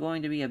that is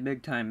going to be a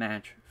big-time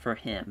match for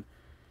him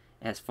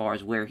as far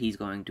as where he's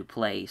going to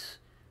place.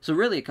 So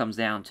really it comes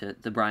down to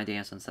the Bryan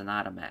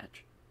Danielson-Sonata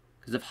match.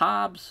 Because if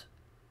Hobbs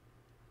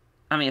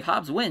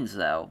wins,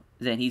 though,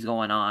 then he's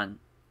going on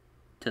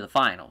to the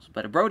finals.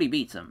 But if Brody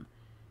beats him,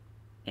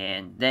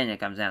 and then it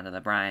comes down to the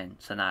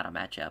Bryan-Sonata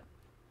matchup,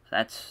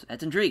 that's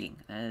intriguing.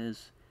 That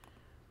is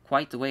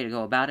quite the way to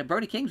go about it.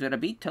 Brody King's going to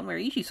beat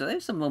Tomohiro Ishii, so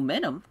there's some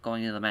momentum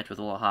going into the match with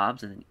Will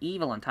Hobbs, and then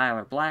Evil and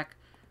Tyler Black.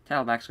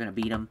 Tyler Black's going to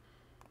beat him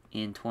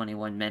in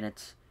 21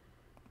 minutes,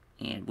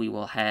 and we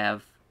will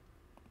have,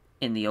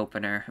 in the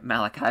opener,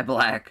 Malachi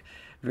Black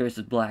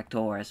versus Black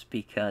Taurus,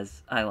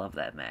 because I love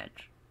that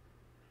match.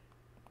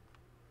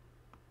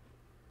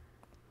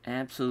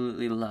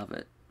 Absolutely love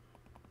it.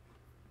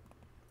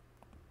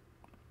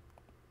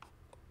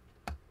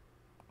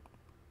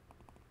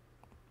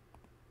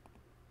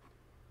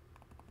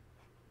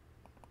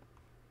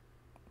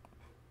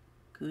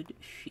 Good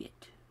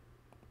shit.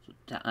 So,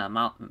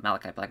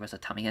 Malachi Black versus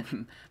Tommy.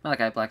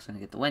 Malachi Black's going to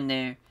get the win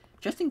there.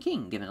 Justin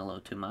King giving a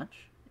little too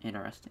much.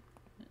 Interesting.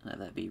 Let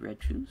that be red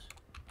shoes.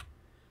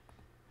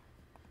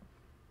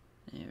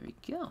 There we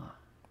go.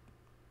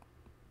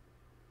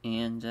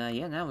 And,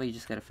 yeah, now we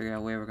just got to figure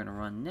out where we're going to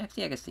run next.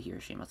 Yeah, I guess the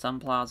Hiroshima Sun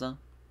Plaza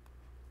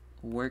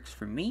works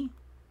for me.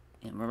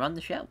 And we'll run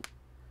the show.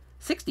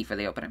 60 for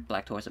the opener.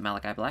 Black Taurus and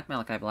Malachi Black.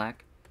 Malachi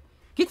Black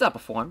gets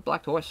outperformed.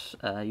 Black Taurus,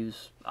 he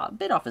was a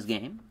bit off his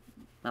game.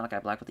 Malachi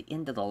Black with the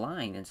end of the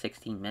line in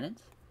 16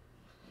 minutes.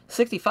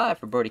 65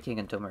 for Brody King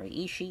and Tomohiro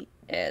Ishii,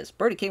 as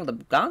Brody King with a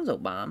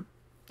Gonzo Bomb.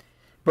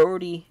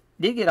 Brody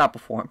did get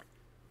outperformed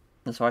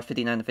as far as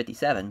 59 to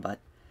 57, but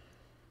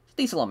it's a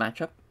decent little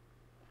matchup.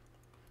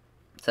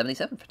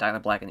 77 for Tyler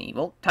Black and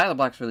Evil. Tyler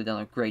Black's really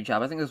done a great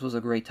job. I think this was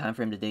a great time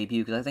for him to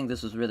debut, because I think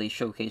this was really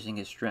showcasing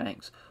his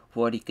strengths,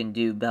 what he can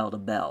do bell to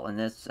bell, and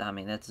this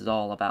is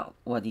all about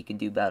what he can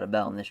do bell to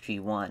bell in this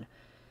G1.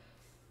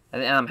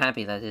 And I'm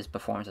happy that his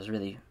performance has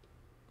really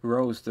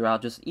rose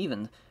throughout, just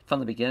even from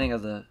the beginning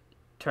of the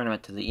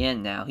tournament to the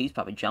end now. He's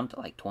probably jumped to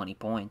like 20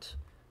 points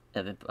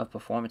of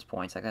performance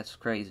points. Like, that's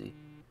crazy.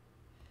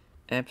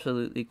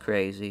 Absolutely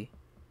crazy.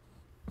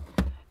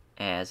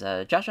 As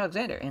Josh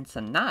Alexander and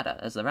Sonata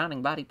as the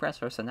rounding body press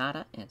for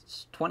Sonata.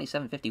 It's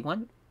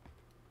 27-51.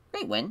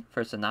 Great win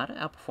for Sonata.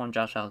 Outperformed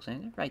Josh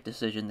Alexander. Right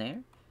decision there.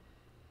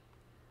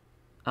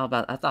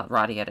 I thought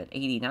Roddy had an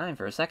 89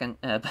 for a second,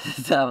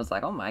 but I was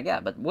like, oh my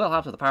god. But Will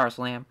Hobbs with a power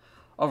slam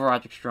over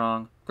Roderick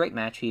Strong. Great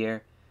match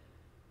here.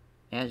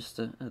 Yeah, just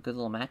a good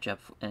little matchup.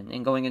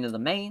 And going into the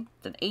main,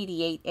 it's an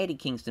 88. Eddie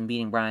Kingston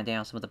beating Bryan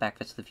Danielson with the back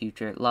fist of the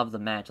future. Love the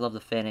match. Love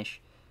the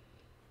finish.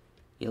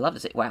 You love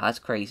to say, wow, that's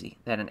crazy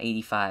that an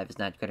 85 is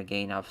not going to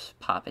gain enough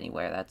pop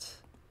anywhere.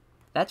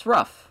 That's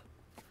rough.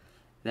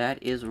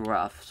 That is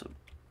rough. So,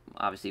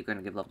 obviously, we're going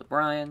to give love to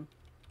Bryan.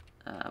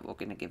 We're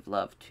going to give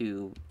love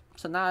to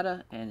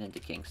Sonata and then to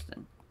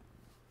Kingston.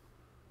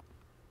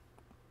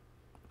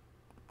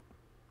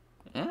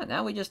 Yeah,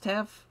 now we just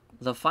have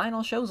the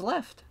final shows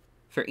left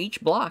for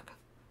each block,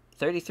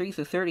 33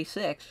 through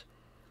 36.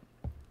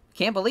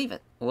 Can't believe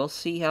it. We'll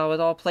see how it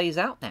all plays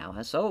out now.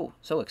 It's so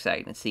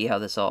exciting to see how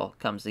this all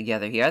comes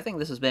together here. I think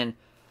this has been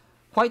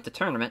quite the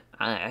tournament.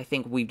 I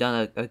think we've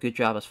done a good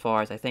job as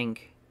far as, I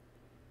think,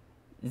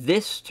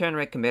 this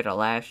tournament compared to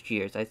last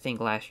year's. I think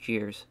last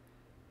year's,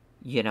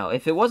 you know,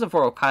 if it wasn't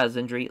for Okada's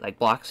injury, like,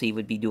 Block C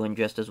would be doing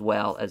just as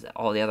well as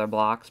all the other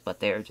blocks, but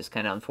they're just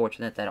kind of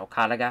unfortunate that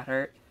Okada got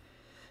hurt.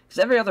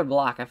 Because every other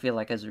block, I feel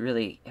like, has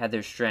really had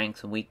their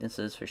strengths and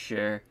weaknesses for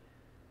sure.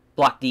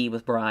 Block D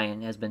with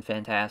Bryan has been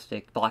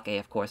fantastic. Block A,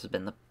 of course, has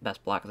been the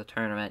best block of the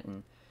tournament.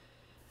 And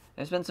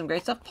there's been some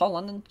great stuff. Paul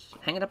London's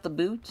hanging up the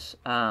boots.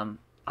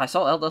 I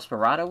saw El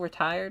Desperado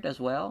retired as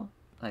well.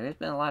 Like, there's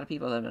been a lot of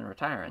people that have been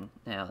retiring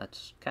now.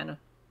 That's kind of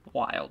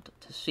wild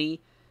to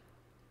see.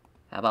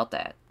 How about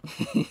that?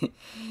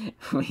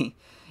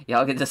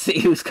 Y'all get to see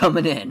who's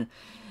coming in.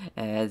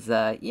 As,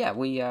 yeah,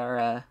 we are,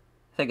 I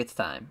think it's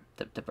time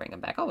to bring him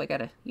back. Oh, we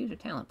got a user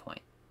talent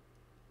point.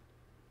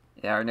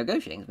 Our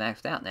negotiating's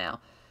maxed out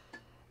now.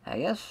 I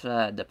guess,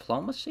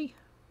 diplomacy?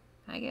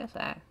 I guess,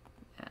 I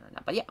don't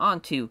know. But yeah, on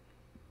to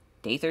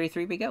day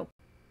 33 we go.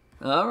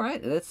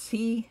 Alright, let's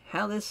see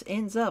how this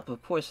ends up.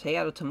 Of course,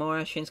 Hayato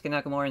Tamura, Shinsuke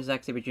Nakamura, and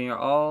Zack Sabre Jr.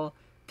 all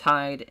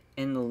tied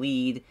in the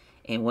lead.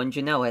 And wouldn't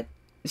you know it,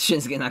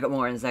 Shinsuke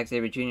Nakamura and Zack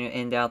Sabre Jr.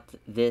 end out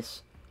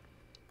this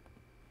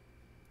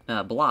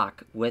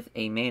block with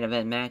a main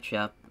event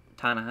matchup.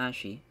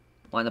 Tanahashi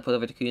wanting to put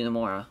over Takuya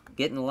Nomura.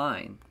 Get in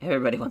line.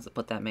 Everybody wants to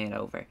put that man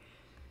over.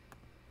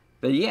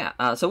 But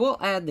yeah, so we'll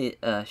add the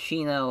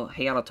Shino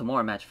Hayato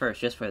Tamura match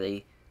first, just for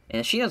the...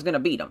 And Shino's going to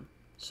beat him.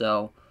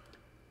 So,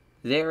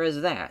 there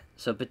is that.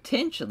 So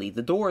potentially,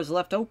 the door is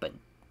left open.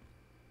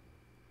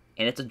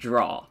 And it's a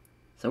draw.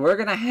 So we're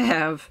going to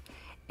have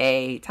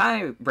a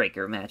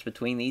tiebreaker match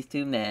between these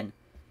two men.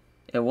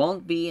 It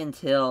won't be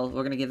until...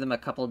 We're going to give them a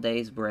couple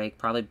days break.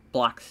 Probably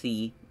Block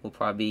C will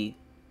probably be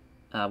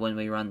when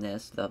we run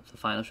this. The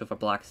final show for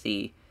Block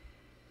C.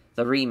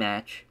 The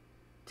rematch.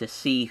 To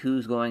see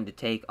who's going to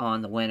take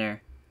on the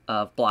winner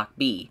of Block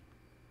B.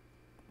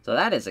 So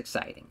that is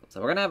exciting. So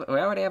we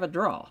already have a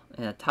draw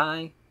and a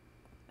tie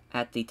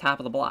at the top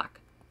of the block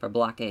for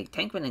Block A.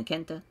 Tankman and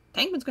Kenta.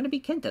 Tankman's going to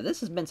beat Kenta.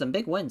 This has been some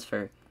big wins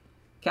for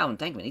Calvin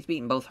Tankman. He's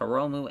beaten both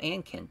Hiromu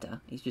and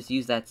Kenta. He's just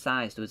used that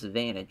size to his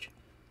advantage.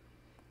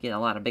 Getting a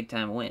lot of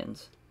big-time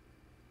wins.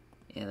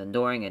 And then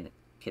Doring and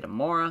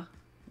Kitamura.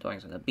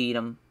 Doring's going to beat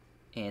him.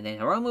 And then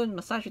Hiromu and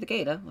Masashi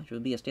Takeda, which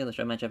would be a Steelers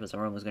show matchup as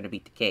Hiromu's going to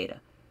beat Takeda.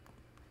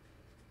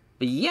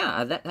 But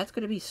yeah, that's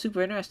going to be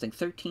super interesting.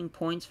 13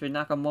 points for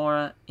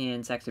Nakamura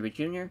and Zack Sabre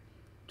Jr.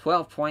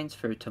 12 points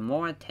for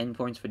Tamura. 10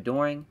 points for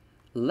Doring.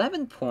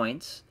 11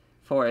 points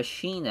for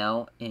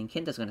Ashino. And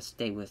Kenta's going to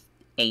stay with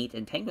 8.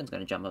 And Tankman's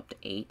going to jump up to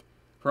 8.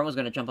 Hiromu's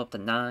going to jump up to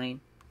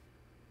 9.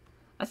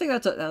 I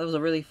think that was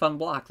a really fun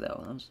block,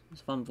 though. It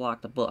was a fun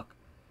block to book.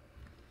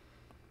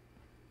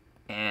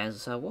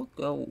 As we'll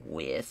go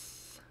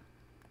with...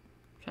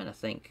 I'm trying to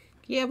think.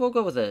 Yeah, we'll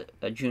go with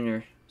a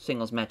junior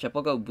singles matchup.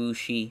 We'll go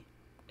Bushi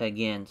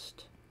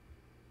against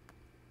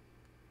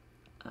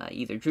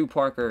either Drew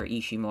Parker or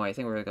Ishimori. I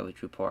think we're going to go with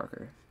Drew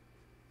Parker.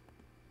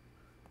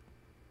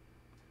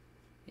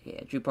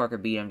 Yeah, Drew Parker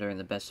beat him during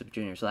the Best of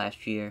Juniors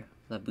last year.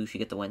 Let Bushi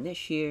get the win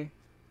this year.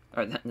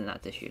 Or,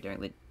 not this year,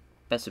 during the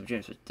Best of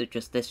Juniors,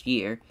 just this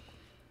year.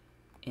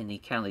 In the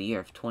calendar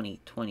year of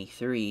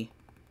 2023.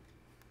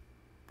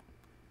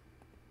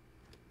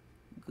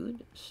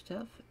 Good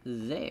stuff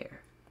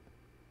there.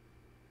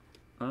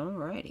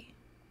 Alrighty.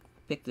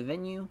 Pick the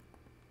venue.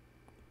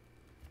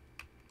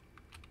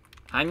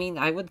 I mean,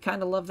 I would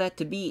kind of love that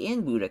to be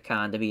in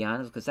Budokan, to be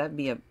honest, because that'd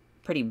be a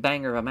pretty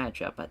banger of a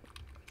matchup. But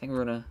I think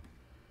we're going to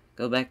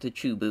go back to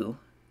Chubu,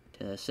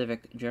 to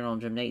Civic Journal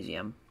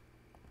Gymnasium.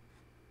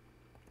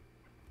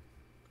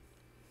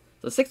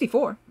 So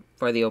 64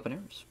 for the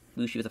openers.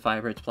 Bushi with a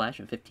Firebird Splash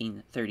in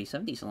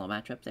 15:37. Decent little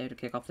matchup there to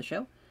kick off the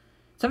show.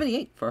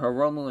 78 for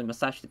Hiromu and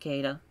Masashi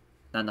Takeda.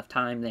 Not enough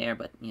time there,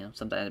 but, you know,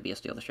 sometimes it'd be a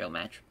steal the show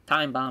match.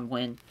 Time bomb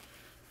win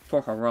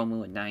for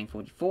Hiromu at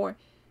 9:44.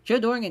 Joe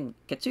Doring and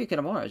Katsuya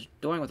Kitamura.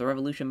 Doring with a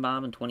Revolution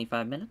Bomb in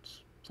 25 minutes.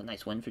 It's a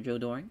nice win for Joe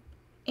Doring.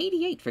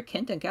 88 for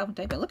Kenta and Calvin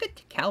Tankman. Look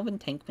at Calvin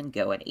Tankman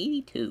go at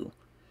 82.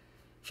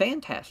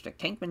 Fantastic.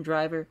 Tankman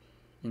driver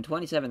in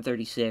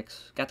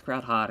 27:36. Got the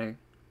crowd hotter.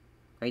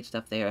 Great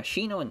stuff there.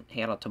 Shino and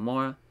Hayato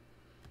Tamura.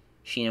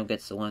 Shino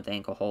gets the win with the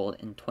ankle hold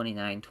in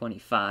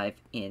 29:25.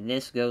 And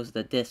this goes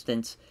the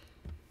distance.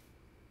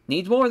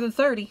 Needs more than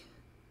 30.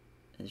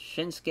 As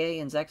Shinsuke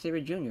and Zack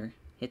Sabre Jr.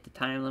 hit the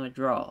time limit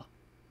draw.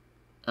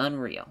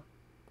 Unreal.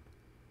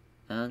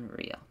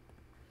 Unreal.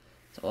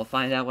 So we'll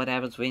find out what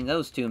happens between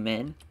those two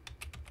men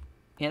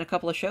in a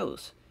couple of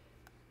shows.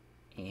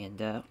 And,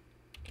 yeah,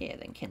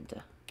 then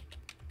Kenta.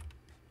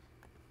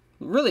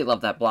 Really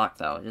love that block,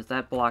 though. Just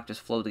that block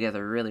just flowed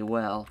together really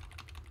well.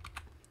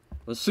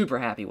 Was super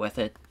happy with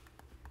it.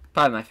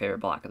 Probably my favorite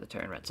block of the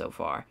tournament so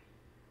far.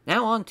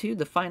 Now on to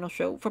the final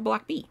show for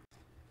Block B.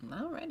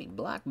 Alrighty,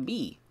 Block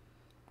B.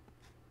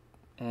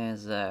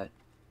 As, let's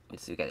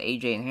see, we got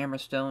AJ and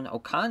Hammerstone.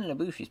 Okan and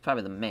Ibushi's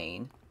probably the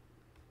main.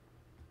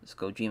 Let's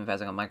go Jima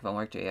passing on microphone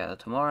work to Hayato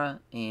Tamura.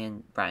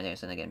 And Brian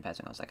Anderson again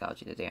passing on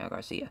psychology to Daniel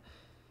Garcia.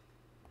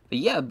 But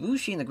yeah,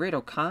 Ibushi and the Great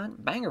Okan,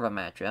 banger of a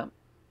matchup.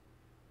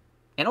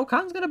 And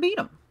Okan's going to beat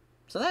him.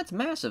 So that's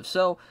massive.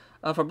 So,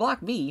 for Block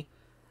B,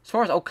 as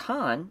far as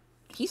Okan,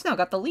 he's now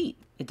got the lead.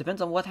 It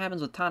depends on what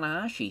happens with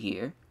Tanahashi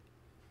here.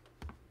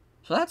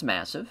 So that's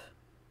massive.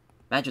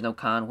 Imagine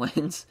Okan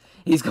wins.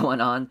 He's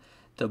going on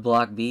to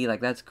Block B.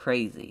 Like, that's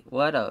crazy.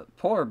 What a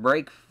poor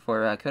break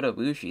for Kota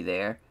Ibushi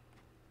there.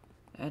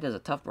 That is a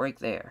tough break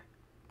there.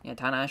 Yeah,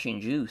 Tanahashi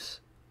and Juice.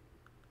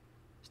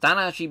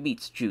 Tanahashi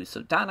beats Juice.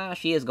 So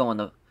Tanahashi is going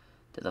to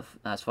the,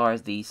 as far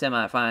as the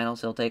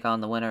semifinals. He'll take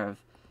on the winner of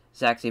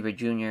Zack Sabre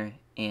Jr.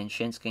 and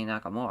Shinsuke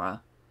Nakamura.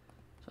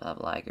 So I'll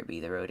have Liger be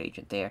the road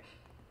agent there.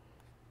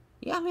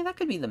 Yeah, I mean, that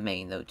could be the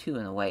main, though, too,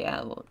 in a way.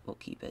 Yeah, we'll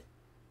keep it.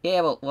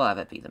 Yeah, we'll have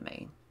it be the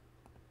main.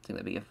 I think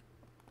that'd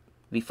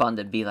be fun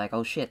to be like,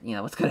 oh shit, you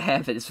know, what's gonna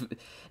happen? It's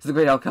the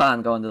Great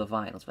Khan going to the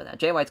finals. But now,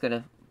 Jay White's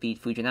gonna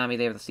beat Fujinami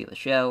there to steal the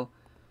show.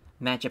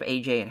 Matchup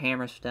AJ and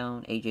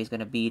Hammerstone. AJ's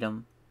gonna beat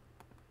him.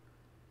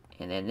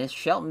 And then this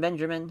Shelton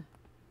Benjamin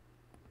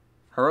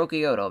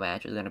Hiroki Goto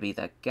match is gonna be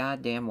the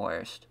goddamn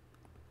worst.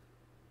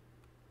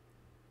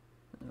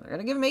 We're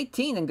gonna give him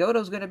 18, and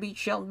Goto's gonna beat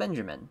Shelton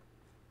Benjamin.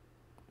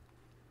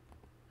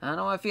 I don't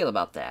know how I feel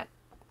about that.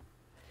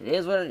 It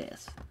is what it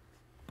is.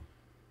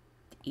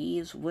 It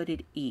is what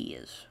it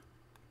is.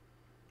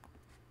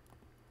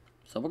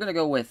 So we're gonna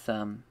go with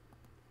yeah,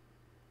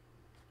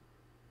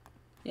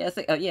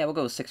 we'll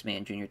go with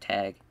 6-man junior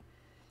tag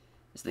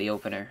as the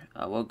opener.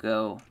 We'll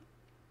go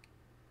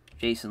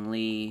Jason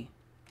Lee,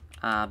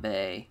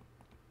 Abe,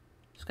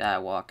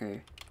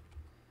 Skywalker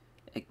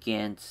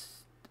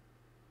against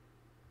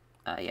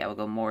yeah, we'll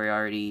go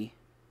Moriarty,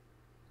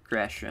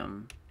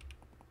 Gresham,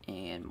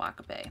 and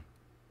Makabe.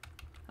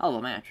 Hell of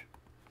a match.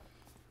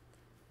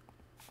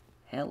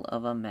 Hell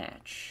of a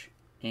match.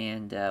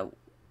 And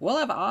we'll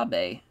have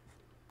Abe.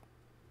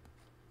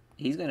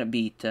 He's going to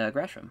beat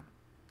Gresham.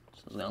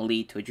 So it's going to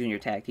lead to a junior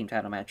tag team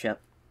title matchup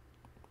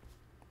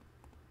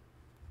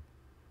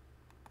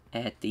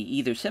at the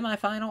either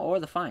semifinal or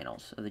the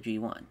finals of the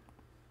G1.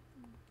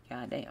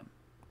 God damn.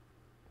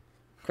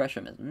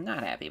 Gresham is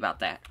not happy about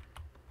that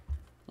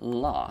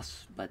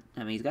loss, but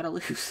I mean, he's got to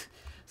lose.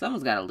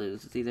 Someone's got to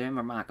lose. It's either him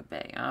or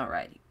Makabe.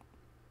 Alrighty.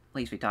 At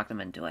least we talked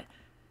him into it.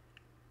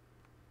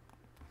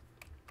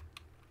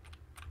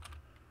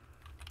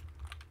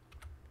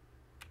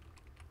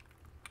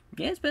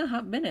 Yeah, it's been a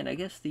hot minute. I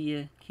guess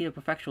the Keto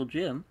Perfectional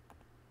Gym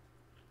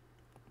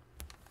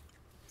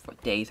for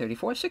day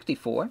 34,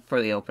 64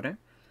 for the opener.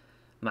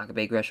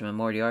 Makabe, Gresham, and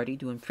Moriarty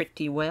doing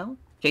pretty well.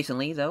 Jason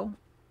Lee, though,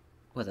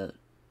 with a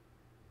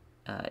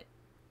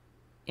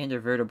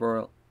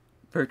intervertebral,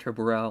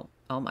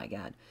 oh my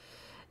god,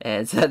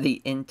 it's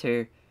the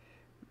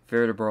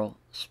intervertebral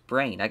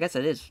sprain. I guess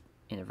it is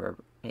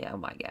intervertebral. Yeah, oh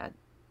my god.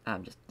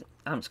 I'm just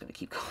gonna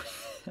keep going.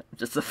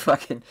 just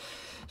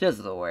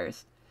the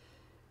worst.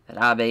 And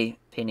Abe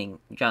pinning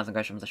Jonathan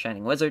Gresham as the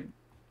Shining Wizard.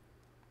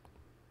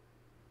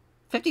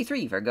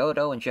 53 for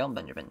Goto and Shelton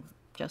Benjamin.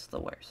 Just the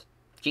worst.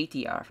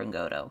 GTR from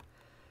Goto.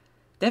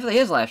 Definitely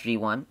his last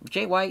G1.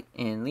 Jay White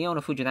and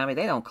Leona Fujinami,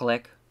 they don't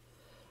click.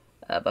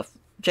 But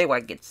Jay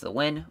White gets the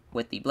win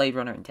with the Blade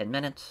Runner in 10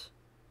 minutes.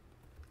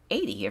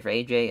 80 here for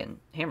AJ and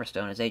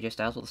Hammerstone as AJ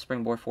Styles with a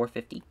springboard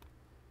 450.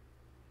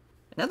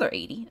 Another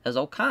 80 as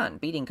Okan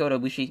beating Kota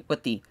Ibushi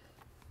with the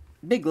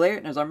Big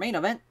Laird as our main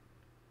event.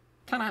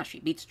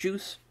 Tanahashi beats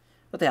Juice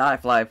with the high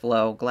fly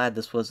flow. Glad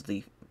this was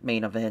the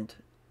main event,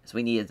 as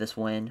we needed this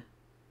win.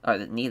 Or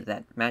needed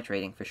that match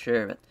rating for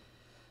sure, but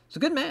it's a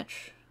good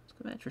match. It's a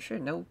good match for sure.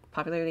 No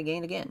popularity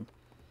gain again.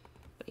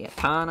 But yeah,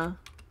 Tana.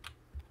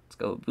 Let's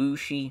go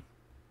Ibushi.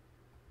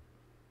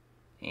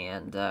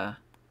 And, yeah,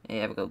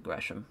 we'll go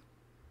Gresham.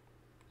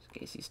 In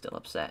case he's still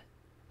upset.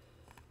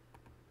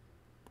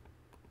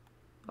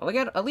 Well, we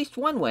got at least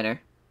one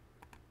winner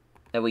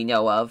that we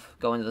know of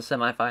going to the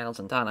semifinals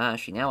in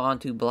Tanahashi. Now on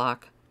to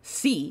Block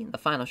C, the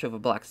final show for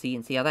Block C,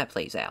 and see how that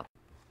plays out.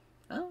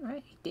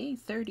 Alright, day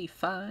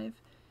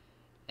 35.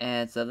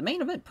 As the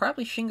main event,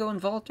 probably Shingo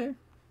and Walter.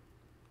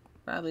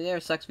 Probably there.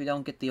 Sucks we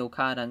don't get the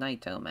Okada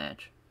Naito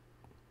match.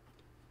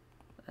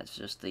 That's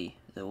just the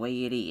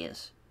way it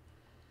is.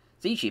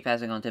 Zichi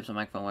passing on tips on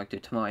microphone work to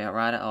Tomoya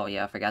Harada. Oh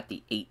yeah, I forgot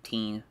the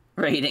 18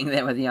 rating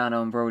there with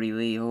Yano and Brody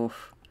Lee.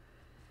 Oof.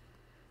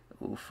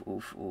 Oof,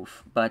 oof,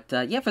 oof. But,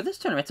 yeah, for this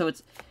tournament, so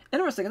it's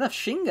interesting enough,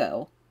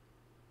 Shingo,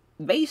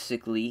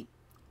 basically,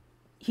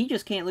 he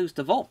just can't lose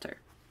to Walter.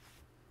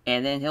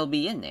 And then he'll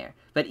be in there.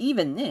 But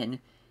even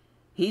then,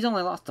 he's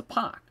only lost to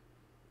Pac.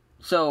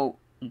 So,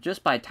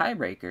 just by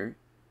tiebreaker,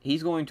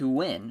 he's going to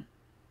win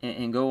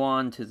and go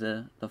on to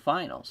the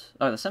finals,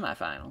 or the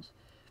semifinals,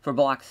 for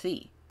Block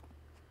C.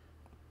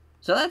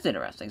 So that's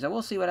interesting. So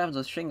we'll see what happens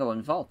with Shingo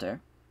and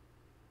Walter.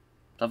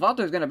 So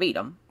Walter's going to beat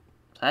him.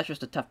 So that's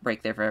just a tough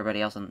break there for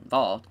everybody else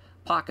involved.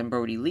 Pac and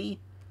Brody Lee.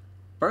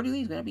 Brody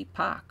Lee's going to beat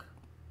Pac.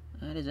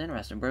 That is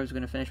interesting. Brody's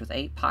going to finish with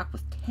 8, Pac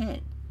with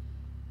 10.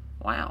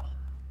 Wow.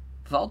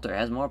 Walter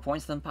has more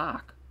points than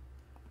Pac.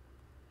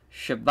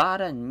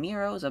 Shibata and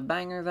Miro's a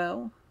banger,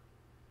 though.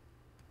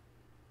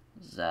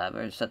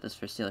 We're set this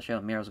for Steel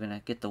Show. Miro's going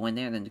to get the win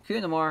there. And then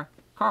Takuya Nomura,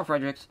 Carl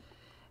Fredericks,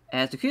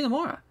 as Takuya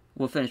Nomura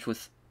will finish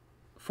with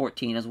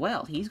 14 as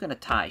well. He's going to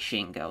tie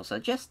Shingo. So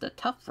just a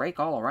tough break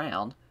all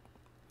around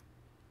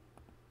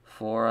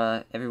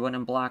for everyone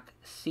in Block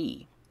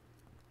C.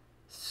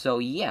 So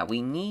yeah,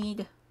 we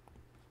need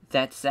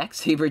that Zack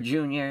Sabre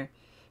Jr.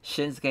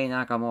 Shinsuke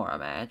Nakamura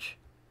match.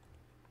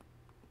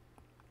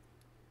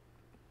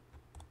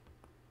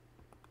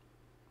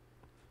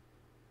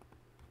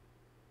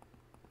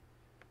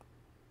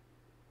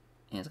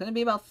 And it's going to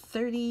be about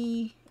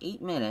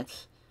 38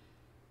 minutes.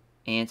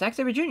 And Zack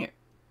Sabre Jr.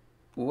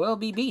 will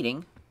be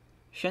beating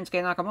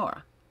Shinsuke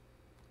Nakamura.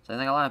 So I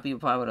think a lot of people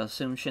probably would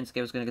assume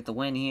Shinsuke was going to get the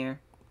win here.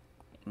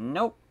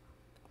 Nope.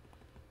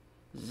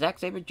 Zack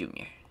Sabre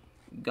Jr.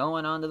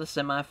 going on to the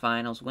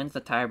semifinals, wins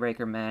the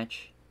tiebreaker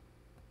match.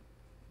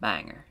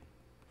 Banger.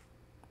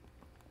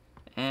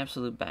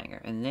 Absolute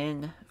banger. And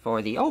then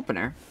for the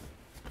opener,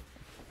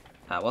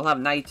 we'll have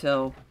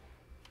Naito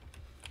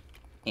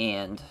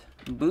and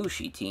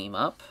Bushi team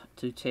up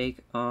to take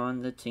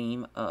on the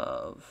team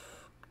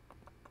of...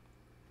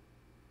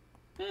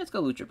 let's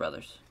go Lucha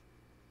Brothers.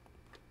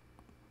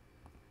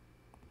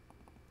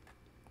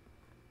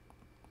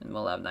 And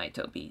we'll have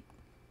Naito beat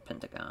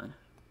Pentagon.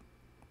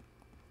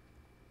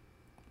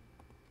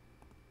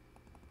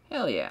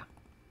 Hell yeah.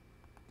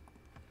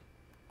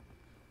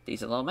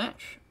 Decent little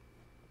match.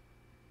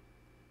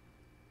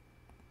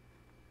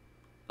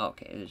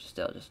 Okay, it's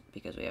still just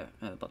because we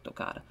haven't booked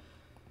Okada.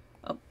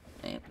 Oh,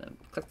 and I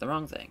clicked the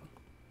wrong thing.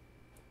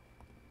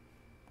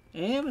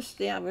 Yeah,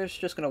 we're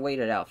just gonna wait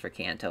it out for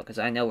Kanto, because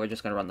I know we're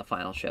just gonna run the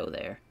final show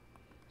there.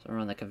 So we're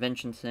on the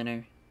Convention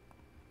Center.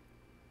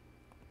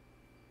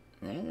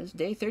 And that is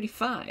day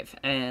 35,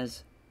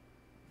 as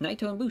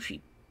Naito and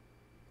Bushi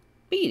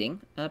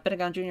beating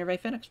Pentagon Jr. Ray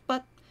Phoenix,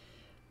 but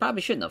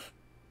probably shouldn't have.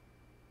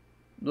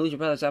 Lucha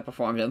Brothers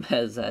outperformed him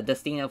as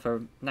Destino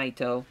for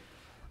Naito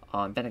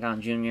on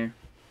Pentagon Jr.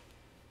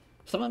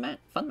 Fun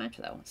match,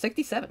 though.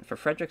 67 for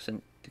Fredericks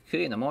and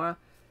Takuya Nomura.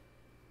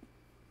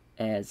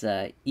 As,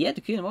 Takuya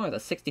Nomura, the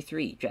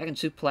 63. Dragon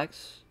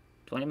Suplex,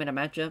 20-minute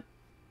matchup.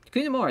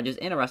 Takuya Nomura, just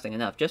interesting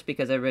enough, just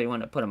because everybody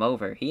wanted to put him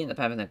over, he ended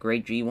up having a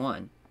great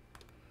G1.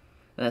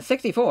 And the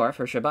 64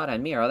 for Shibata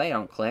and Miro, they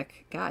don't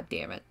click. God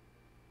damn it.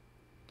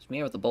 It's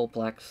Miro with the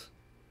Bullplex.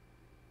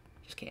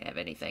 Just can't have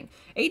anything.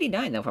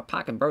 89, though, for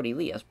Pac and Brody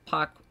Lee, as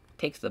Pac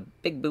takes the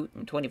big boot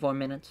in 24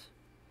 minutes.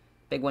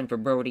 Big win for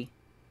Brody.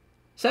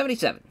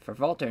 77 for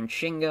Walter and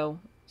Shingo.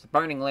 It's a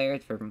burning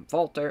layered for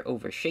Walter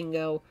over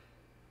Shingo.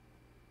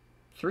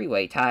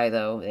 Three-way tie,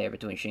 though, there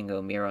between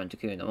Shingo, Miro, and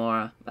Takuya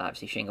Nomura.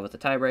 Obviously, Shingo with the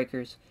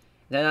tiebreakers.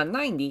 Then on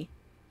 90,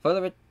 for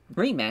the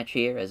rematch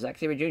here, is Zack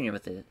Sabre Jr.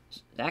 with the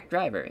Zack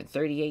Driver in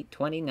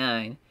 38-29.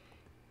 And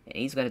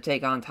he's going to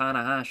take on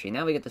Tanahashi.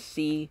 Now we get to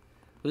see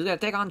who's going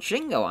to take on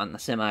Shingo on the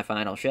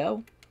semifinal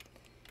show.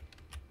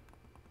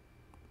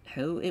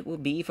 Who it will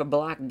be for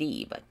Block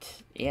D.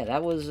 But, yeah,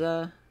 that was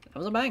a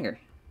banger.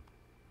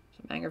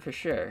 It's a banger for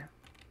sure.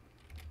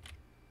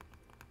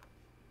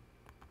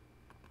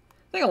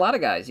 I think a lot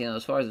of guys,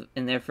 as far as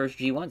in their first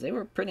G1s, they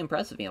were pretty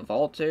impressive.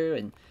 Walter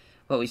and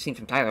what we've seen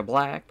from Tyler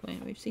Black.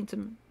 We've seen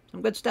some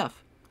good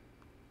stuff.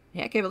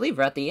 Yeah, I can't believe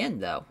we're at the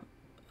end, though.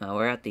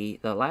 We're at the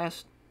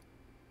last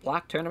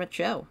block tournament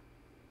show.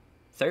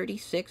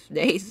 36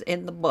 days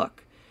in the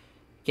book.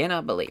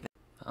 Cannot believe it.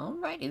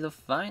 Alrighty, the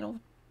final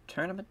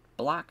tournament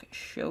block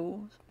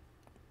show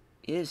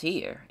is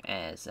here.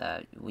 As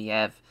we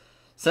have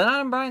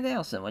Sonata and Bryan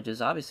Danielson, which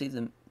is obviously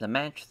the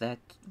match that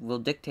will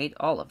dictate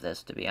all of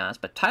this, to be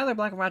honest. But Tyler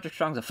Black and Roger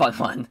Strong's a fun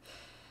one.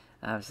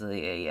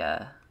 Obviously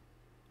a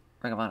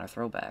Ring of Honor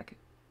throwback.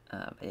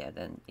 But yeah,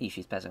 then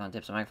Ishii's passing on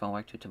tips of microphone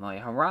work to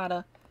Tomoya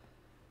Harada.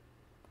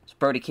 It's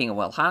Brody King and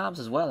Will Hobbs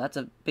as well. That's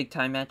a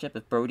big-time matchup.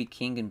 If Brody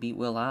King can beat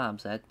Will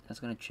Hobbs, that's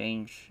going to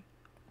change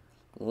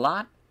a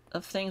lot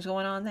of things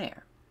going on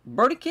there.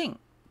 Brody King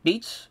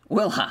beats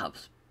Will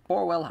Hobbs.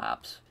 Poor Will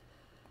Hobbs.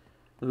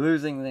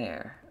 Losing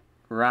there.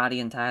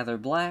 Roddy and Tyler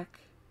Black.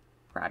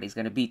 Roddy's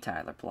going to beat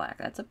Tyler Black.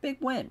 That's a big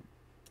win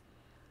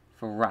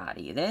for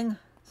Roddy. Then,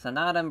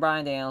 Sonata and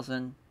Bryan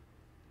Danielson.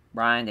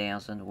 Bryan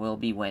Danielson will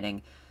be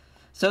winning.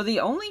 So the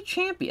only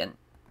champion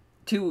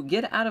to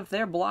get out of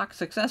their block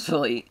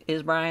successfully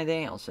is Bryan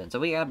Danielson. So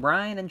we got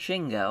Bryan and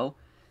Shingo.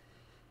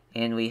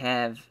 And we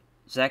have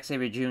Zack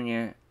Sabre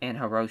Jr. and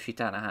Hiroshi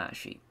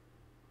Tanahashi.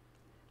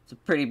 It's a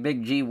pretty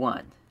big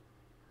G1.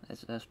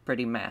 That's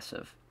pretty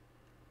massive.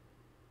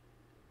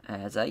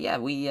 As, yeah,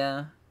 we,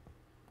 let's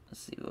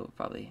see, we'll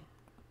probably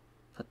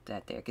put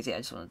that there. Because, yeah, I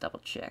just want to double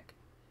check.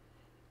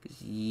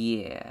 Because,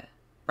 yeah,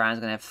 Bryan's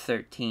going to have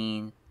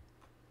 13.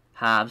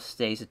 Hobbs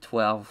stays at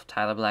 12.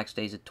 Tyler Black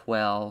stays at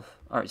 12.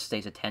 Or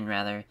stays at 10,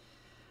 rather.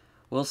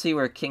 We'll see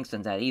where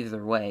Kingston's at.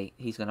 Either way,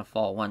 he's going to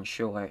fall one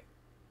short.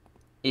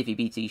 If he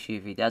beats Ishii,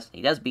 if he doesn't.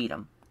 He does beat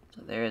him.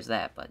 So there is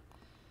that, but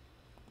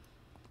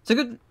it's a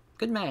good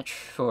match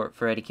for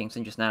Eddie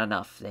Kingston. Just not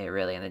enough there,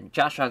 really. And then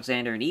Josh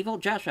Alexander and Evil.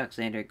 Josh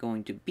Alexander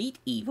going to beat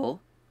Evil.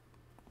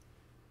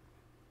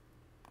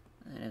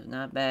 That is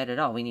not bad at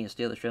all. We need to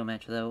steal the show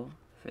match, though,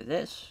 for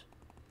this.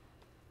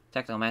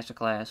 Technical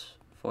Masterclass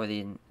for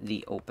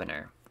the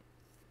opener.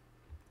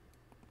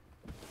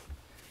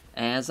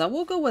 As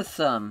we'll go with,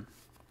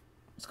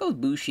 let's go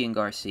with Bushi and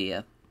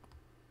Garcia.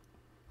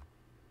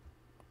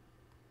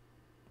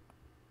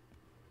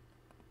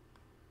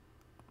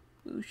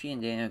 Bushi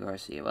and Daniel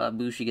Garcia. Well,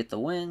 Bushi get the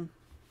win.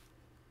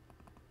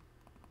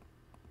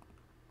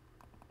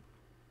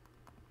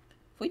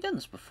 Have we done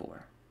this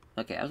before?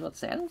 Okay, I was about to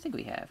say, I don't think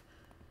we have.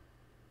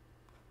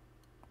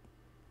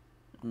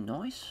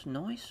 Nice. So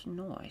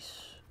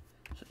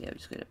yeah, we're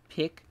just gonna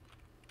pick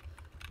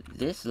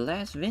this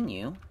last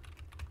venue.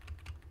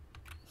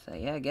 So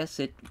yeah, I guess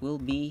it will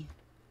be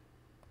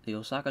the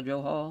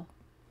Osaka-jo Hall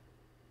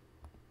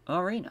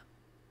Arena.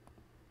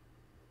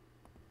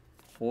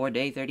 for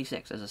day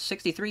 36. There's a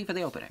 63 for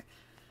the opener.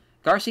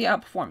 Garcia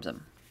outperforms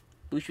him.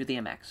 Bushi with the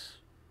MX.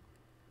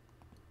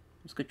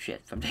 It's good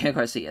shit from Daniel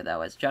Garcia,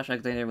 though, as Josh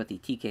Alexander with the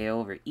TKO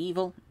over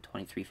Evil,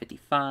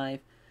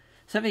 23.55.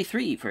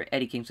 73 for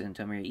Eddie Kingston and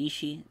Tomohiro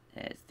Ishii,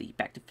 as the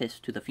back to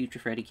fist to the future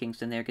for Eddie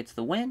Kingston there gets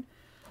the win.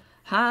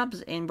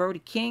 Hobbs and Brody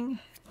King,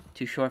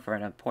 too short for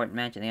an important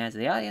match in the eyes of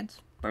the audience.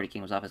 Brody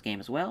King was off his game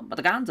as well, but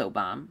the Gonzo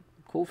Bomb,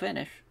 cool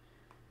finish.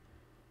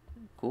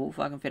 Cool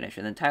fucking finish.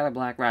 And then Tyler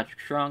Black, Roderick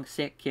Strong,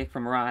 sick kick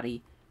from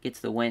Roddy, gets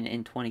the win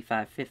in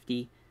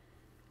 25.50.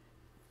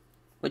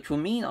 Which will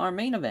mean our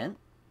main event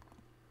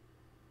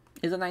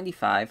is a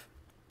 95.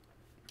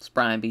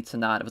 Bryan beats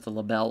Sonata with a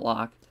LaBelle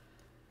lock.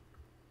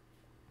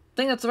 I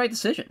think that's the right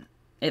decision.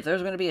 If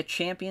there's going to be a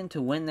champion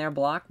to win their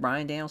block,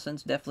 Bryan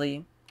Danielson's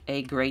definitely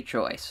a great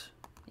choice.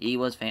 He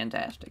was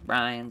fantastic.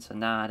 Bryan,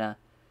 Sonata,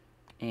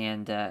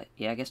 and,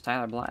 yeah, I guess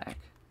Tyler Black.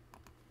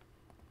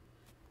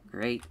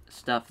 Great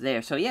stuff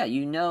there. So, yeah,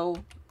 you know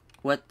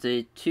what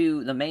the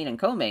main and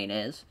co-main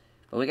is,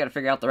 but we got to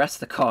figure out the rest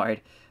of the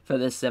card for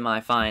this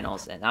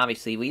semifinals. And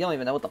obviously, we don't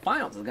even know what the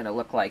finals is going to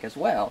look like as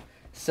well.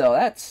 So,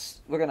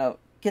 we're going to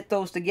get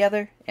those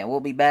together, and we'll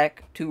be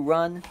back to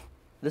run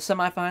the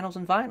semifinals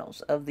and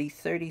finals of the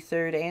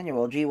 33rd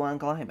annual G1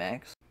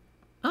 Climax.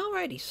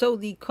 Alrighty, so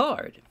the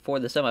card for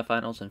the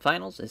semifinals and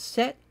finals is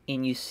set,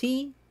 and you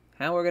see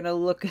how we're going to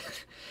look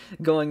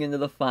going into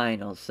the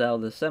finals. So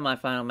the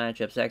semifinal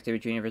matchup, Zack Sabre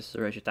Jr. versus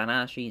Hiroshi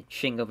Tanahashi,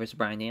 Shingo versus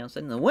Bryan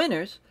Danielson. The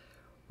winners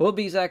will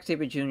be Zack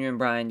Sabre Jr. and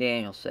Bryan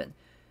Danielson.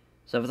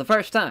 So for the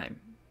first time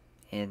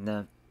in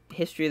the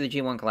history of the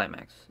G1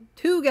 Climax,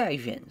 two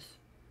Gaijins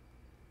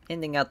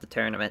ending out the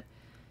tournament.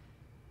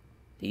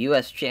 The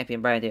U.S.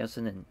 champion Bryan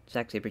Danielson and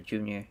Zack Sabre Jr.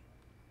 I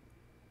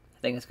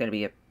think it's going to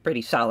be a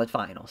pretty solid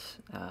finals.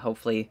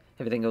 Hopefully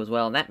everything goes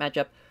well in that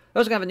matchup. We're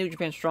also going to have a New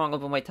Japan Strong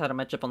Openweight title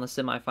matchup on the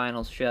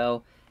semifinals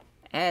show,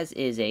 as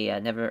is a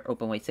Never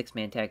Openweight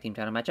 6-man tag team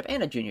title matchup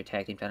and a junior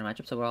tag team title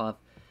matchup. So we'll have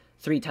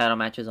 3 title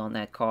matches on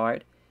that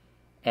card,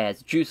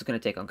 as Juice is going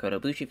to take on Kota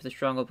Ibushi for the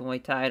Strong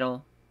Openweight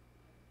title.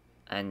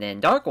 And then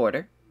Dark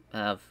Order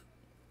of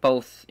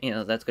both,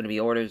 that's going to be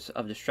Orders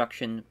of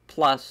Destruction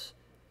plus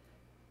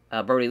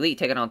Brody Lee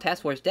taking on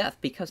Task Force Death,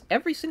 because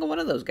every single one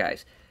of those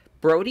guys,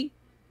 Brody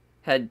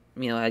had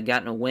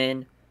gotten a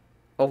win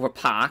over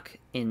Pac,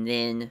 and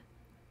then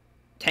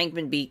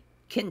Tankman beat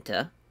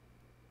Kenta,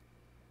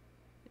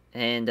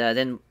 and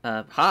then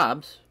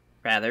Hobbs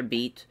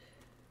beat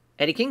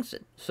Eddie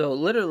Kingston. So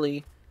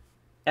literally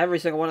every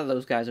single one of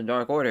those guys in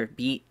Dark Order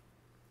beat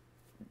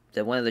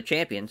one of the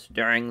champions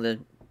during the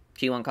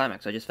G1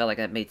 Climax. So I just felt like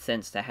that made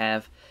sense to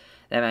have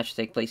that match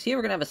take place here.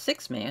 We're going to have a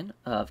 6-man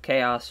of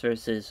Chaos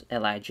versus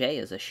LIJ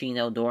as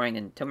Ashino, Doring,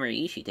 and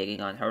Tomohiro Ishii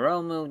taking on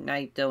Hiromu,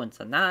 Naito, and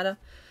Sonata.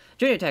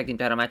 Junior Tag Team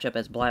title matchup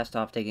as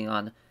Blastoff taking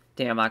on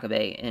Daniel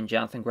Makabe and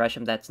Jonathan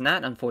Gresham. That's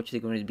not, unfortunately,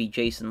 going to be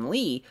Jason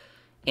Lee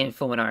and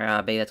Fuminari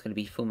Abe. That's going to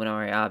be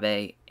Fuminari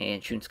Abe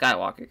and Shun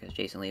Skywalker, because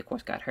Jason Lee, of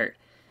course, got hurt.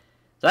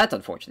 So that's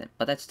unfortunate,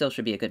 but that still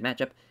should be a good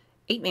matchup.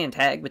 8-man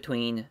tag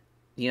between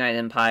the United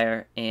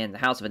Empire and the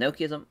House of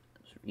Enochiism.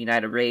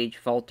 United Rage,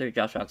 Volter,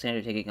 Josh Alexander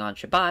taking on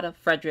Shibata,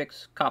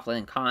 Fredericks, Coughlin,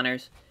 and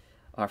Connors.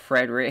 Or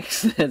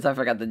Fredericks, I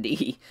forgot the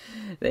D.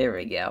 There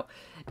we go.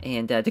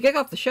 And to kick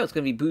off the show, it's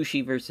going to be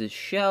Bushi versus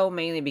Sho,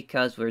 mainly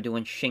because we're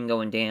doing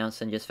Shingo and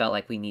Danielson. Just felt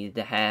like we needed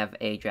to have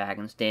a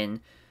Dragon's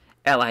Den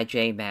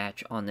LIJ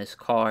match on this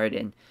card.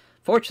 And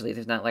fortunately,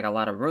 there's not like a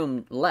lot of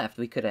room left.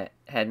 We could have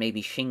had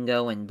maybe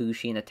Shingo and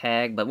Bushi in a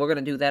tag, but we're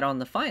going to do that on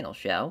the final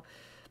show.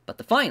 But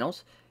the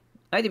finals,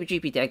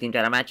 IWGP Tag Team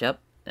title matchup,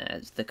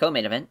 as the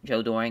co-main event,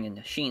 Joe Doring and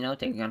Ashino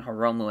taking on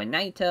Hiromu and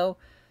Naito.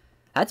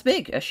 That's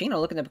big. Ashino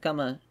looking to become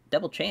a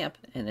double champ.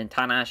 And then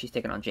Tanahashi's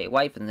taking on Jay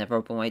White for the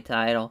Never Openweight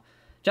title.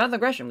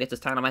 Jonathan Gresham gets his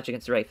title match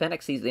against Ray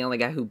Fenix. He's the only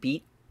guy who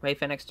beat Ray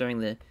Fenix during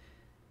the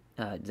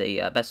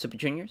Best Super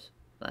Juniors.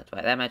 That's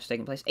why that match is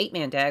taking place.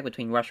 8-man tag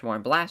between Rushmore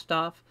and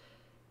Blastoff.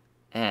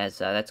 As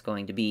that's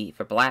going to be,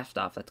 for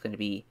Blastoff, that's going to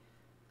be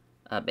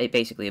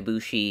basically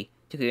Ibushi,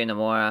 Takuya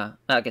Nomura.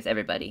 I guess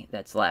everybody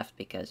that's left,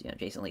 because,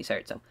 Jason Lee's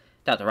hurt. So,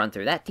 don't have to run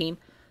through that team.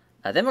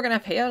 Then we're going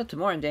to have Hayato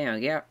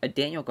Tamura and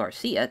Daniel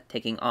Garcia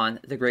taking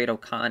on the Great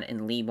Okan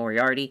and Lee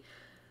Moriarty.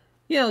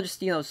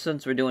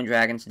 Since we're doing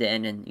Dragon's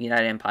Den and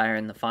United Empire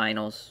in the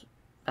finals,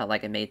 felt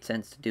like it made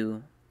sense to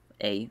do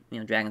a,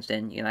 Dragon's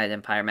Den United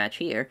Empire match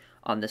here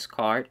on this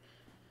card.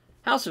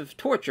 House of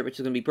Torture, which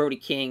is going to be Brody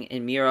King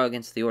and Miro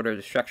against the Order of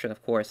Destruction,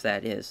 of course,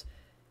 that is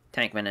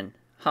Tankman and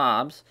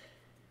Hobbs.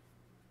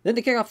 Then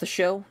to kick off the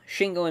show,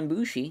 Shingo and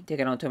Bushi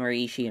taking on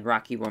Tomohiro Ishii and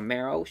Rocky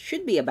Romero.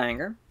 Should be a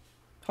banger.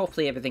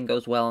 Hopefully everything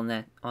goes well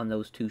on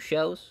those two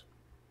shows.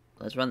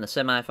 Let's run the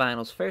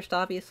semifinals first,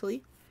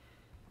 obviously.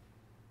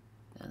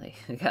 They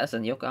got us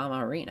in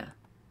Yokohama Arena.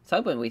 I was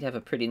hoping we'd have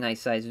a pretty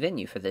nice-sized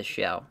venue for this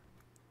show.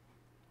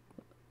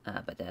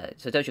 But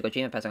Satoshi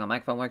Kojima passing on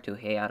microphone work to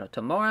Hayato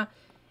Tamura.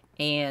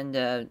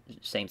 And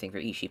same thing for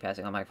Ishii,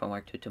 passing on microphone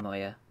work to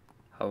Tomoya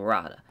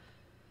Harada.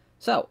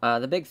 So,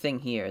 the big thing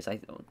here is I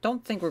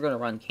don't think we're going to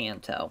run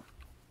Kanto.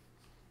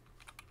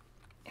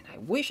 And I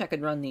wish I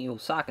could run the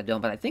Osaka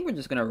Dome, but I think we're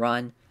just gonna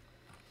run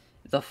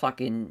the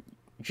fucking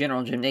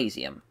General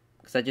Gymnasium,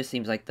 because that just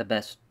seems like the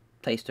best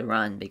place to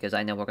run, because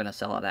I know we're gonna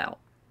sell it out.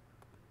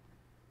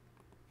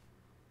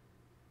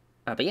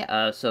 But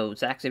yeah, so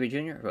Zack Sabre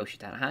Jr., Hiroshi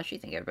Tanahashi, I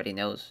think everybody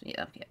knows,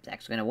 yeah,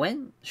 Zack's gonna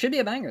win. Should be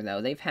a banger,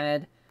 though. They've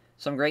had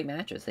some great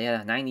matches. They had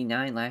a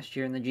 99 last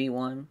year in the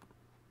G1.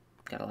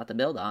 Got a lot to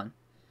build on.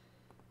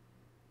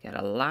 Got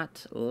a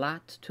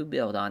lot to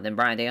build on. Then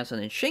Bryan Danielson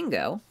and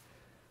Shingo,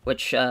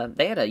 which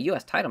they had a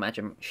U.S. title match,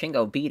 and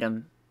Shingo beat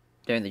him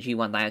during the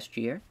G1 last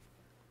year.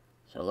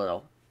 So a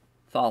little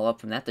follow-up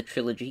from that, the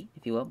trilogy,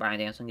 if you will. Bryan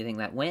Danielson getting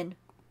that win.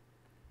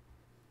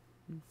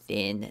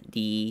 Then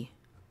the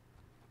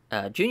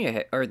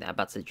junior, or not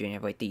about to say junior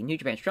heavyweight, the New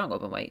Japan Strong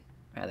Openweight,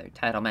 rather,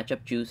 title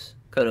matchup, Juice,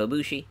 Kota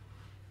Ibushi.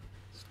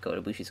 So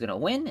Kota Ibushi's going to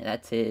win.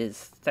 That's his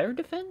third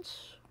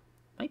defense?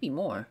 Might be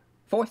more.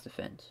 Fourth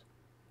defense.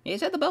 Yeah,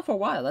 he's had the belt for a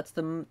while. That's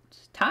the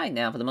tied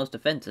now for the most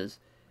defenses.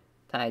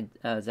 Tied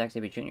Zack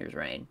Sabre Jr.'s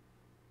reign.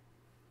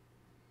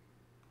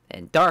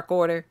 And Dark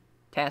Order,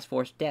 Task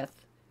Force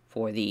Death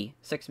for the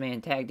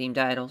 6-man tag team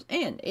titles.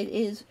 And it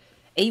is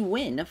a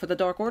win for the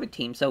Dark Order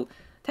team. So,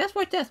 Task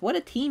Force Death, what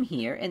a team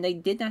here. And they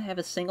did not have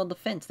a single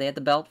defense. They had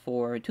the belt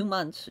for 2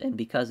 months. And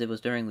because it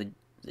was during the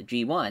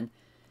G1,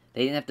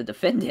 they didn't have to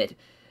defend it.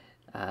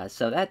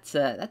 So that's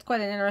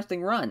quite an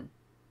interesting run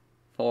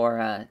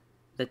for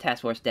the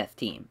Task Force Death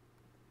team.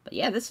 But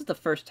yeah, this is the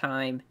first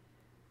time.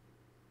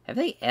 Have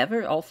they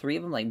ever, all three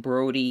of them, like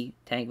Brody,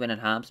 Tankman,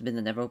 and Hobbs, been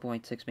the Never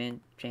Openweight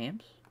 6-man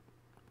champs?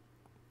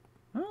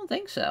 I don't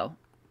think so.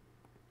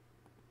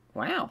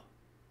 Wow.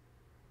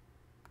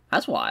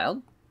 That's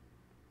wild.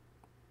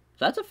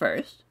 So that's a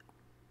first.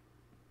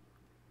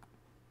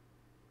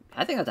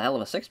 I think that's a hell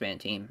of a 6-man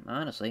team,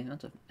 honestly.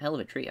 That's a hell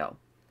of a trio.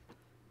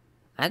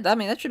 I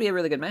mean, that should be a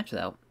really good match,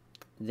 though.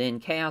 Then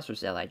Chaos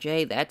versus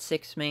LIJ, that's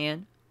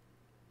 6-man.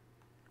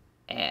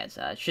 As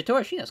Shotaro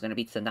Ashino's going to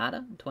beat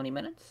Sonata in 20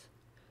 minutes.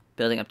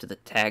 Building up to the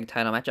tag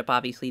title matchup,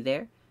 obviously,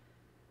 there.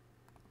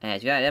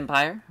 As United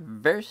Empire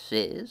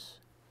versus...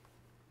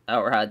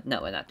 Oh,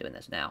 no, we're not doing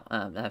this now.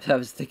 I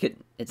was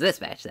thinking, it's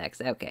this match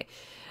next. Okay.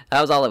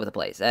 I was all over the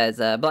place. As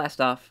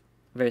Blastoff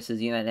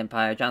versus United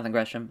Empire, Jonathan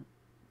Gresham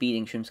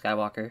beating Shun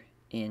Skywalker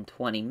in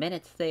 20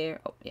 minutes there.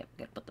 Oh, yeah, we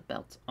got to put the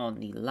belts on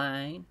the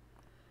line.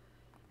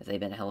 As they've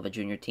been a hell of a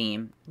junior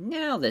team.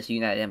 Now this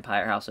United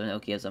Empire House of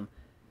Nokiism.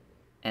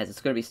 As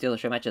it's going to be still a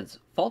show match, as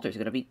Falter's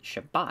going to beat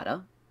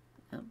Shibata.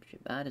 Oh,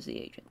 Shibata's the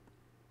agent.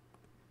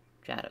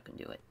 Jado can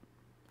do it.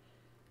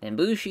 And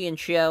Bushi and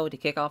Sho to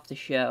kick off the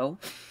show.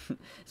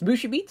 So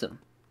Bushi beats him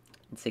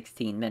in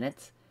 16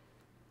 minutes.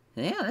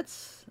 And yeah,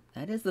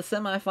 that is the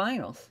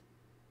semifinals.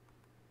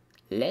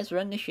 Let's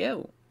run the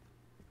show.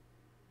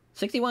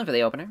 61 for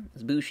the opener.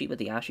 It's Bushi with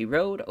the Ashi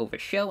Road over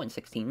Sho in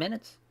 16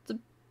 minutes. It's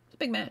a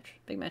big match.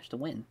 Big match to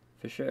win,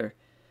 for sure.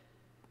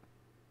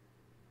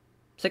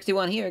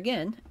 61 here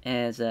again,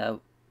 as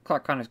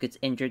Clark Connors gets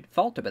injured.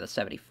 Falter with a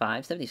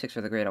 75. 76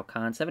 for the Great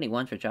Okan.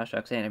 71 for Josh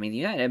Alexander. I mean, the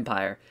United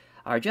Empire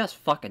are just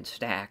fucking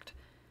stacked.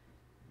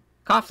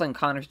 Coughlin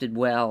Connors did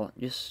well.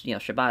 Just, you know,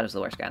 Shibata's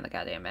the worst guy in the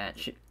goddamn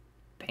match. It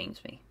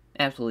pains me.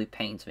 Absolutely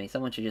pains me.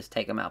 Someone should just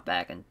take him out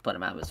back and put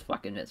him out of his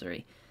fucking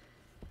misery.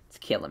 It's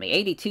killing me.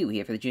 82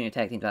 here for the junior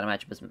tag team title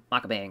matchup is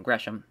Makabe and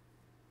Gresham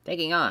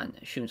taking on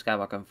Shun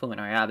Skywalker and Fumin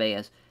Ariabe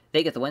as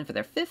they get the win for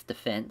their 5th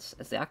defense,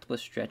 as the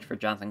Octopus stretch for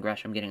Jonathan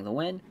Gresham getting the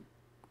win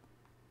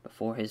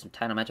before his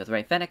title match with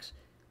Rey Fenix,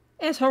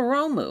 as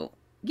Hiromu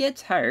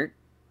gets hurt.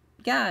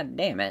 God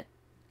damn it.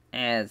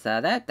 As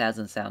that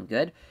doesn't sound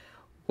good.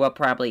 We'll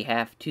probably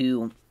have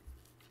to...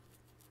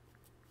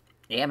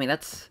 Yeah, I mean,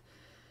 it's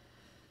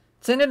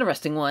an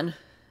interesting one.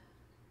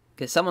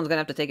 Because someone's going to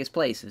have to take his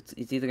place. It's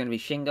either going to be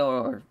Shingo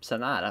or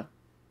Sonata.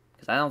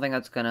 Because I don't think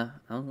he's going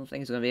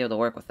to be able to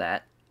work with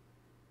that.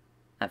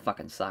 That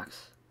fucking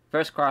sucks.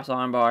 First cross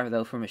armbar,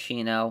 though, for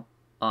Machino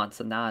on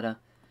Sonata.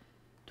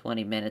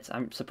 20 minutes.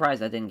 I'm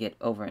surprised I didn't get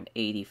over an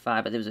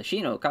 85, but there was a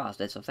Shino who caused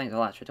it, so thanks a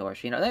lot, Shotaro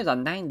Shino. There's a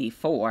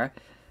 94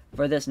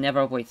 for this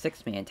Never Openweight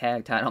 6-man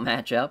tag title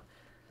matchup.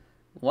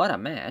 What a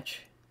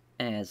match.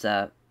 As,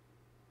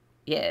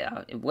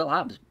 yeah, Will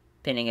Hobbs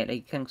pinning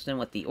Eddie Kingston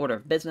with the Order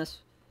of Business.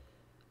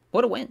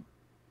 What a win.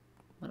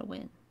 What a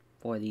win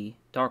for the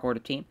Dark Order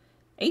team.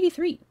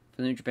 83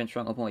 for the New Japan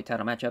Strong Openweight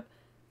title matchup.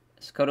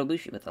 Kota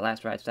Ibushi with the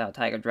Last Ride style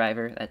Tiger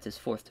Driver. That's his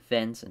 4th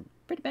defense, and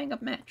pretty bang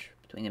up match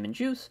between him and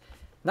Juice.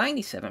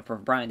 97 for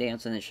Bryan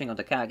Danielson and Shingo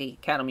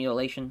Takagi. Cattle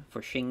Mutilation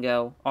for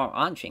Shingo, or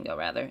on Shingo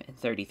rather, in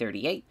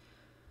 30-38.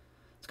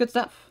 It's good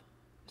stuff.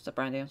 So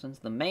Bryan Danielson's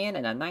the man,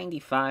 and a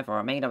 95 for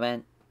our main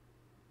event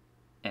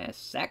as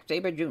Zack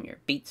Sabre Jr.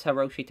 beats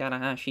Hiroshi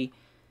Tanahashi.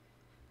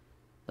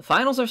 The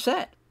finals are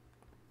set.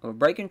 We're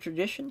breaking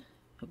tradition.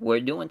 We're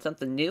doing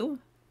something new.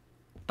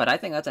 But I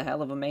think that's a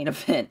hell of a main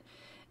event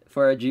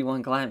for a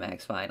G1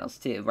 Climax finals,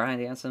 too. Bryan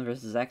Danielson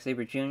versus Zack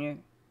Sabre Jr.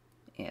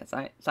 Yeah,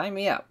 sign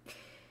me up.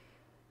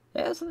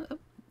 That's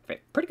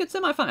pretty good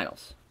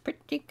semifinals.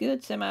 Pretty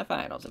good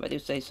semifinals, if I do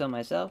say so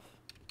myself.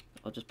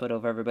 I'll just put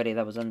over everybody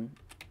that was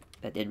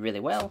that did really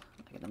well,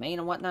 like in the main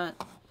and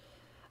whatnot.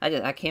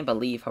 I can't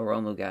believe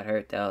Hiromu got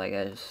hurt, though. Like,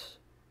 that just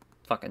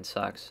fucking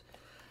sucks.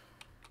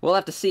 We'll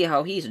have to see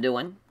how he's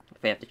doing.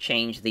 If they have to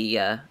change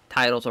the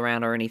titles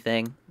around or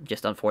anything.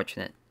 Just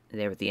unfortunate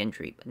there with the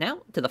injury. But now,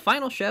 to the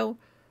final show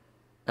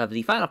of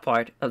the final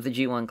part of the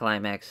G1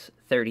 Climax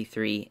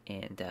 33.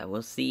 And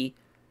we'll see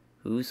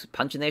who's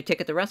punching their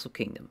ticket to Wrestle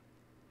Kingdom.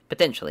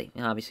 Potentially.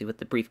 You know, obviously, with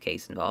the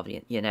briefcase involved,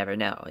 you never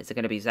know. Is it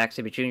going to be Zack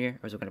Sabre Jr.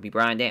 or is it going to be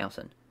Bryan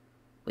Danielson?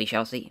 We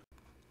shall see.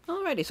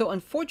 Alrighty, so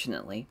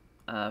unfortunately,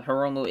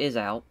 Hiromu is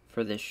out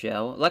for this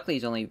show. Luckily,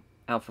 he's only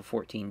out for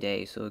 14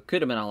 days, so it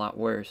could have been a lot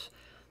worse.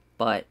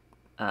 But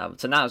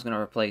Sanada's going to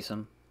replace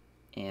him,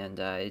 and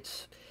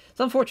it's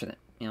unfortunate.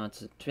 You know,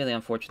 it's really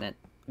unfortunate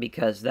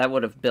because that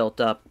would have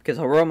built up. Because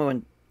Hiromu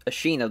and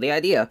Ashino, the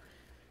idea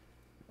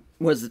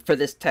was for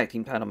this tag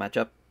team title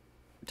matchup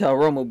to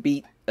Hiromu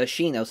beat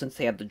Ashino since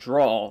they had the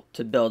draw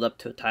to build up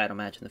to a title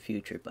match in the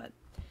future. But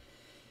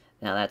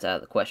now that's out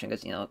of the question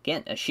because, you know,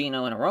 again,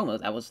 Ashino and Hiromu,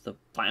 that was the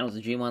finals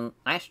of G1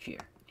 last year,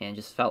 and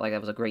just felt like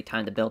that was a great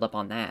time to build up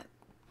on that.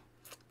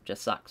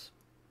 Just sucks.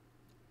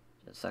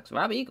 Just sucks.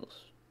 Robbie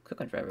Eagles,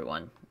 cooking for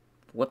everyone,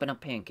 whipping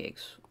up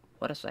pancakes.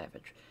 What a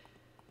savage.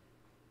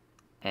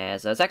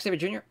 As Zack Sabre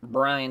Jr.,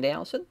 Bryan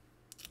Danielson,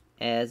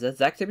 as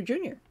Zack Sabre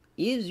Jr.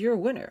 is your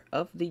winner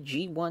of the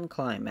G1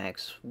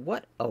 Climax.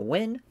 What a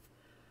win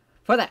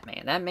for that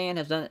man. That man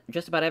has done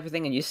just about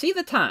everything, and you see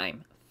the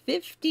time,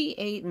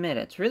 58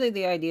 minutes. Really,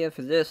 the idea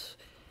for this,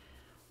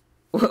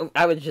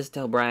 I would just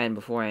tell Bryan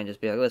beforehand, just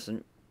be like,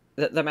 listen,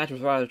 the match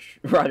with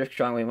Roderick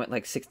Strong, we went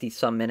like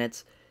 60-some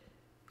minutes.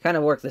 Kind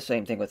of worked the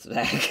same thing with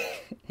Zack.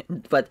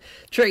 But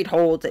trade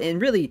holds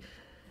and really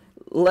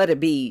let it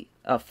be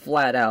a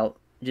flat-out,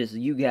 just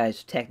you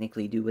guys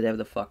technically do whatever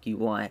the fuck you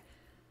want.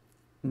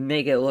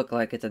 Make it look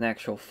like it's an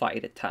actual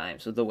fight at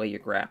times with the way you're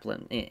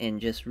grappling. And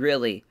just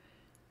really,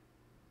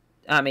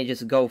 I mean,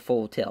 just go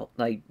full tilt.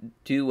 Like,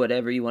 do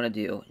whatever you want to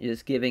do.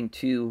 Just giving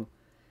two,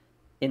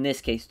 in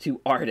this case, two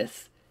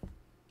artists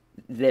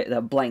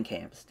the blank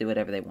canvas. Do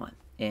whatever they want.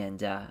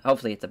 And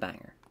hopefully it's a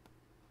banger.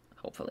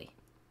 Hopefully.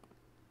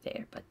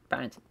 There. But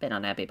Bryan's been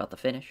unhappy about the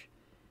finish.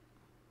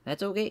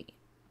 That's okay.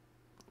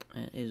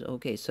 That is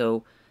okay.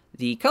 So,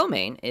 the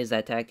co-main is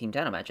that tag team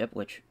title matchup,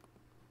 which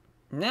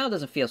now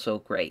doesn't feel so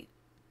great.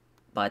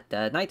 But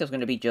Naito's going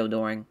to beat Joe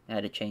Doring. I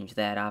had to change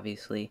that,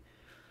 obviously.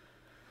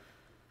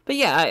 But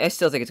yeah, I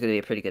still think it's going to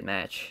be a pretty good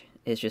match.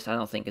 It's just I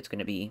don't think it's going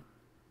to be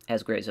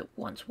as great as it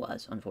once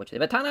was, unfortunately.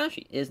 But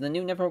Tanahashi is the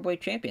new Never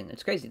Openweight champion.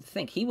 It's crazy to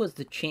think. He was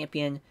the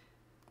champion.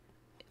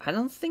 I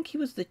don't think he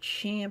was the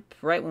champ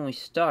right when we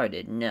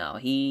started. No,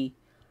 he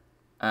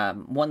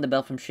won the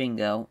belt from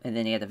Shingo, and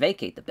then he had to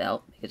vacate the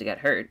belt because he got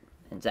hurt,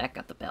 and Zack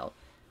got the belt.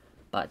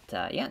 But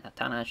yeah,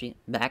 Tanahashi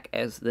back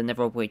as the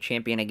Never Openweight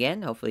champion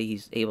again. Hopefully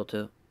he's able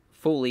to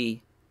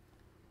fully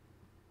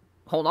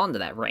hold on to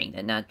that reign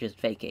and not just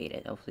vacate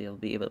it. Hopefully he'll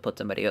be able to put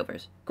somebody over.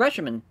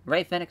 Gresham and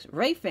Ray Phoenix.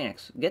 Ray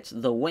Phoenix gets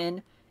the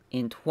win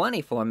in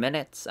 24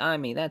 minutes. I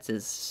mean, that's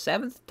his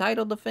 7th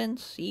title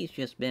defense. He's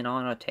just been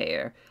on a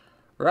tear.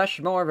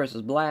 Rushmore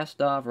versus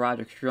Blastoff.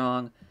 Roderick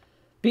Strong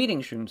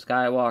beating Shroom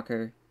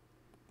Skywalker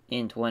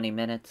in 20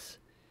 minutes.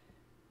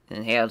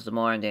 And Hails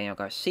Zamora and Daniel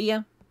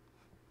Garcia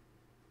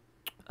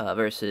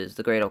versus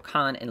the Great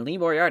O'Khan and Lee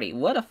Moriarty.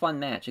 What a fun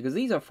match, because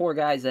these are 4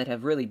 guys that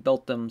have really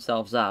built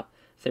themselves up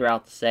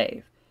throughout the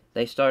save.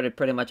 They started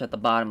pretty much at the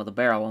bottom of the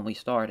barrel when we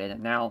started,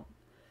 and now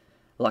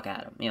look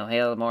at them. You know,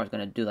 Hail Zamora is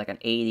going to do like an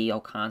 80,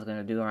 O'Khan's going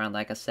to do around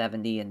like a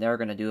 70, and they're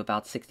going to do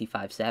about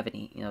 65,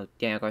 70. You know,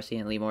 Daniel Garcia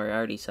and Lee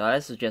Moriarty. So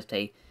this is just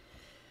a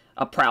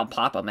proud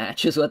papa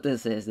match is what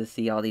this is, to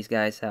see all these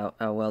guys, how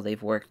well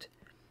they've worked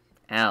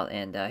out.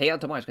 And Hail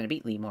Zamora is going to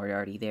beat Lee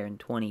Moriarty there in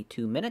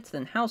 22 minutes.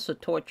 Then House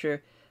of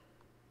Torture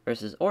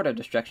versus Order of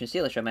Destruction.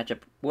 Steel Show matchup.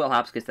 Will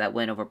Hobbs gets that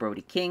win over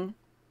Brody King.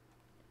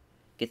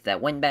 Gets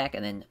that win back.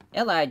 And then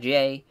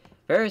L.I.J.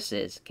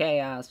 versus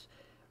Chaos.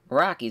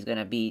 Rocky's going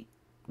to beat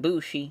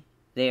Bushi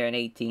there in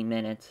 18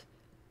 minutes.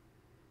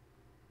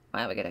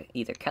 Wow, we got to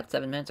either cut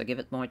 7 minutes or give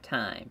it more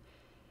time.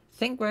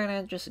 Think we're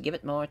going to just give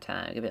it more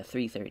time. Give it a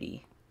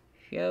 3:30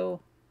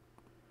 show.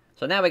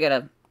 So now we got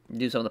to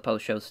do some of the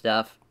post-show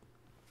stuff.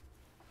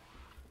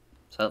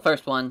 So the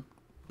first one,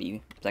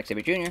 be Zack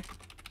Sabre Jr.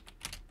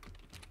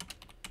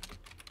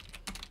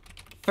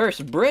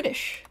 First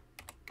British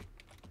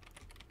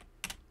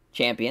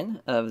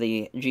champion of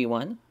the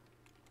G1.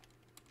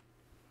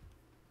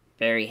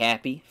 Very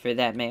happy for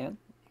that man,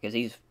 because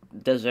he's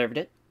deserved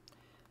it,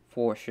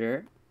 for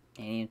sure.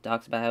 And he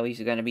talks about how he's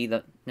going to be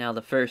now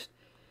the first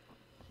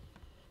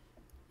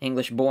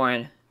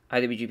English-born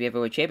IWGP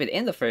Heavyweight Champion,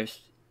 and the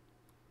first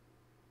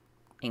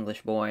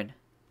English-born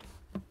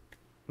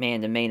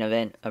man to main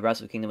event of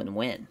Wrestle Kingdom and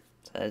win.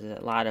 So there's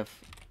a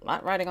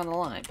lot riding on the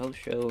line.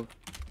 Post-show,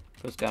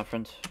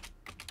 post-conference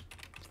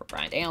for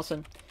Bryan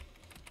Danielson.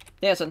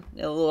 Danielson,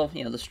 a little,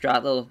 distraught,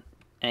 a little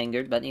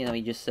angered, but,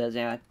 he just says,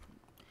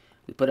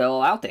 we put it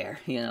all out there.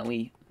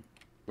 We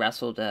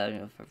wrestled,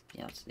 it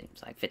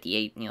seems like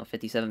 58,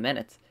 57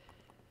 minutes.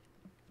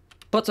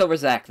 Puts over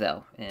Zack,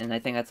 though, and I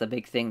think that's a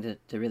big thing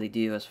to really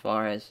do as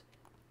far as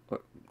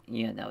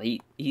You know,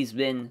 he's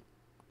been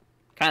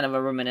kind of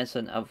a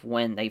reminiscent of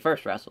when they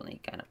first wrestled, and he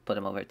kind of put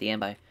him over at the end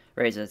by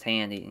raising his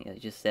hand. He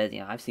just said,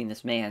 I've seen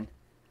this man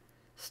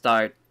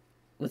start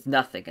with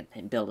nothing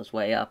and build his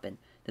way up, and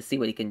to see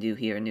what he can do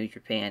here in New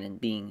Japan and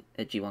being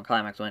a G1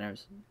 Climax winner,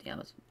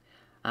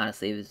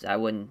 honestly, I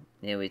wouldn't,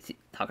 it's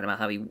talking about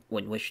how he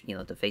wouldn't wish,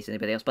 to face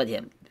anybody else but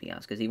him, to be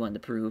honest, because he wanted to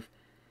prove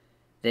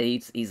that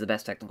he's the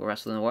best technical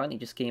wrestler in the world, and he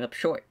just came up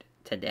short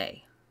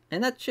today.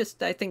 And that's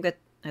just, I think that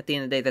at the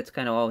end of the day, that's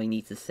kind of all he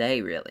needs to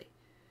say, really,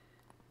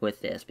 with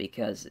this,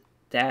 because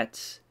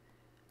that's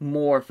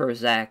more for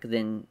Zach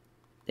than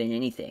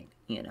anything,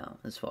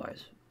 as far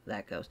as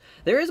that goes.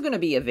 There is going to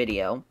be a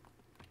video.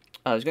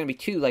 There's going to be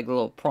two,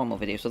 little promo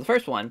videos. So the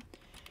first one,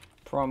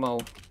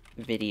 promo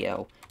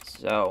video.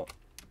 So,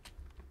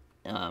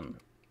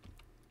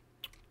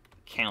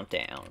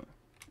 countdown.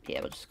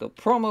 Yeah, we'll just go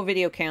promo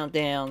video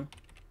countdown.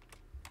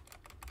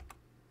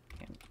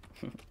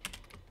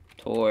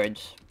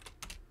 Towards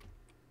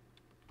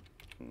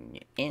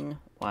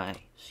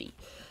NYC.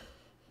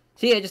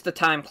 So yeah, just the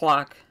time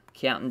clock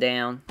counting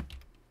down.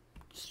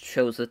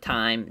 Shows the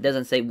time. It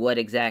doesn't say what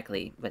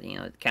exactly, but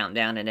counting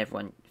down, and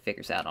everyone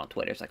figures out on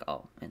Twitter. It's like,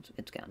 oh,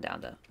 it's counting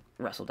down to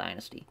Wrestle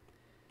Dynasty.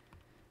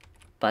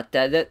 But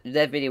that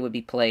video would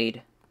be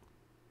played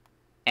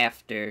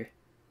after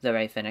the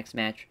Rey Fenix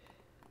match.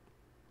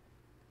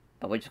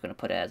 But we're just gonna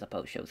put it as a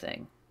post-show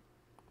thing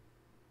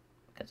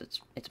because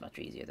it's much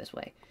easier this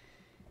way.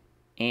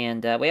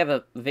 And we have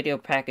a video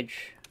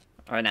package,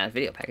 or not a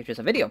video package, just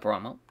a video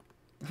promo,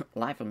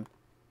 live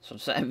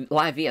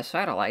via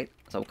satellite.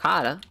 It's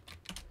Okada.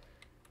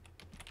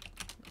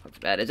 Talks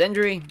about his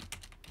injury.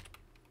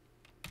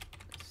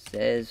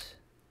 Says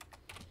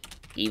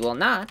he will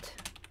not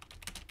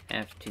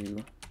have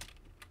to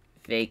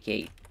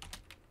vacate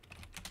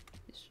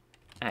his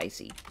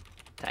IC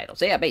title.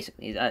 So yeah,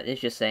 basically, it's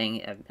just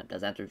saying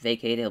doesn't have to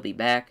vacate. He'll be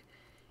back.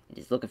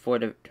 He's looking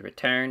forward to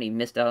return. He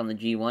missed out on the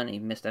G1. He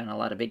missed out on a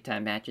lot of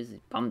big-time matches.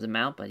 It bums him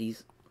out, but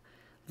he's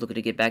looking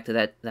to get back to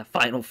that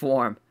final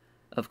form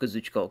of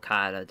Kazuchika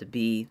Okada, to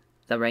be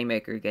the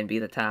Rainmaker again, be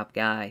the top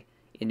guy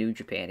in New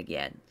Japan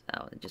again.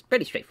 So, just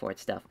pretty straightforward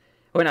stuff.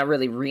 We're not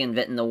really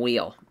reinventing the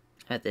wheel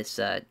at this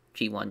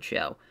G1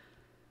 show.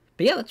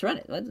 But yeah, let's run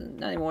it. Let's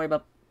not even worry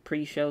about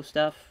pre-show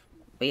stuff.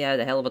 We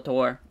had a hell of a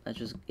tour. Let's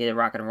just get it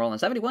rocking and rolling.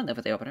 71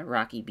 for the opener.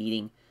 Rocky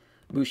beating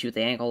Bushi with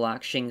the ankle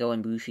lock. Shingo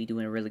and Bushi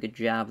doing a really good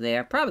job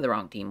there. Probably the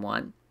wrong team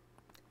won,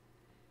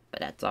 but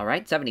that's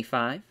alright.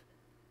 75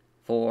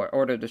 for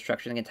Order of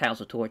Destruction against House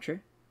of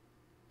Torture.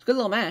 It's a good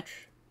little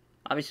match.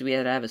 Obviously, we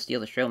had to have a Steal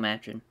the Show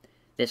match, and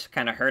this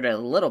kind of hurt it a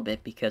little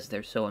bit because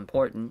they're so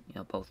important,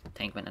 both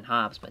Tankman and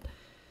Hobbs, but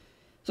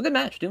it's a good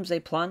match.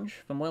 Doomsday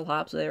Plunge from Will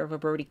Hobbs there over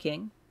Brody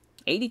King.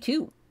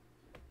 82.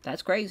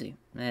 That's crazy.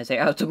 And it's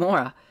Eira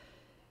Tamura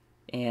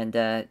and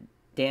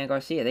Dan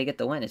Garcia, they get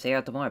the win. It's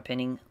Eira Tamura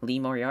pinning Lee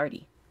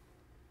Moriarty.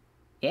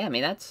 Yeah, I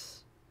mean,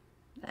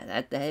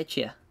 that hits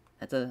you.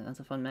 That's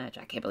a fun match.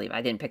 I can't believe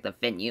I didn't pick the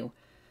venue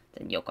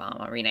than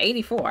Yokohama Arena.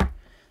 84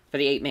 for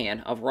the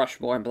 8-man of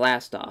Rushmore and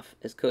Blastoff,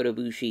 as Kota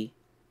Ibushi,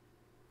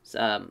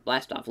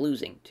 Blastoff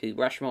losing to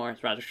Rushmore,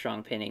 Roger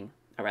Strong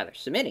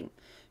submitting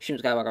Shun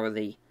Skywalker with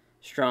the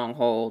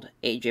Stronghold,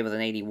 AJ with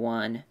an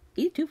 81,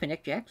 82 for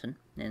Nick Jackson,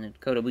 and then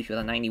Kota Ibushi with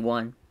a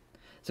 91.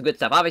 So good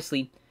stuff.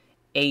 Obviously,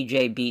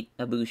 AJ beat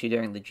Ibushi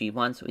during the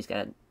G1, so he's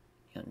got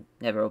a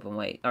never open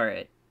weight,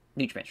 or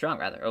New Japan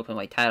Strong, open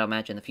weight title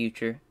match in the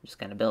future. Just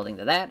kind of building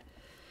to that.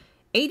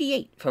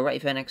 88 for Rey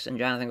Fenix and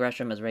Jonathan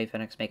Gresham, as Rey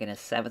Fenix making his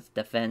 7th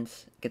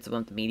defense. Gets him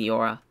up to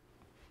Meteora.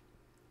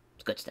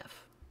 It's good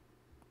stuff.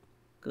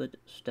 Good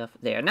stuff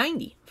there.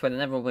 90 for the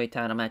never weight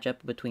title matchup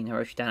between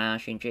Hiroshi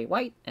Tanahashi and Jay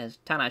White, as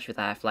Tanahashi with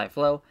a high fly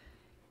flow.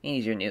 And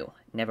he's your new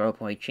never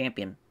open weight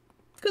champion.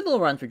 Good little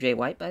run for Jay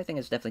White, but I think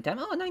it's definitely time.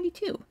 Oh,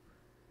 92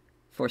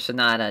 for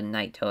Sonata and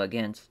Naito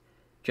against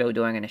Joe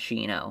Doring and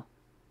Ashino.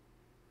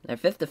 Their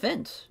 5th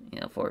defense,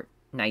 for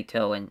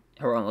Naito and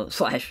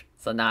Hiromu /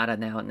 Sonata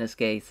now in this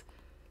case.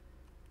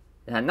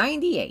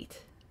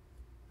 98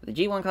 for the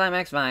G1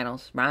 Climax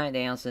Finals. Bryan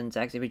Danielson,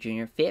 Zack Sabre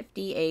Jr.,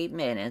 58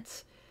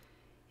 minutes.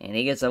 And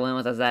he gets a win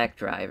with a Zack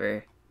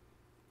driver.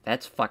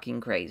 That's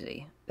fucking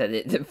crazy.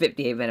 The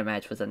 58-minute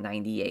match was a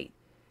 98.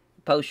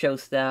 Post-show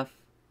stuff.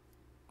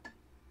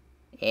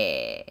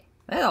 Yeah.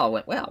 That all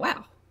went well.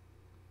 Wow.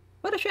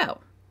 What a show.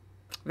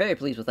 Very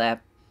pleased with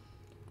that.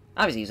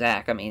 Obviously,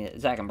 Zack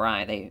and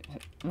Bryan, they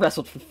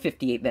wrestled for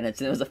 58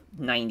 minutes, and it was a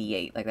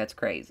 98. That's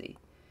crazy.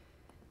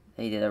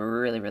 They did a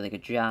really, really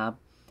good job.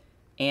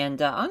 And,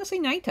 honestly,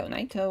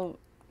 Naito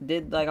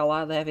did, a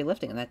lot of the heavy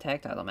lifting in that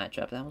tag title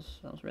matchup. That was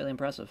really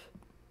impressive.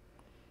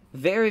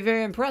 Very,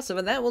 very impressive,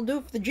 and that will do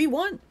it for the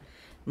G1.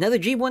 Another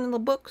G1 in the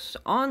books.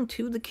 On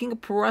to the King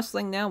of Pro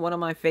Wrestling now. One of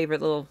my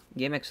favorite little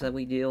gimmicks that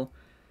we do.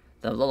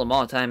 The little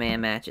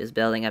multi-man match is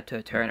building up to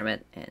a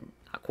tournament, and,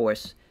 of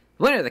course,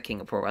 the winner of the King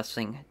of Pro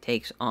Wrestling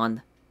takes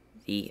on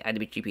the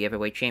IWGP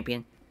Heavyweight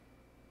Champion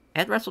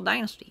at Wrestle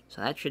Dynasty.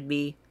 So that should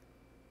be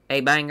a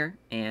banger,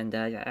 and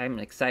I'm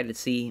excited to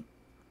see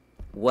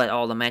what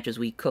all the matches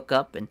we cook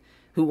up and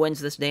who wins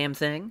this damn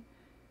thing.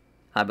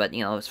 But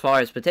you know, as far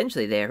as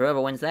potentially there,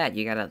 whoever wins that,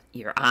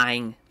 you're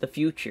eyeing the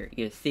future.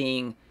 You're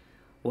seeing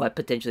what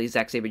potentially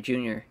Zack Sabre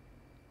Jr.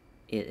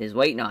 is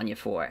waiting on you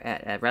for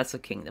at Wrestle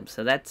Kingdom.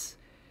 So it's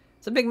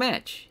a big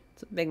match.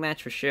 It's a big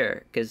match for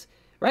sure. Because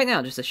right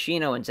now, just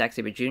Ashino and Zack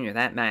Sabre Jr.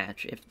 That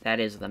match, if that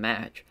is the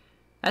match,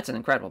 that's an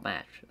incredible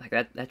match. Like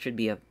that should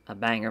be a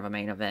banger of a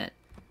main event.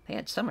 They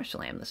had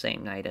SummerSlam the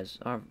same night as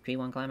our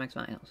G1 Climax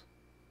Finals.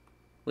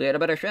 We had a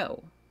better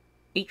show.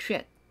 Eat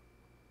shit.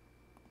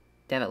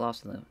 Devitt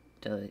lost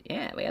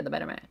yeah, we had the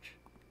better match.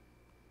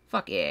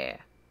 Fuck yeah.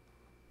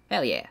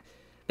 Hell yeah.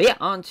 But yeah,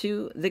 on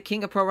to the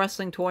King of Pro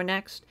Wrestling Tour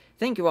next.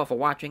 Thank you all for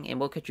watching, and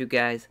we'll catch you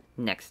guys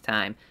next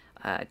time.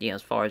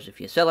 As far as if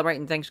you're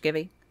celebrating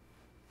Thanksgiving,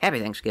 happy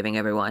Thanksgiving,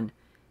 everyone.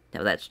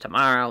 Now that's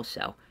tomorrow,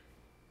 so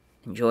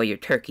enjoy your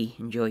turkey,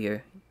 enjoy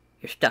your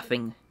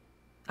stuffing,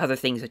 other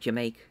things that you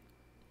make.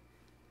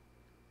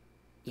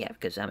 Yeah,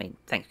 because, I mean,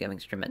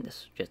 Thanksgiving's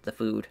tremendous. Just the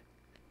food,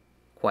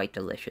 quite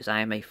delicious.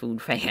 I am a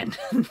food fan.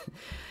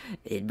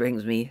 It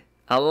brings me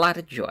a lot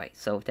of joy.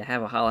 So to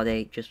have a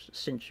holiday just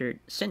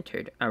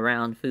centered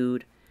around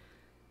food,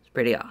 it's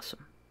pretty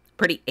awesome.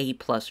 Pretty A+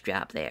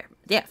 job there.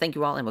 Yeah, thank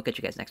you all, and we'll catch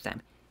you guys next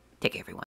time. Take care, everyone.